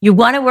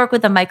want to work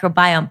with the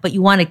microbiome, but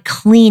you want to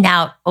clean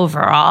out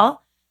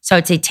overall. So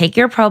I'd say take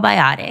your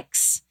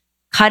probiotics,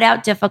 cut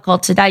out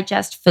difficult to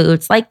digest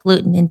foods like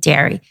gluten and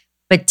dairy,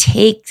 but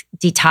take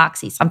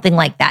Detoxi, something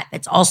like that,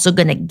 that's also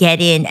going to get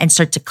in and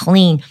start to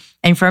clean.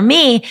 And for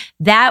me,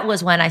 that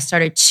was when I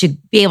started to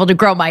be able to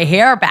grow my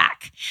hair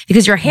back,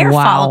 because your hair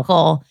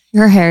follicle.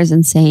 Your hair is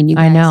insane. You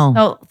guys. I know.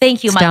 Oh,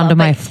 thank you, It's my down love. to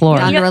my floor.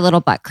 Down to a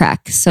little butt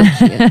crack. So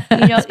cute.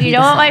 You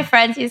know what my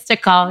friends used to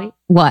call me?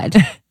 What?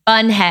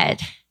 Bun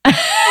head.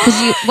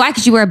 Why?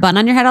 Because you wear a bun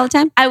on your head all the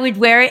time? I would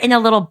wear it in a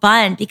little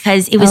bun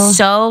because it was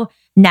so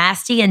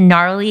nasty and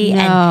gnarly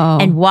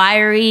and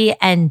wiry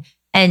and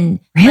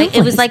like,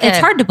 it was like it's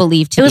hard to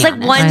believe. It was like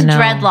one I know.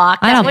 dreadlock.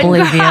 I don't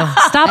believe you.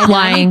 Stop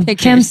lying,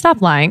 Kim.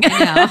 Stop lying. But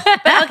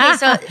okay,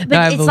 so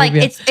I it's like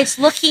believe you. it's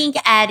looking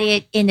at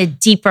it in a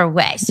deeper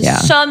way.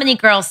 So many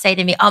girls say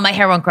to me, "Oh, my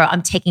hair won't grow.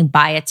 I'm taking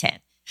biotin,"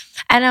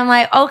 and I'm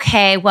like,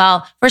 "Okay,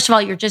 well, first of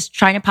all, you're just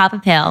trying to pop a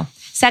pill.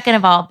 Second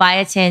of all,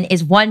 biotin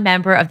is one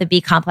member of the B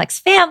complex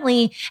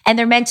family, and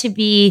they're meant to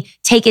be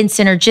taken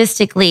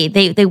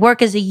synergistically. They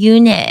work as a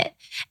unit.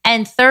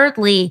 And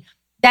thirdly,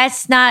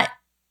 that's not."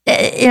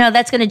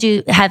 That's going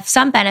to have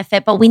some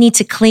benefit, but we need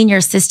to clean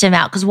your system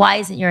out, because why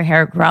isn't your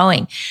hair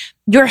growing?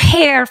 Your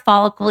hair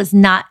follicle is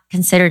not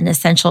considered an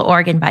essential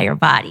organ by your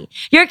body.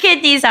 Your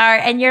kidneys are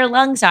and your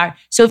lungs are.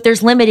 So if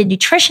there's limited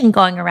nutrition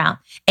going around,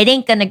 it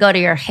ain't going to go to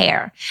your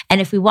hair. And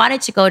if we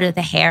wanted to go to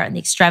the hair and the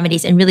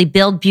extremities and really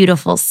build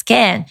beautiful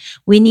skin,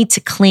 we need to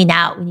clean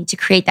out. We need to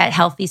create that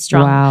healthy,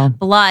 strong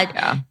blood.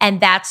 Yeah. And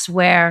that's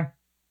where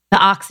the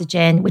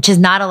oxygen, which is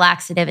not a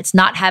laxative, it's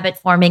not habit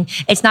forming,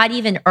 it's not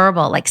even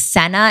herbal. Like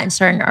senna and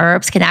certain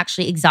herbs can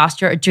actually exhaust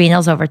your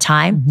adrenals over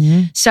time.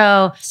 Mm-hmm.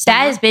 So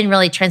that has been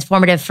really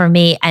transformative for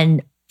me,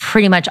 and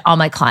pretty much all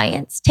my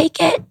clients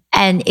take it.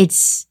 And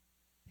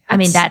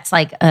that's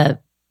like a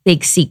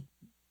big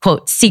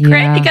quote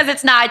secret, because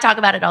it's not. I talk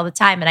about it all the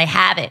time, and I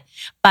have it.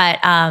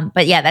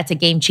 But yeah, that's a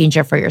game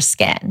changer for your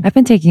skin. I've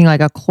been taking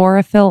like a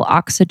chlorophyll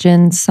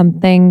oxygen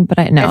something, but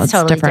it's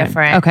totally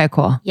different. Okay,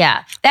 cool.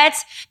 Yeah,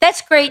 that's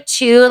great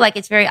too. Like,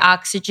 it's very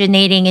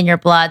oxygenating in your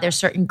blood. There's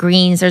certain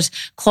greens. There's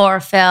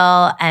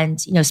chlorophyll and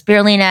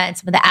spirulina and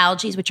some of the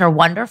algae, which are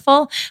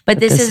wonderful.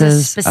 But this is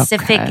a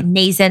specific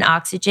nascent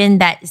oxygen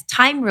that is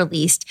time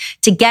released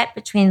to get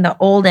between the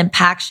old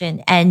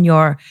impaction and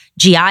your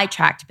GI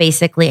tract,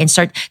 basically, and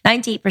start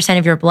 98%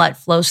 of your blood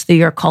flows through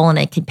your colon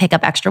and can pick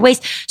up extra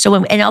waste. So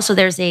and also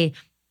there's a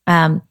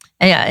and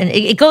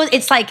it goes.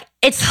 It's like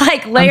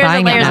layers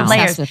and layers and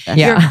layers.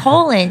 Your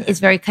colon is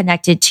very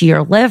connected to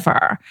your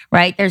liver,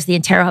 right? There's the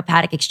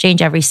enterohepatic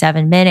exchange every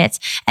 7 minutes,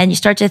 and you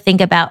start to think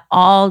about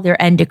all your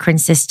endocrine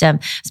system,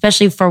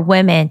 especially for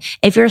women.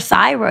 If your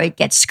thyroid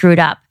gets screwed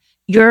up,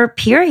 your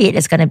period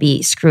is going to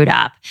be screwed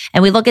up.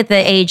 And we look at the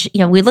age,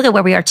 we look at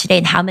where we are today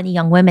and how many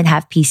young women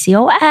have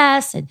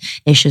PCOS and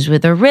issues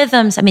with their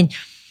rhythms. I mean,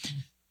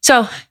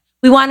 so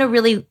we want to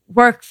really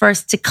work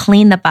first to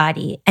clean the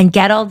body and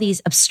get all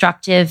these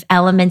obstructive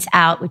elements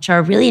out, which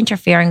are really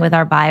interfering with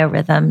our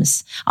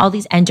biorhythms, all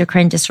these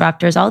endocrine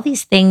disruptors, all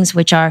these things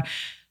which are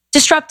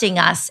disrupting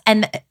us.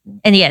 And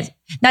yes,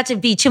 not to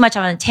be too much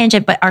on a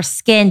tangent, but our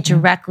skin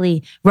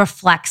directly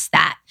reflects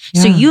that.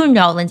 Yeah. So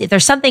Lindsay, if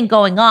there's something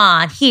going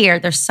on here,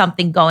 there's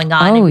something going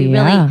on. And we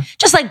really,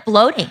 just like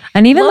bloating.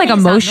 And even like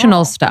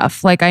emotional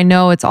stuff. Like, I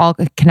know it's all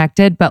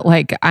connected, but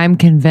like, I'm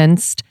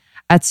convinced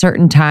at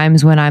certain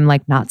times when I'm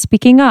like not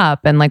speaking up,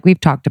 and like we've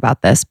talked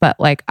about this, but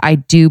like I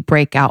do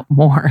break out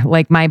more.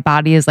 Like my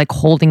body is like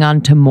holding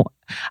on to more.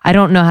 I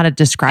don't know how to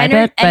describe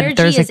it, but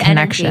there's a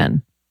connection.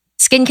 Energy.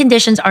 Skin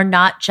conditions are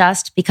not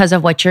just because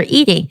of what you're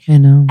eating. I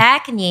know.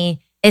 Acne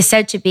is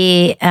said to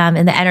be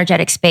in the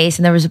energetic space.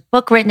 And there was a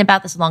book written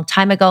about this a long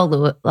time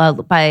ago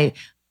by,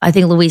 I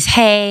think, Louise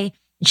Hay.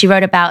 She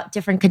wrote about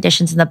different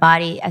conditions in the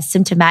body as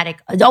symptomatic.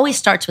 It always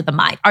starts with the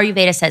mind.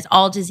 Ayurveda says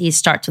all disease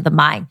starts with the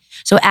mind.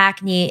 So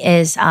acne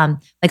is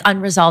like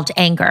unresolved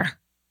anger,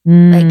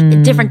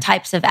 like different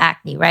types of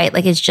acne, right?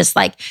 Like, it's just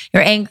like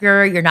your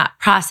anger, you're not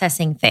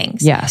processing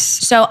things. Yes.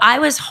 So I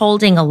was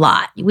holding a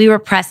lot. We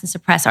repress and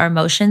suppress our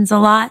emotions a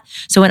lot.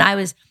 So when I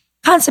was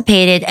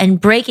constipated and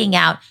breaking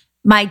out,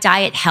 my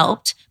diet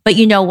helped. But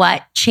you know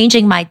what?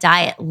 Changing my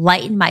diet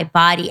lightened my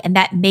body, and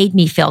that made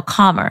me feel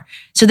calmer.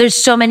 So there's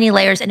so many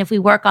layers. And if we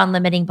work on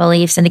limiting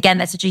beliefs, and again,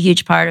 that's such a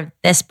huge part of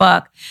this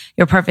book,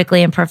 Your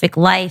Perfectly Imperfect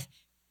Life,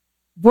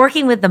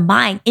 working with the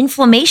mind,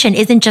 inflammation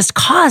isn't just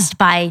caused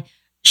by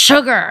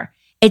sugar.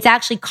 It's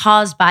actually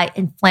caused by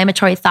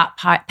inflammatory thought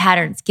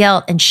patterns,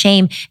 guilt and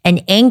shame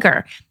and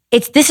anger.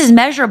 This is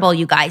measurable,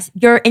 you guys.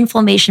 Your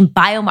inflammation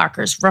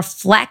biomarkers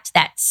reflect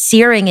that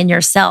searing in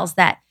your cells,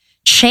 that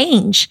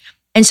change.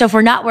 And so if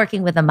we're not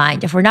working with the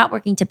mind, if we're not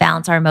working to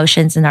balance our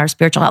emotions and our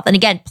spiritual health, and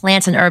again,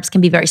 plants and herbs can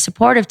be very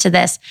supportive to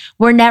this,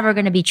 we're never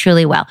going to be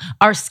truly well.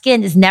 Our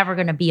skin is never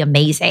going to be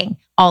amazing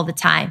all the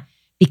time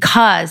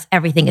because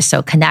everything is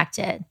so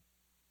connected.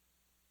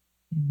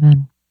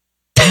 Amen.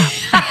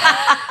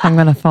 I'm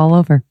going to fall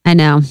over. I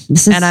know.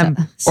 This is And I'm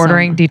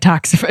ordering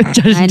detox. I know.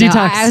 detox.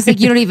 I was like,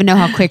 you don't even know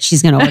how quick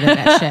she's going to order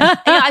that shit.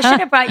 I should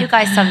have brought you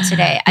guys some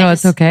today. No,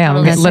 it's okay. I'm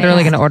totally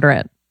literally saying. going to order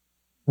it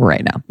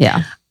right now.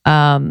 Yeah.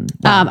 Wow.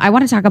 I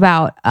want to talk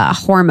about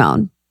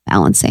hormone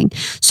balancing.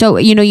 So,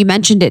 you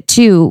mentioned it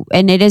too,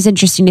 and it is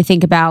interesting to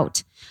think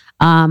about,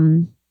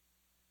 all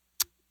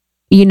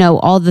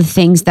the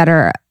things that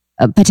are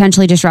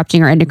potentially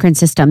disrupting our endocrine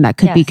system that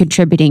could be Yes.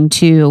 contributing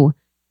to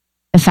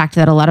the fact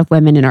that a lot of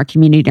women in our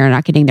community are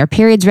not getting their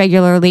periods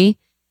regularly.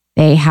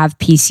 They have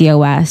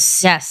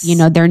PCOS. Yes.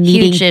 They're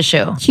needing Huge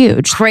issue.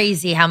 huge.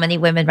 Crazy how many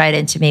women write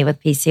into me with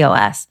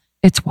PCOS.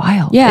 It's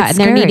wild. Yeah, It's and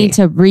they're scary. needing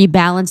to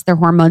rebalance their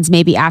hormones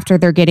maybe after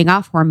they're getting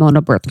off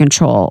hormonal birth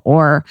control.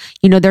 Or,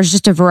 there's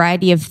just a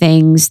variety of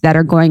things that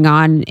are going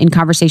on in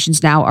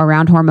conversations now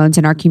around hormones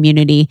in our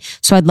community.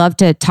 So I'd love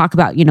to talk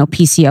about,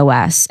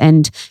 PCOS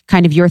and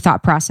kind of your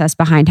thought process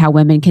behind how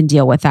women can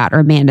deal with that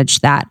or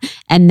manage that.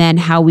 And then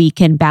how we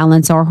can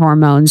balance our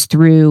hormones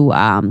through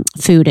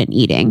food and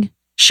eating.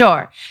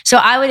 Sure. So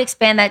I would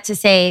expand that to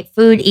say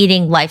food,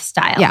 eating,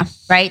 lifestyle. Yeah.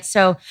 Right.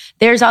 So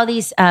there's all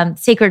these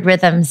sacred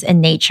rhythms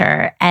in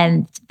nature.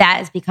 And that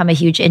has become a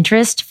huge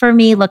interest for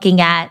me,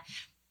 looking at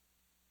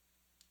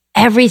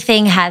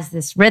everything has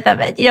this rhythm.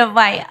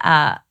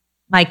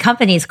 My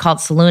company is called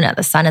Soluna,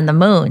 the sun and the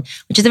moon,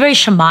 which is a very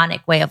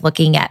shamanic way of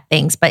looking at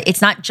things, but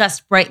it's not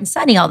just bright and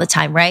sunny all the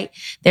time, right?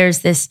 There's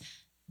this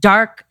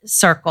dark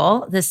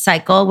circle, this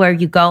cycle where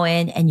you go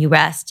in and you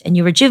rest and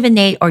you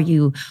rejuvenate, or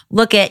you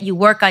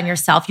work on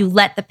yourself, you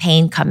let the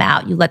pain come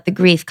out, you let the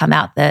grief come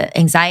out, the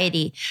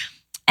anxiety.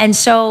 And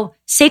so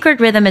sacred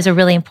rhythm is a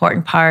really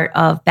important part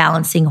of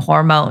balancing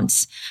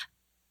hormones.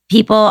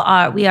 We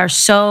are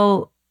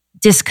so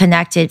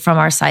disconnected from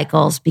our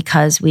cycles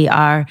because we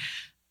are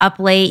up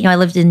late. I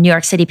lived in New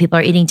York City, people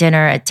are eating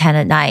dinner at 10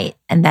 at night.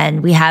 And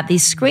then we have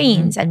these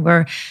screens and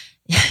we're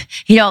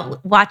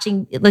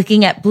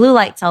looking at blue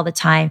lights all the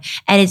time.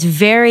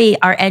 And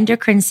our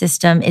endocrine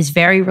system is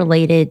very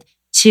related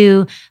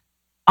to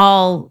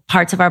all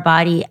parts of our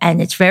body.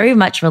 And it's very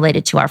much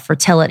related to our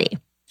fertility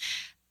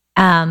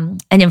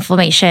and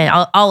inflammation.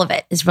 All of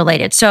it is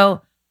related.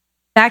 So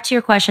back to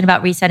your question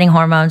about resetting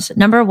hormones.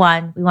 Number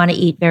one, we want to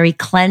eat very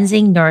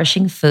cleansing,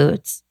 nourishing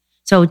foods.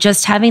 So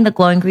just having the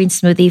glowing green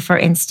smoothie, for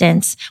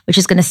instance, which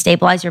is going to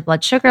stabilize your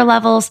blood sugar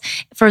levels.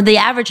 For the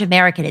average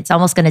American, it's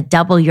almost going to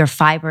double your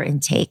fiber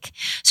intake.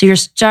 So you're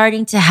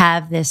starting to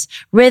have this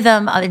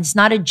rhythm of, it's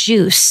not a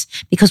juice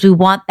because we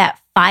want that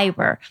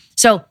fiber.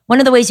 So one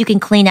of the ways you can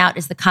clean out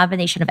is the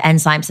combination of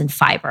enzymes and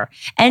fiber.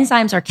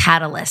 Enzymes are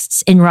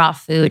catalysts in raw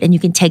food, and you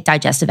can take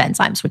digestive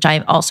enzymes, which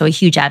I'm also a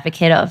huge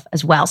advocate of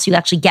as well. So you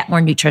actually get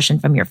more nutrition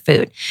from your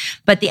food.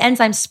 But the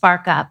enzymes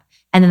spark up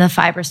and then the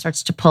fiber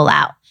starts to pull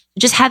out.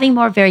 Just having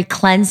more very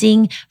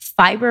cleansing,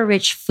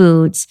 fiber-rich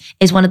foods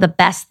is one of the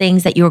best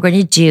things that you're going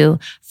to do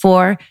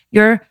for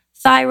your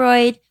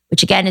thyroid,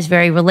 which again is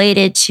very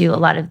related to a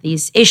lot of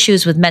these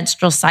issues with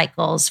menstrual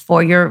cycles,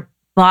 for your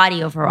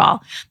body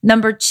overall.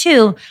 Number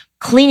two,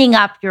 cleaning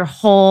up your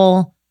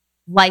whole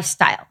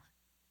lifestyle.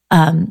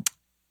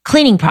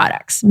 Cleaning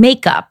products,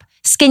 makeup,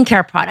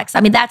 skincare products.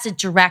 That's a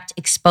direct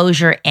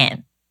exposure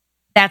in.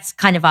 That's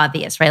kind of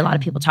obvious, right? A lot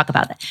of people talk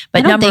about that.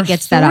 But I don't think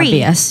it's that three,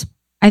 obvious.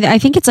 I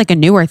think it's like a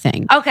newer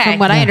thing. Okay. From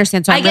what I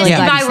understand. So I I'm guess really in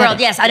glad you my said world,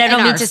 it. yes. I don't In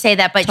mean ours. to say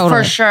that, but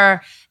Totally. for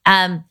sure,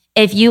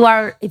 if you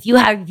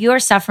are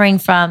suffering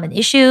from an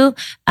issue,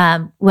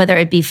 whether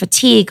it be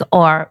fatigue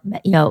or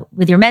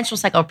with your menstrual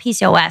cycle or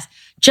PCOS,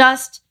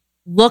 just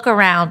look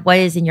around what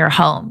is in your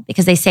home,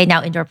 because they say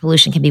now indoor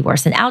pollution can be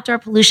worse than outdoor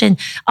pollution.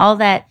 All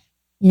that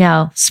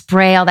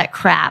spray, all that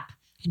crap,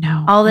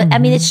 all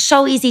that. It's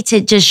so easy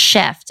to just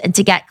shift and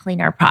to get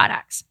cleaner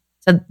products.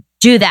 So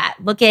do that.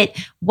 Look at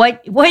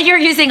what you're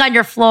using on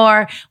your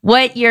floor,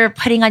 what you're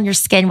putting on your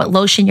skin, what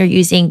lotion you're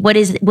using, what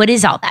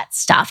is all that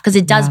stuff, because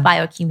it does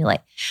bioaccumulate.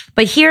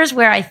 But here's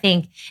where I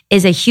think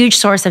is a huge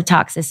source of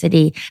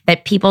toxicity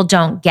that people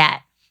don't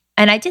get.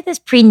 And I did this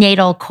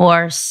prenatal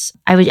course.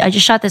 I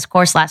just shot this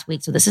course last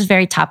week, so this is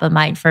very top of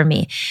mind for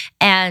me.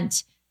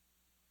 And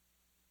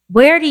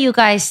where do you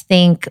guys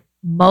think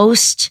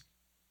most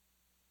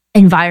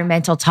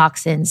environmental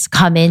toxins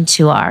come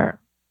into how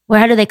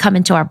do they come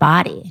into our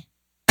body?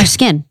 Our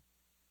skin.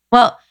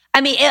 Well,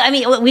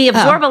 we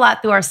absorb a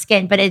lot through our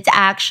skin, but it's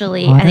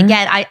actually, Water? and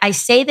again, I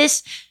say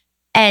this,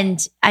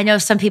 and I know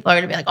some people are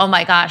going to be like, oh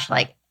my gosh,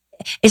 like,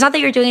 it's not that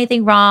you're doing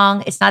anything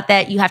wrong. It's not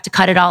that you have to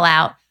cut it all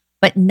out,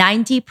 but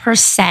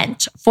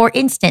 90%, for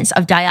instance,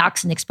 of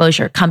dioxin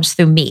exposure comes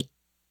through meat.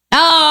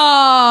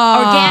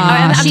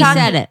 Oh, she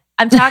said it.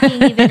 I'm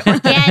talking even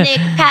organic,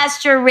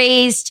 pasture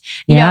raised,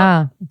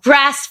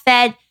 grass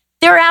fed.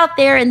 They're out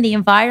there in the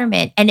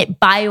environment and it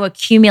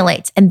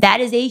bioaccumulates. And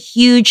that is a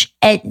huge,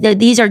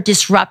 these are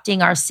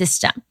disrupting our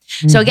system.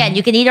 Mm-hmm. So again,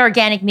 you can eat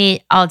organic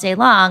meat all day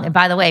long. And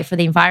by the way, for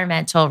the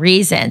environmental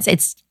reasons,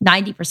 it's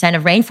 90%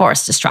 of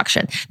rainforest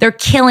destruction. They're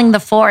killing the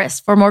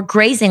forest for more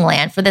grazing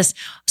land for this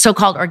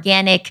so-called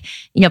organic,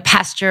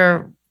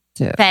 pasture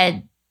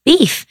fed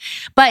beef.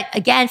 But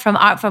again, from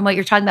what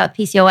you're talking about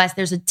PCOS,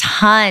 there's a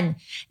ton,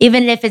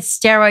 even if it's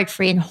steroid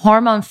free and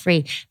hormone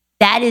free,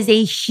 that is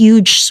a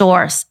huge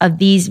source of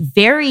these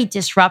very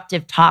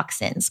disruptive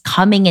toxins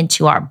coming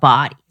into our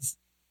bodies.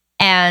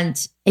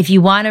 And if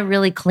you want to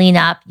really clean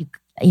up,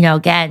 you know,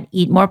 again,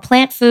 eat more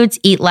plant foods,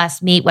 eat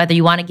less meat, whether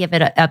you want to give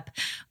it up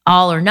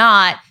all or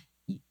not,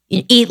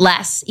 eat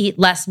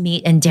less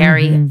meat and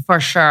dairy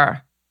for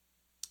sure.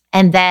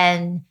 And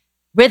then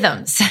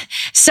rhythms.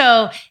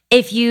 So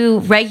if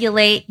you try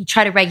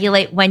to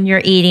regulate when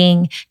you're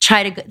eating,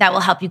 that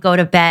will help you go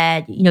to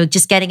bed, you know,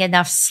 just getting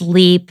enough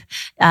sleep.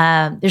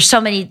 There's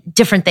so many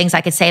different things I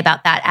could say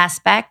about that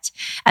aspect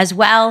as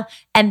well.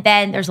 And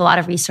then there's a lot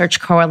of research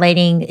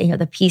correlating, you know,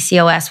 the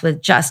PCOS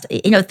with just,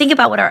 you know, think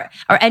about what our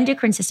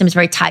endocrine system is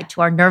very tied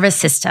to our nervous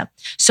system.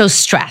 So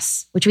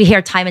stress, which we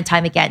hear time and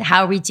time again,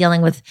 how are we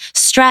dealing with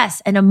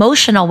stress and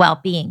emotional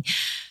well-being?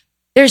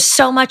 There's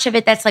so much of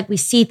it that's like we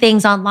see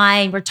things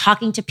online, we're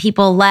talking to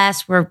people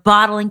less, we're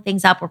bottling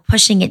things up, we're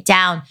pushing it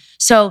down.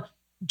 So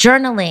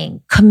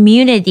journaling,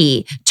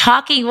 community,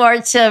 talking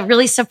more to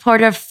really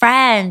supportive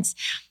friends,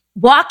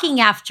 walking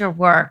after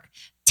work,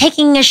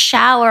 taking a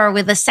shower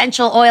with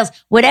essential oils,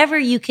 whatever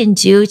you can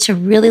do to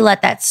really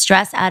let that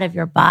stress out of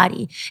your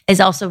body is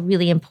also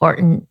really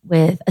important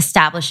with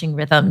establishing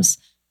rhythms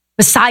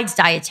besides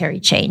dietary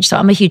change. So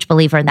I'm a huge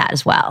believer in that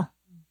as well.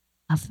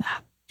 Love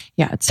that.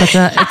 Yeah, it's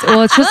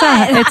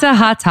a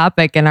hot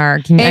topic in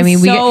our community.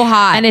 It's so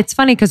hot. And it's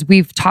funny because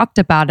we've talked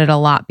about it a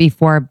lot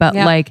before, but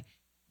like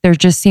there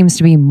just seems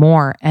to be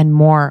more and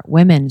more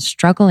women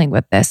struggling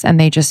with this and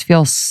they just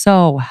feel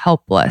so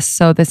helpless.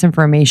 So this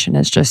information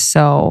is just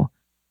so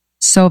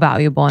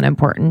valuable and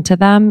important to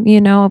them, you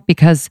know,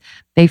 because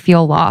they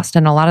feel lost.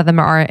 And a lot of them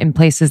are in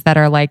places that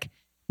are like,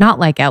 not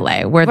like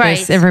LA, where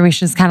this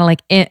information is kind of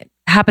like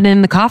happening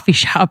in the coffee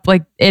shop.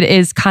 Like it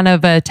is kind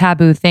of a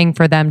taboo thing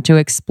for them to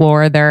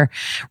explore their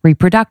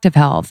reproductive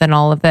health and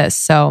all of this.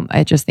 So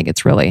I just think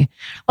it's really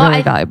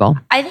valuable.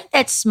 I think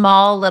that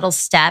small little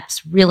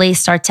steps really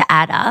start to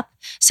add up.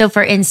 So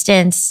for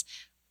instance,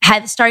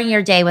 starting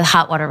your day with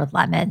hot water with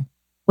lemon,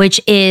 which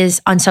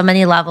is on so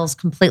many levels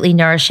completely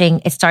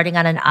nourishing. It's starting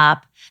on an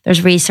up.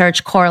 There's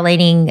research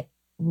correlating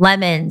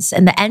lemons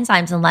and the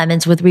enzymes in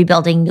lemons with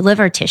rebuilding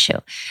liver tissue.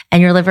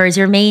 And your liver is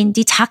your main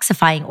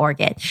detoxifying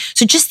organ.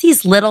 So just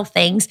these little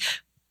things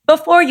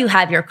before you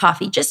have your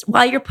coffee, just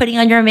while you're putting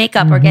on your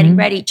makeup or getting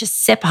ready,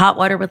 just sip hot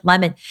water with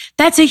lemon.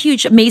 That's a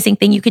huge, amazing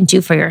thing you can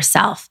do for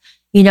yourself.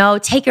 You know,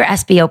 take your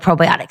SBO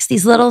probiotics.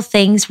 These little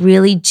things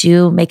really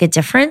do make a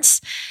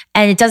difference.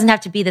 And it doesn't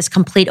have to be this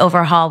complete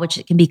overhaul,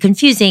 which can be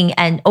confusing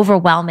and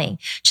overwhelming.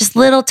 Just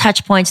little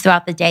touch points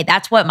throughout the day.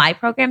 That's what my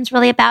program's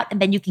really about.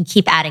 And then you can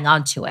keep adding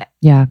on to it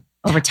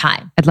over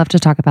time. I'd love to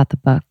talk about the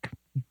book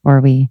before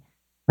we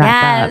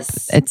wrap up.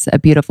 It's a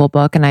beautiful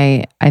book. And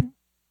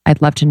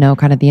I'd love to know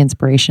kind of the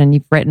inspiration.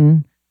 You've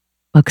written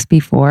books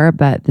before,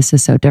 but this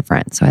is so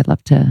different. So I'd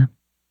love to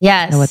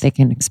know what they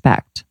can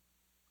expect.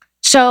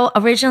 So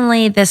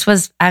originally this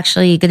was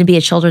actually going to be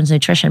a children's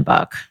nutrition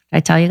book. Did I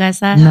tell you guys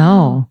that?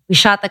 No. We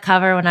shot the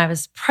cover when I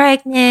was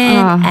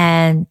pregnant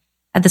and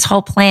had this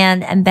whole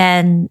plan. And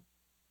then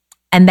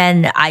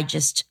I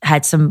just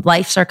had some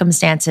life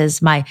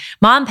circumstances. My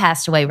mom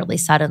passed away really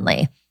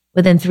suddenly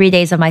within 3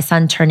 days of my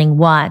son turning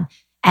 1.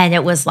 And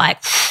it was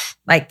like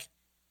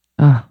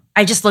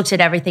I just looked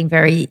at everything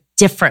very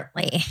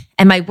differently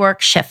and my work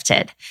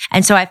shifted.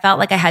 And so I felt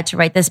like I had to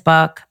write this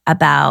book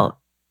about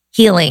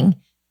healing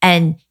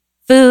and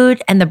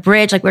food and the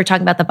bridge, like we were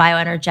talking about the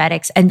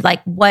bioenergetics and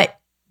like what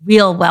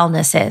real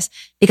wellness is.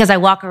 Because I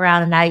walk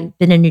around and I've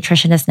been a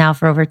nutritionist now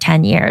for over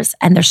 10 years.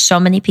 And there's so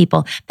many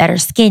people that are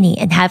skinny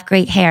and have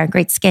great hair and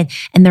great skin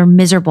and they're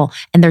miserable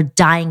and they're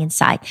dying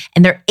inside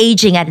and they're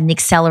aging at an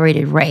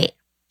accelerated rate.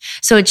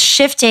 So it's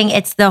shifting.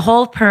 It's the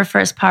whole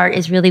first part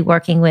is really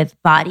working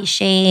with body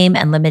shame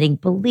and limiting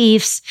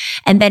beliefs.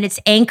 And then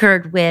it's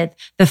anchored with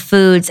the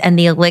foods and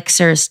the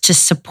elixirs to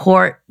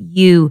support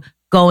you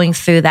going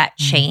through that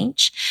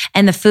change.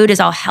 And the food is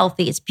all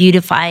healthy. It's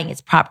beautifying.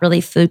 It's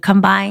properly food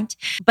combined,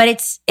 but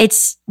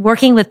it's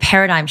working with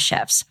paradigm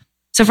shifts.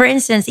 So for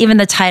instance, even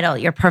the title,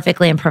 Your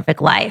Perfectly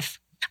Imperfect Life.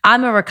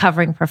 I'm a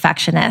recovering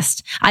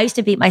perfectionist. I used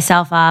to beat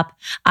myself up.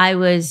 I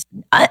was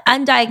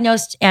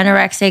undiagnosed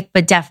anorexic,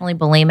 but definitely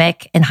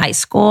bulimic in high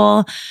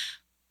school.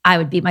 I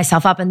would beat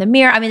myself up in the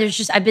mirror. I mean,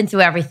 I've been through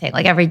everything,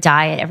 like every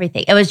diet,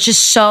 everything. It was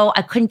just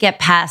I couldn't get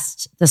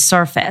past the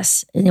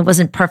surface and it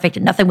wasn't perfect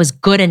and nothing was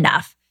good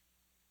enough.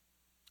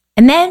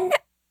 And then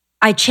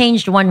I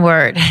changed one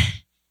word and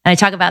I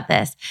talk about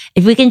this.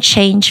 If we can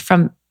change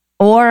from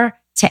or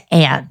to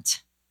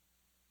and.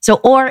 So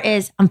or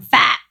is I'm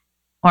fat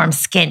or I'm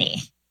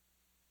skinny.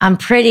 I'm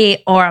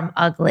pretty or I'm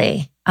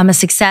ugly. I'm a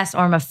success or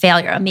I'm a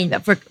failure. I mean,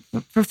 for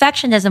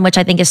perfectionism, which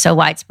I think is so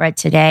widespread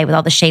today with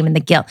all the shame and the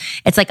guilt,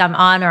 it's like I'm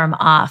on or I'm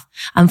off.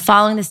 I'm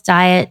following this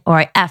diet or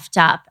I effed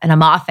up and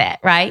I'm off it,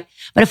 right?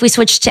 But if we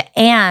switch to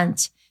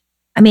and,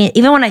 I mean,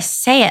 even when I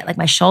say it, like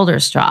my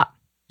shoulders drop.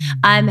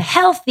 I'm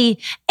healthy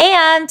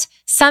and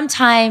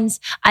sometimes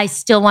I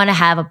still want to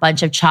have a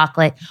bunch of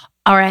chocolate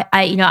or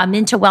I'm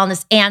into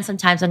wellness and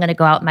sometimes I'm going to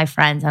go out with my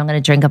friends. I'm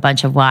going to drink a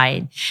bunch of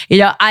wine.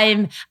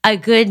 I'm a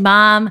good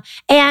mom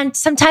and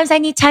sometimes I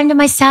need time to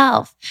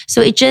myself.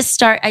 So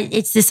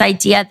it's this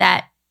idea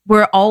that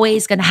we're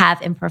always going to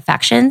have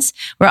imperfections.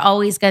 We're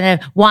always going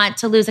to want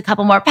to lose a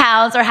couple more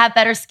pounds or have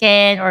better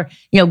skin or,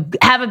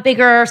 have a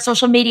bigger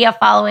social media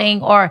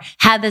following or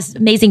have this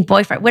amazing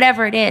boyfriend,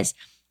 whatever it is.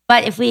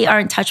 But if we are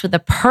in touch with the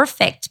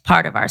perfect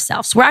part of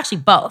ourselves, we're actually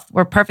both.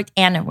 We're perfect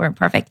and we're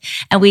imperfect.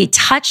 And we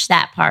touch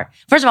that part.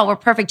 First of all, we're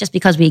perfect just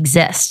because we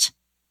exist.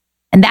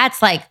 And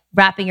that's like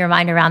wrapping your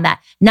mind around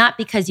that. Not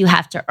because you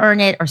have to earn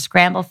it or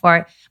scramble for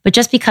it, but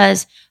just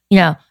because,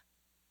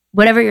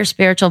 whatever your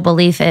spiritual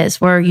belief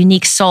is, we're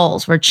unique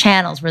souls, we're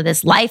channels, we're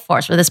this life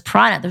force, we're this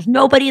prana. There's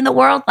nobody in the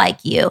world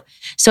like you.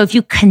 So if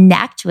you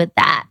connect with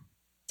that,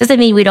 doesn't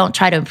mean we don't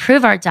try to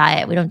improve our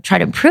diet. We don't try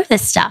to improve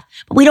this stuff,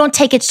 but we don't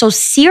take it so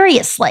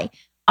seriously.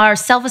 Our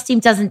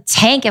self-esteem doesn't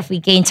tank if we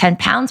gain 10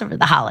 pounds over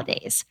the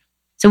holidays.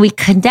 So we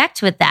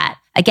connect with that.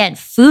 Again,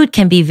 food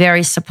can be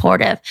very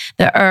supportive.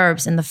 The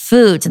herbs and the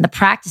foods and the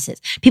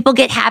practices. People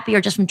get happier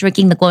just from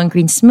drinking the glowing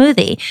green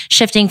smoothie,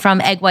 shifting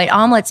from egg white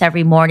omelets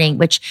every morning,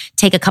 which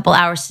take a couple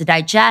hours to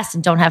digest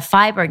and don't have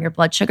fiber and your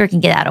blood sugar can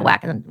get out of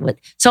whack and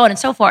so on and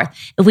so forth.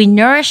 If we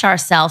nourish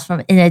ourselves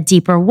in a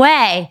deeper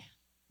way,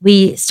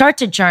 we start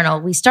to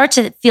journal, we start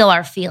to feel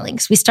our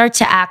feelings, we start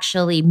to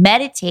actually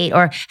meditate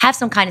or have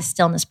some kind of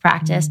stillness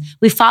practice.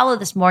 We follow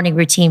this morning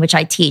routine, which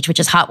I teach, which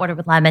is hot water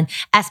with lemon,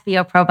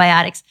 SBO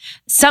probiotics,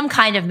 some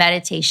kind of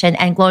meditation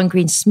and glowing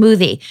green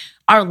smoothie.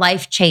 Our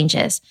life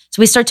changes.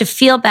 So we start to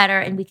feel better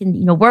and we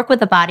can, work with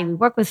the body, we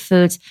work with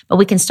foods, but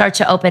we can start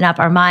to open up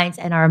our minds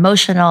and our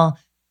emotional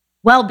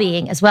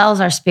well-being as well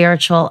as our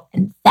spiritual.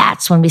 And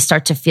that's when we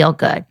start to feel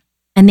good.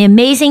 And the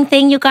amazing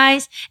thing, you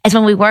guys, is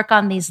when we work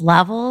on these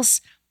levels,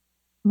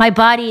 my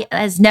body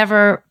has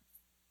never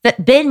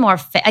been more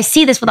fit. I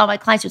see this with all my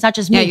clients. It's not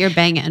just me. Yeah, you're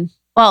banging.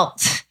 Well,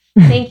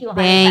 thank you.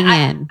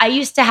 Banging. I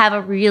used to have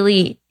a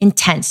really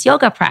intense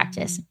yoga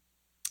practice.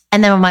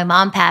 And then when my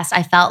mom passed,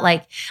 I felt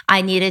like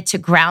I needed to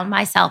ground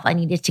myself. I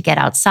needed to get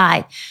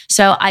outside.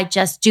 So I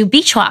just do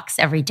beach walks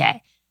every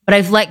day. But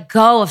I've let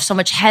go of so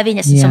much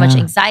heaviness and so much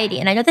anxiety.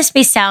 And I know this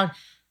may sound,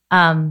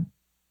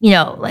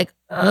 like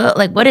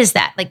what is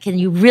that? Like, can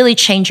you really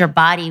change your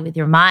body with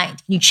your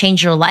mind? Can you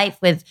change your life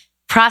with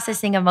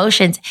processing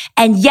emotions?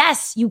 And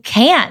yes, you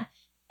can.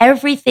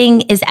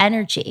 Everything is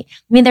energy. I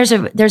mean, there's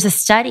a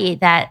study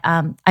that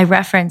I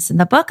reference in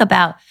the book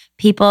about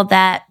people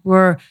that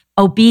were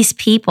obese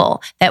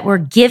people that were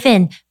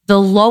given the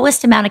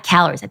lowest amount of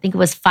calories. I think it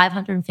was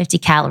 550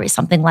 calories,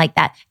 something like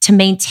that, to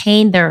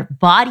maintain their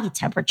body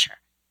temperature.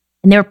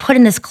 And they were put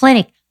in this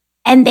clinic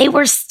and they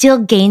were still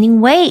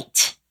gaining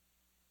weight.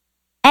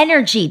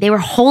 Energy, they were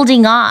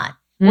holding on.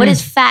 What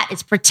is fat?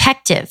 It's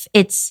protective.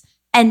 It's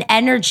an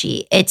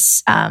energy.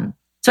 It's so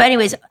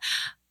anyways,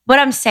 what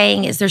I'm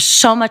saying is there's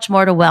so much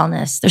more to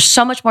wellness. There's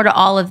so much more to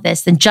all of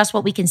this than just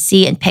what we can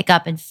see and pick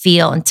up and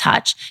feel and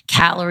touch.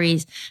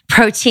 Calories,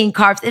 protein,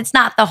 carbs. It's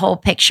not the whole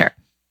picture.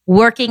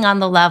 Working on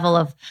the level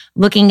of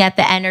looking at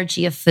the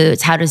energy of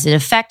foods. How does it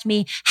affect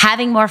me?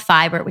 Having more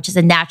fiber, which is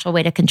a natural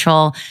way to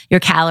control your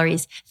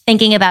calories.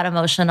 Thinking about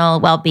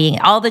emotional well-being.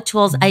 All the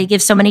tools, I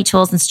give so many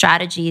tools and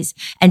strategies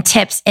and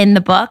tips in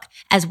the book,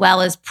 as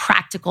well as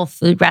practical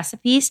food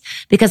recipes,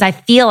 because I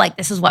feel like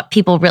this is what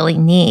people really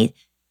need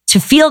to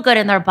feel good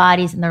in their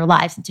bodies and their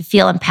lives and to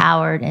feel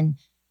empowered and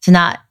to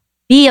not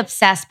be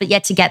obsessed, but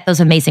yet to get those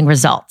amazing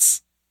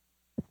results.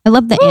 I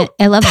love that.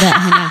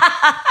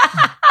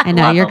 I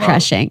know you're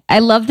crushing. I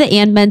love the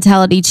and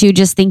mentality too,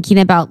 just thinking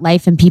about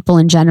life and people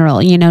in general.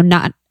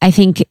 I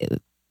think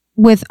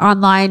with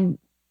online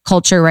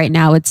culture right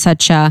now, it's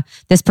such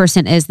this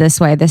person is this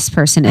way, this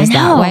person is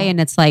that way. And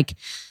it's like,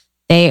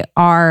 they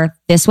are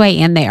this way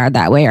and they are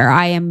that way. Or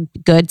I am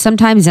good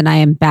sometimes and I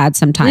am bad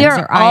sometimes.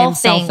 Or I am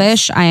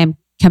selfish, I am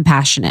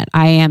compassionate.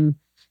 I am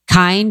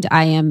kind,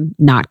 I am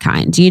not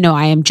kind.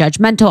 I am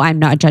judgmental, I'm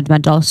not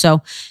judgmental.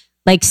 So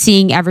like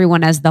seeing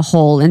everyone as the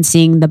whole and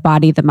seeing the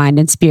body, the mind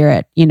and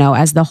spirit,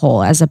 as the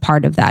whole, as a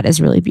part of that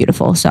is really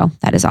beautiful. So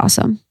that is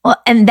awesome.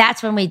 Well, and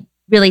that's when we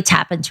really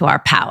tap into our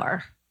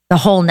power, the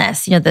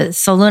wholeness. The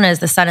Soluna is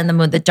the sun and the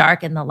moon, the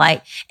dark and the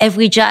light. If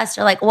we just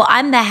are like, well,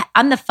 I'm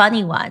the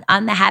funny one,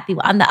 I'm the happy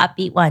one, I'm the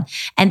upbeat one.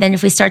 And then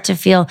if we start to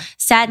feel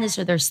sadness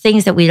or there's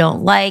things that we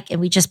don't like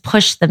and we just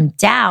push them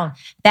down,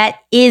 that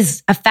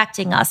is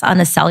affecting us on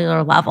a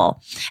cellular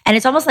level. And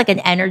it's almost like an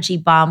energy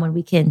bomb when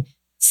we can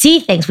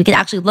see things. We can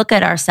actually look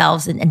at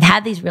ourselves and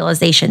have these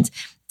realizations.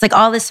 It's like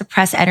all this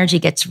suppressed energy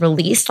gets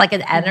released like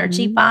an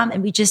energy bomb.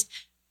 And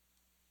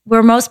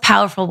we're most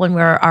powerful when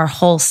we're our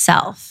whole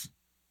self,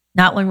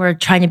 not when we're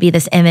trying to be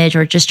this image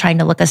or just trying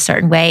to look a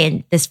certain way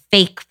and this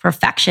fake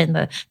perfection,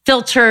 the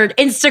filtered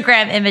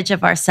Instagram image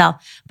of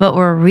ourselves, but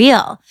we're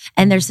real.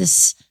 And there's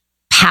this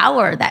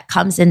power that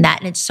comes in that.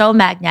 And it's so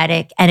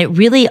magnetic and it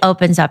really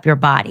opens up your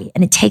body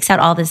and it takes out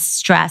all this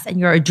stress and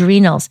your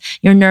adrenals,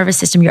 your nervous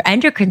system, your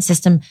endocrine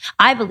system,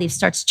 I believe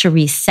starts to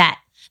reset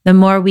the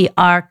more we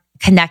are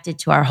connected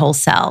to our whole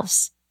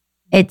selves.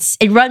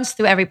 It runs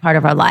through every part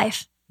of our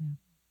life.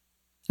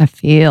 I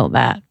feel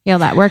that.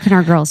 Where can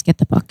our girls get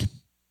the book?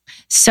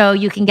 So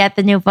you can get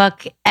the new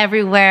book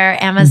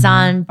everywhere,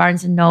 Amazon,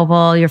 Barnes &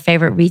 Noble, your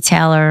favorite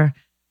retailer,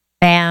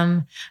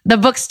 BAM, the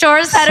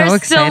bookstores that are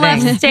still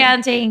left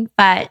standing.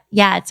 But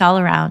yeah, it's all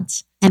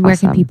around. And where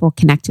can people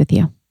connect with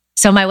you?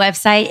 So my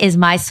website is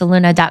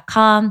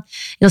mysoluna.com.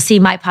 You'll see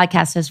my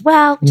podcast as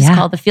well, which is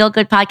called the Feel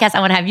Good Podcast. I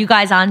want to have you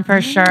guys on for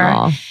sure.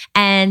 Aww.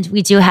 And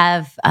we do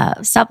have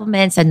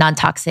supplements and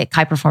non-toxic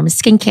high performance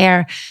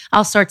skincare,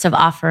 all sorts of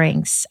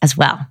offerings as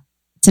well.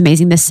 It's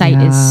amazing. This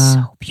site is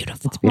so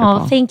beautiful. It's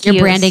beautiful. Oh, thank you.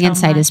 Your branding so and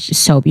site much. is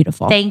so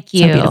beautiful. Thank you.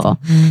 So beautiful.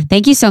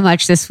 Thank you so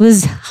much. This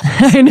was,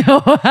 I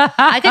know.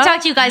 I could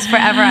talk to you guys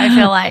forever, I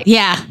feel like.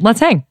 yeah. Let's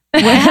hang. We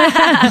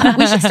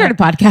should start a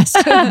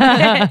podcast.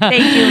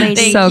 Thank you,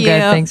 ladies. So good.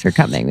 Thanks for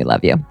coming. We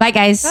love you. Bye,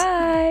 guys.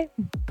 Bye.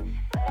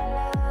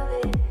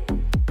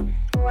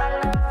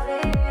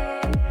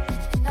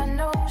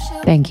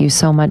 Thank you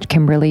so much,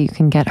 Kimberly. You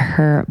can get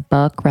her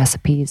book,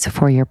 Recipes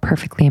for Your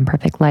Perfectly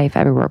Imperfect Life,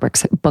 everywhere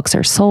books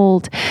are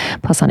sold,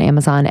 plus on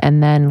Amazon.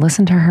 And then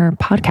listen to her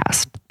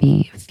podcast,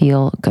 the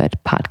Feel Good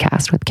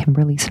Podcast with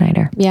Kimberly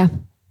Snyder. Yeah.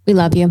 We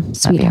love you,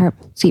 sweetheart,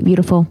 sweet,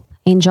 beautiful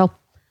angel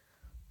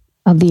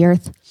of the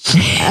earth.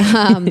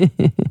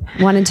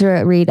 Wanted to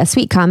read a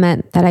sweet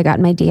comment that I got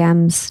in my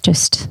DMs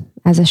just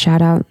as a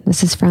shout out.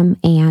 This is from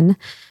Anne.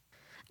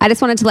 I just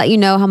wanted to let you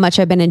know how much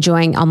I've been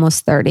enjoying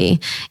Almost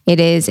 30. It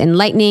is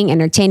enlightening,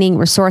 entertaining,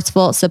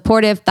 resourceful,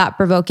 supportive,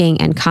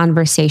 thought-provoking, and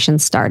conversation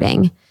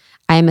starting.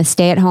 I am a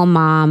stay-at-home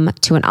mom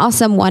to an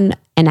awesome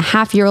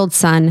 1.5-year-old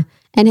son,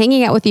 and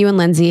hanging out with you and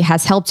Lindsay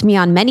has helped me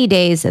on many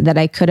days that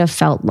I could have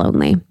felt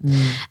lonely,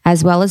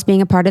 as well as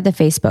being a part of the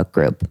Facebook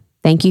group.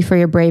 Thank you for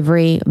your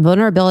bravery,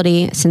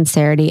 vulnerability,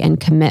 sincerity, and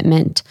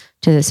commitment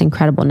to this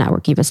incredible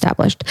network you've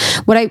established.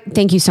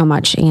 Thank you so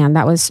much, Anne.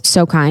 That was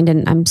so kind,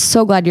 and I'm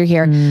so glad you're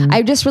here.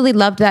 I just really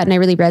loved that, and I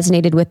really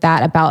resonated with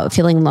that about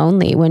feeling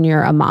lonely when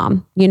you're a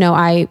mom. You know,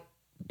 I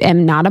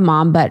am not a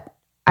mom, but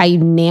I've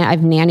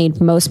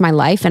nannied most of my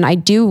life, and I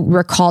do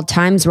recall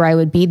times where I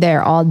would be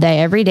there all day,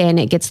 every day, and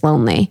it gets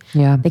lonely.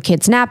 Yeah. The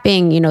kids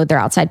napping, they're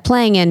outside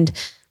playing, and,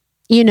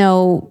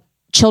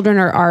 children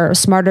are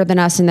smarter than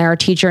us and they're our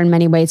teacher in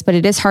many ways, but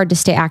it is hard to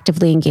stay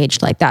actively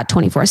engaged like that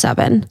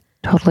 24/7.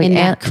 Totally. In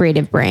that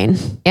creative brain.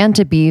 And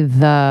to be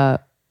the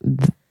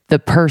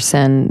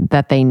person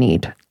that they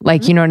need.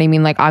 Like, you know what I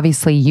mean? Like,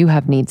 obviously you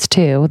have needs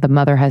too. The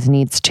mother has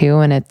needs too.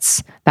 And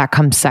that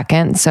comes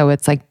second. So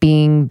it's like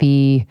being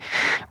the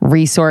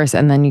resource,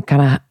 and then you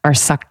kind of are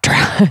sucked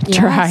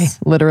dry,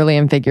 literally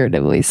and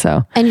figuratively.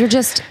 So, and you're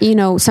just,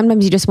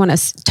 sometimes you just want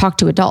to talk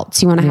to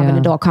adults. You want to have an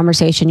adult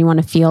conversation. You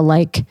want to feel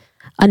like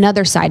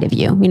another side of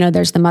you.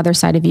 There's the mother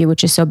side of you,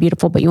 which is so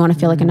beautiful, but you want to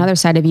feel like another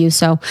side of you.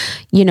 So,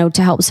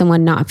 to help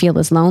someone not feel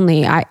as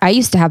lonely. I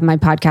used to have my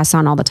podcast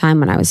on all the time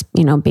when I was,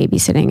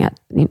 babysitting at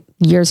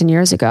years and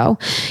years ago,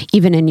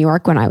 even in New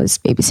York when I was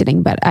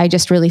babysitting, but I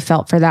just really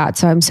felt for that.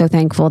 So I'm so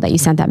thankful that you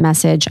sent that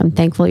message. I'm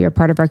thankful you're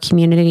part of our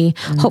community.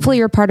 Hopefully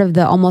you're part of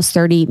the Almost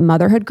 30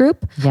 motherhood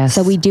group. Yes.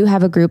 So we do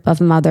have a group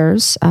of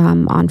mothers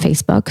on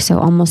Facebook. So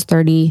Almost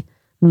 30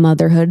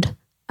 motherhood.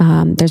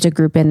 There's a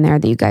group in there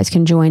that you guys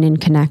can join and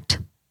connect.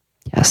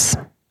 yes,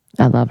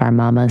 I love our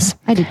mamas.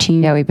 I do too.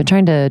 Yeah, we've been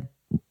trying to,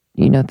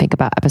 think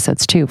about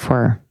episodes too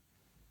for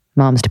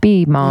moms to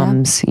be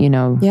moms.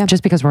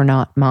 Just because we're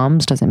not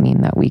moms doesn't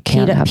mean that we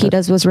can't have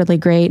PETA's was really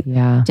great.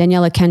 Yeah.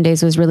 Daniela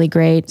Kende's was really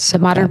great. The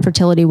modern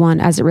fertility one,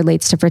 as it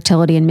relates to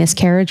fertility and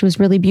miscarriage, was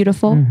really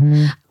beautiful.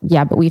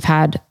 Yeah, but we've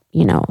had,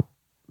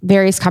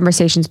 various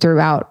conversations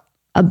throughout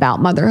about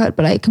motherhood,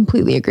 but I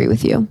completely agree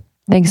with you.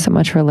 Thanks so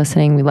much for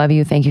listening. We love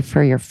you. Thank you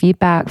for your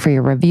feedback, for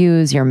your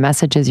reviews, your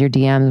messages, your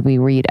DMs. We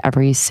read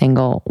every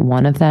single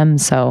one of them.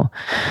 So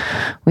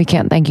we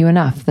can't thank you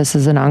enough. This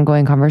is an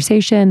ongoing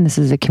conversation. This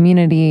is a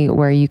community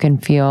where you can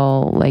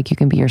feel like you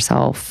can be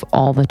yourself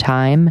all the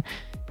time.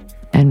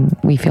 And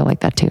we feel like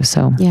that too.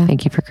 So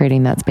thank you for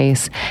creating that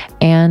space.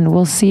 And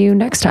we'll see you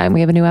next time. We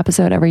have a new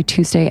episode every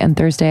Tuesday and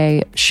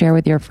Thursday. Share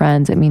with your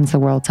friends. It means the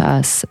world to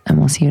us. And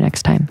we'll see you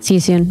next time. See you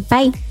soon.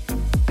 Bye.